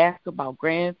people ask about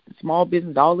grants, small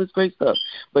business, all this great stuff,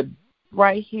 but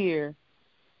right here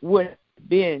would have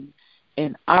been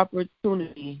an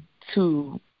opportunity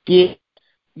to get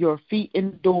your feet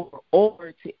in the door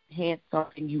or to enhance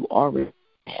something you already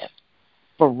have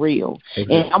for real.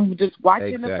 Exactly. And I'm just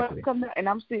watching the stuff come out, and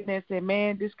I'm sitting there saying,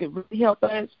 man, this could really help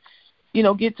us, you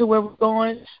know, get to where we're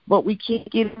going, but we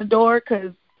can't get in the door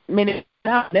because,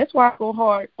 that's why I go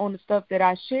hard on the stuff that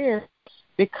I share,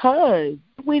 because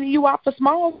when you out for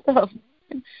small stuff,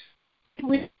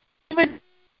 even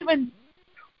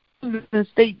the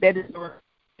state that is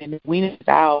and when it's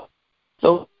out.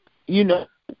 So, you know,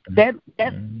 that's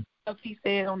stuff he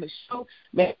said on the show,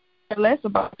 man, less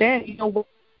about that. You know, what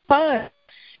fun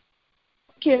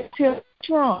can tell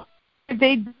Trump if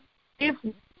they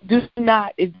do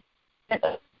not, if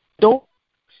don't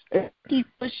keep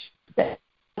pushing that,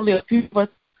 only a few of us,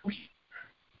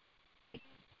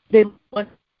 they want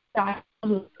to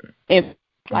and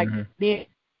like then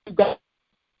you got.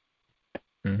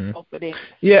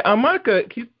 Yeah, Monica,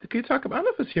 can you talk about? I don't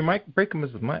know if it's your mic breaking.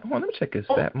 His mic. Hold on, let me check. Is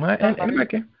that my end?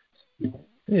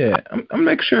 Yeah, I'm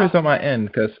making sure it's on my end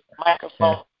because.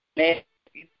 Microphone. Yeah.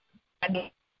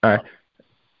 All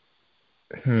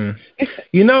right.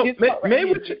 You know,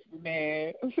 maybe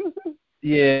man.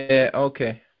 Yeah.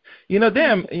 Okay. You know,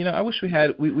 damn. You know, I wish we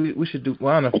should do.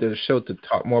 Well, I don't know if there's a show to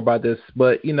talk more about this,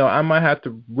 but you know, I might have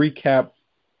to recap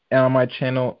on my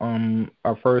channel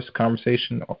our first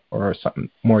conversation or something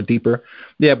more deeper.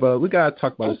 Yeah, but we gotta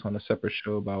talk about this on a separate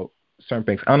show about certain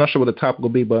things. I'm not sure what the topic will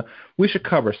be, but we should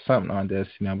cover something on this,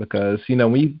 you know, because you know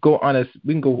when you go on this,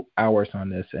 we can go hours on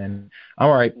this, and I'm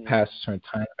already past a certain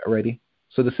time already.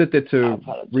 So to sit there to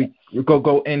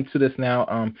go into this now,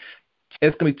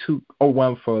 it's gonna be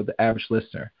 2:01 for the average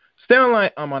listener. Stay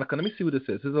online, Monica. Let me see what this is.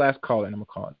 This is the last caller, and I'm gonna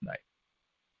call it tonight.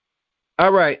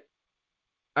 All right.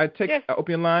 I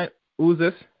open your line. Who's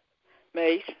this?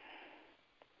 Mace.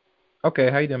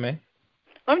 Okay, how you doing, May?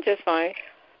 I'm just fine.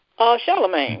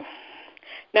 Charlemagne.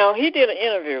 Now, he did an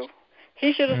interview.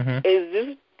 He should have.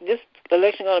 Is this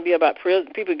election going to be about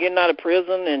people getting out of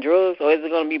prison and drugs, or is it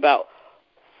going to be about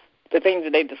the things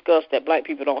that they discussed that black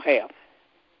people don't have?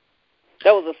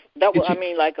 And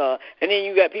then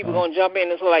you got people going to jump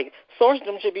in and so like,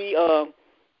 them should be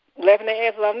laughing their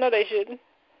asses off. No, they shouldn't.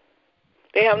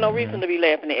 They have no reason to be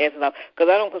laughing their asses off because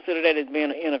I don't consider that as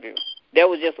being an interview. That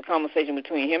was just a conversation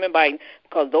between him and Biden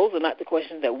because those are not the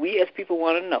questions that we as people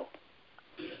want to know,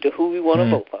 to who we want to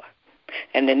vote for.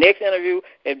 And the next interview,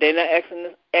 if they're not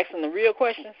asking the real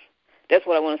questions, that's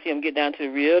what I want to see them get down to the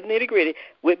real nitty-gritty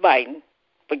with Biden.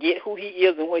 Forget who he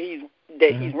is and what he's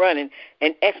running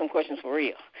and ask some questions for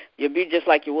real. You'll be just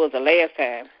like you was the last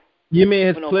time. You mean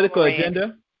his political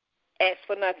agenda? Ask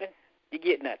for nothing, you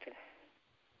get nothing.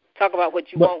 Talk about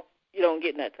what you want, you don't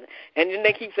get nothing. And then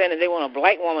they keep saying that they want a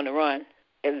black woman to run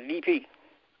as a VP.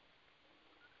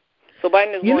 So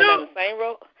Biden is going down the same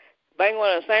road. Biden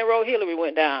going down the same road Hillary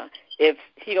went down if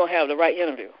he don't have the right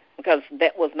interview, because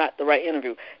that was not the right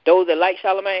interview. Those that like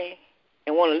Charlemagne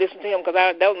and want to listen to him, because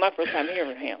that was my first time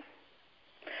hearing him.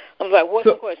 I was like, what's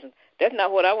the question? That's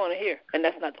not what I want to hear, and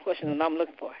that's not the question that I'm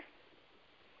looking for.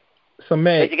 So,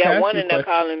 May, but you got one in there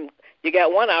calling. You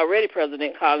got one already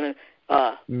president calling.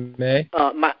 May?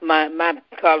 My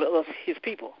call us his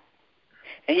people,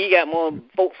 and he got more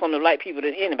votes from the black people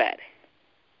than anybody.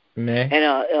 May?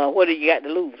 And what do you got to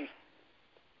lose?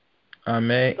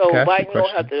 May? So Biden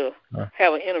don't have to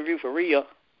have an interview for real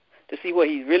to see where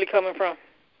he's really coming from,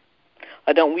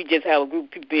 or don't we just have a group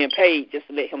of people being paid just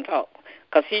to let him talk?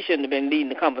 Because he shouldn't have been leading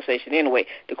the conversation anyway.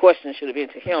 The question should have been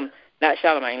to him, not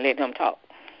Charlemagne, letting him talk.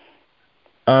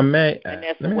 May, let me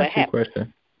ask you a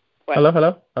question. What?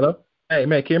 Hello? Hey,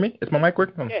 May, can you hear me? Is my mic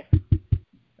working? Yeah.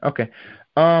 Okay.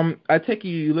 I take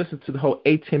you listened to the whole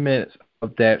 18 minutes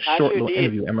of that short little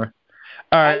interview, Emma.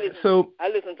 All right, I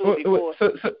listened to it before.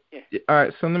 All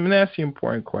right, so let me ask you an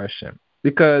important question,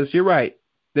 because you're right.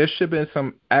 There should have been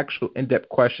some actual in-depth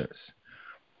questions.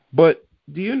 But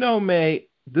do you know, May,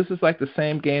 this is like the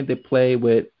same game they play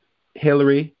with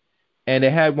Hillary, and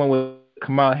they had one with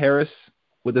Kamala Harris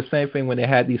with the same thing when they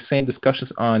had these same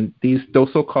discussions on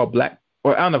those so-called black,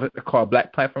 or I don't know if it's called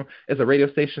black platform. It's a radio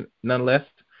station nonetheless,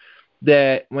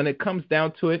 that when it comes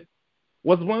down to it,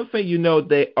 was one thing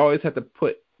they always have to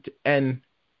put to end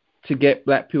to get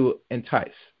black people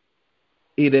enticed.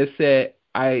 Either said,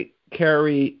 I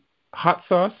carry hot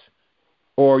sauce,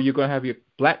 or you're going to have your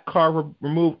black card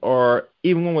removed, or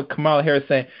even one with Kamala Harris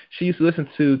saying she used to listen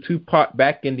to Tupac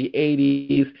back in the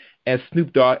 80s and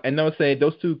Snoop Dogg, and no one saying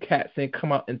those two cats didn't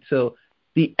come out until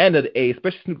the end of the 80s,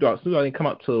 especially Snoop Dogg. Snoop Dogg didn't come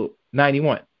out till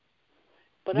 91.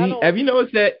 But have you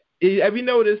noticed that? Have you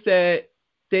noticed that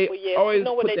they always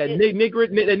put that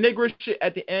nigger shit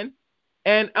at the end?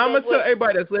 And I'm gonna tell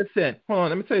everybody that's listening. Hold on,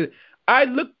 let me tell you. I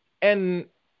looked and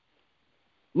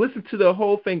listened to the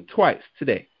whole thing twice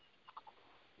today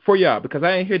for y'all because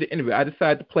I didn't hear the interview. I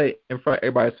decided to play it in front of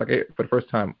everybody so I get it for the first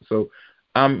time. So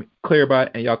I'm clear about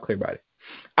it and y'all clear about it.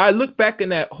 I looked back in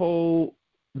that whole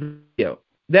video.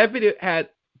 That video had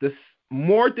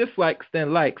more dislikes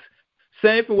than likes.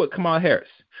 Same thing with Kamala Harris.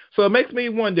 So it makes me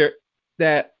wonder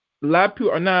that a lot of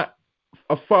people are not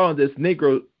following this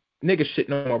nigger shit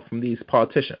no more from these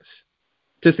politicians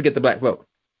just to get the black vote.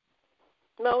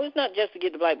 No, it's not just to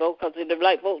get the black vote, because the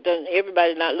black vote doesn't.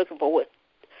 Everybody's not looking for what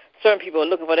certain people are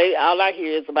looking for. All I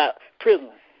hear is about prison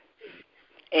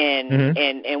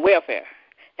and welfare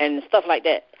and stuff like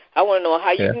that. I want to know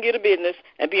how you can get a business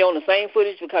and be on the same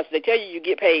footage, because they tell you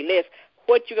get paid less.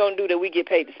 What you gonna do that we get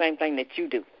paid the same thing that you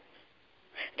do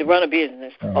to run a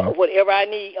business? Whatever I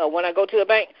need, when I go to the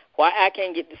bank, why I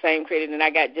can't get the same credit, and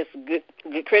I got just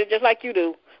good credit just like you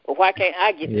do, but why can't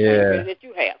I get the same credit that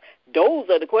you have? Those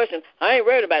are the questions. I ain't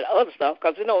worried about the other stuff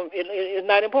because it's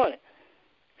not important.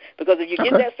 Because if you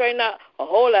get that straightened out, a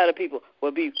whole lot of people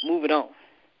will be moving on.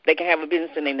 They can have a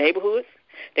business in their neighborhoods.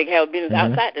 They can have a business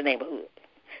outside the neighborhood,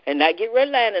 and not get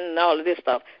redlining and all of this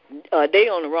stuff. They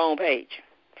on the wrong page.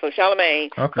 So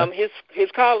Charlamagne,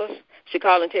 his callers should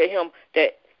call and tell him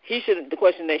that the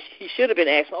question that he should have been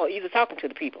asking, or either talking to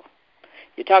the people.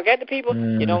 You talk at the people,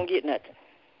 you don't get nothing.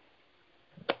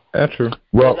 That's true.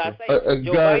 Well, as I say,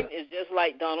 Joe Biden is just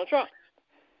like Donald Trump.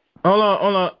 Hold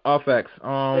on, all facts.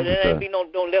 So there ain't be no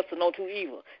less or no too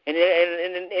evil. And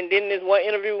then this one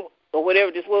interview or whatever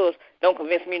this was, don't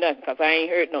convince me nothing, because I ain't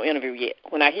heard no interview yet.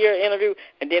 When I hear an interview,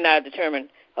 and then I determine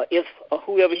if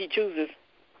whoever he chooses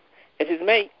as his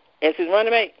mate, as his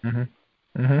running mate.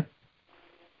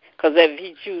 Because if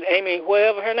he chooses Amy,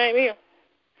 whatever her name is,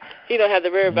 he don't have to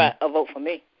worry about a vote for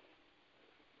me.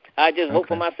 I just vote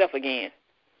for myself again.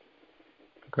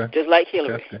 Just like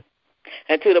Hillary.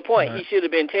 And to the point, he should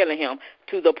have been telling him,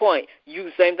 to the point,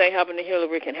 same thing happened to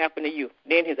Hillary can happen to you.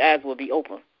 Then his eyes will be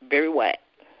open, very wide.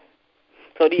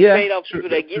 So these paid-off people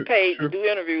that get paid to do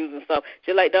interviews and stuff,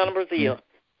 just like Donna Brazile,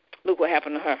 look what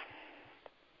happened to her.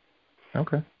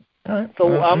 Okay. All right.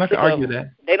 So I'm not going to argue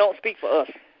that. They don't speak for us.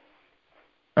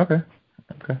 Okay.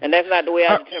 And that's not the way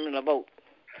I determine a vote.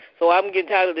 So I'm getting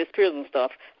tired of this prison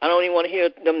stuff. I don't even want to hear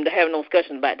them to have no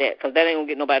discussion about that, because that ain't going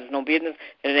to get nobody no business,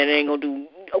 and that ain't going to do,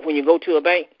 when you go to a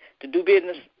bank to do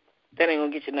business, that ain't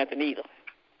going to get you nothing either.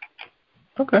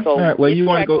 Okay. So all right. Well, you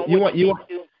want to go, you want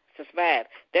to survive.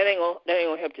 That ain't going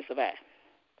to help you survive.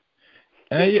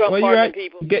 Trump pardoning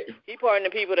people. He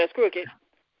pardoning people that's crooked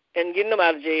and getting them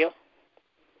out of jail.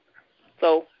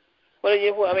 So, really?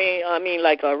 I mean,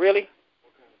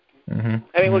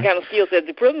 what kind of skill sets?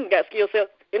 The prisons got skill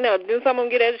sets. Didn't some of them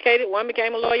get educated? One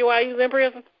became a lawyer while he was in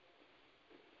prison.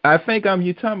 I think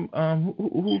you talking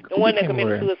who the one that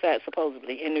committed suicide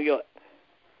supposedly in New York.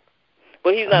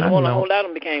 But he's not the one. A whole lot of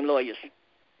them became lawyers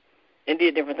and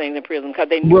did different things in prison because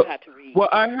they knew how to read. Well,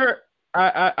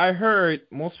 I heard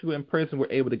most people in prison were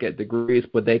able to get degrees,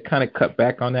 but they kind of cut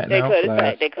back on that now. They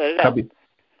cut it out.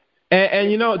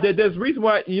 And there's a reason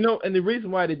why, and the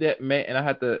reason why they did, man, and I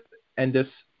had to end this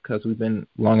because we've been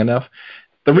long enough.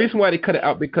 The reason why they cut it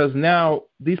out, because now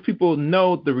these people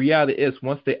know the reality is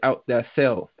once they out that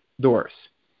cell doors,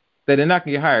 that they're not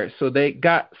going to get hired. So they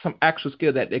got some actual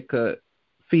skill that they could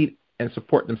feed and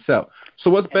support themselves.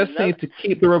 So what's the best thing to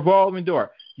keep the revolving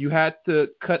door? You had to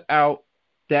cut out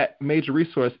that major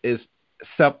resource is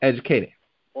self-educating.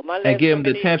 And give them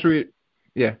the chance to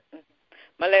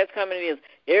My last comment is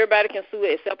everybody can sue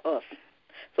except us.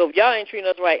 So if y'all ain't treating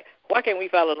us right, why can't we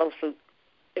file a lawsuit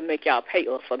and make y'all pay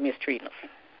us for mistreating us?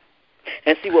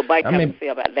 And see what Biden has to say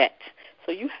about that.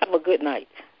 So you have a good night.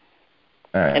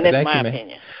 All right. And that's my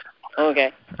opinion.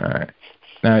 Okay. All right.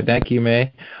 Thank you,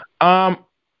 May. I'm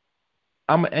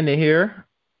going to end it here.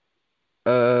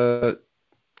 But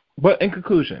in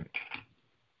conclusion,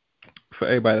 for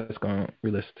everybody that's going to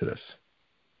re-listen to this,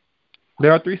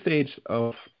 there are 3 stages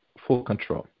of full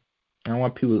control. I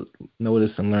want people to know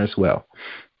this and learn as well.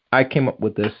 I came up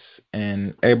with this,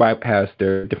 and everybody has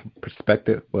their different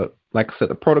perspective, but like I said,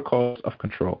 the protocols of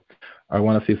control are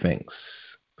one of 2 things.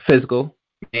 Physical,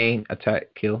 main,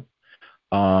 attack, kill.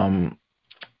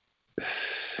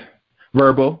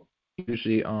 Verbal,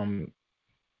 usually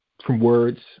from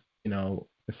words,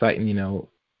 inciting,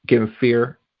 giving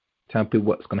fear, telling people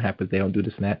what's going to happen if they don't do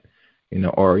this and that,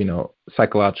 or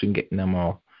psychologically getting them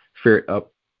all feared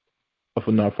up of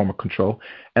another form of control.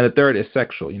 And the third is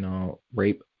sexual,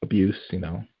 rape, abuse.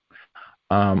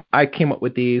 I came up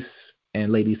with these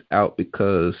and laid these out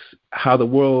because how the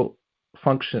world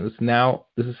functions now,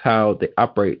 this is how they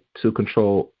operate to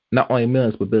control not only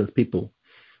millions but billions of people,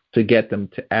 to get them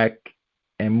to act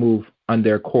and move on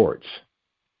their accords.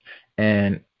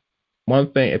 And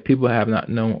one thing, if people have not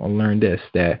known or learned this,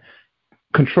 that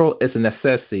control is a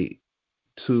necessity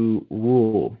to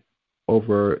rule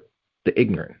over the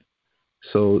ignorant.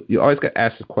 So you always got to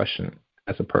ask the question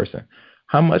as a person,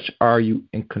 how much are you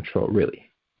in control really?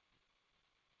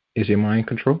 Is your mind in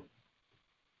control?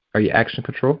 Are you action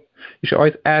control? You should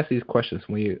always ask these questions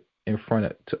when you're in front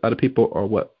of to other people or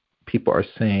what people are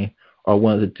saying or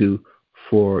wanting to do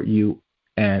for you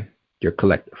and your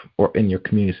collective, or in your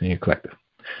community and your collective.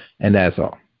 And that's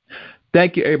all.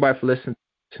 Thank you, everybody, for listening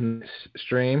to this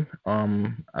stream.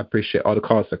 I appreciate all the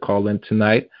calls that call in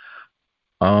tonight.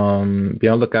 Be on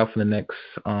the lookout for the next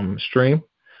stream.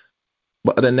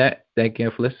 But other than that, thank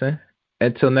you for listening.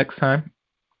 Until next time,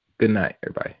 good night,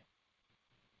 everybody.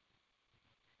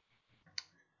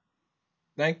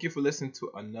 Thank you for listening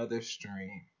to another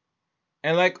stream.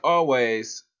 And like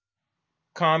always,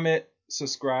 comment,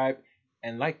 subscribe,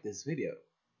 and like this video.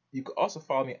 You can also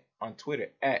follow me on Twitter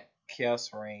at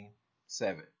ChaosReign7.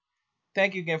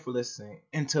 Thank you again for listening.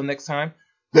 Until next time,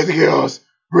 let the chaos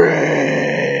reign!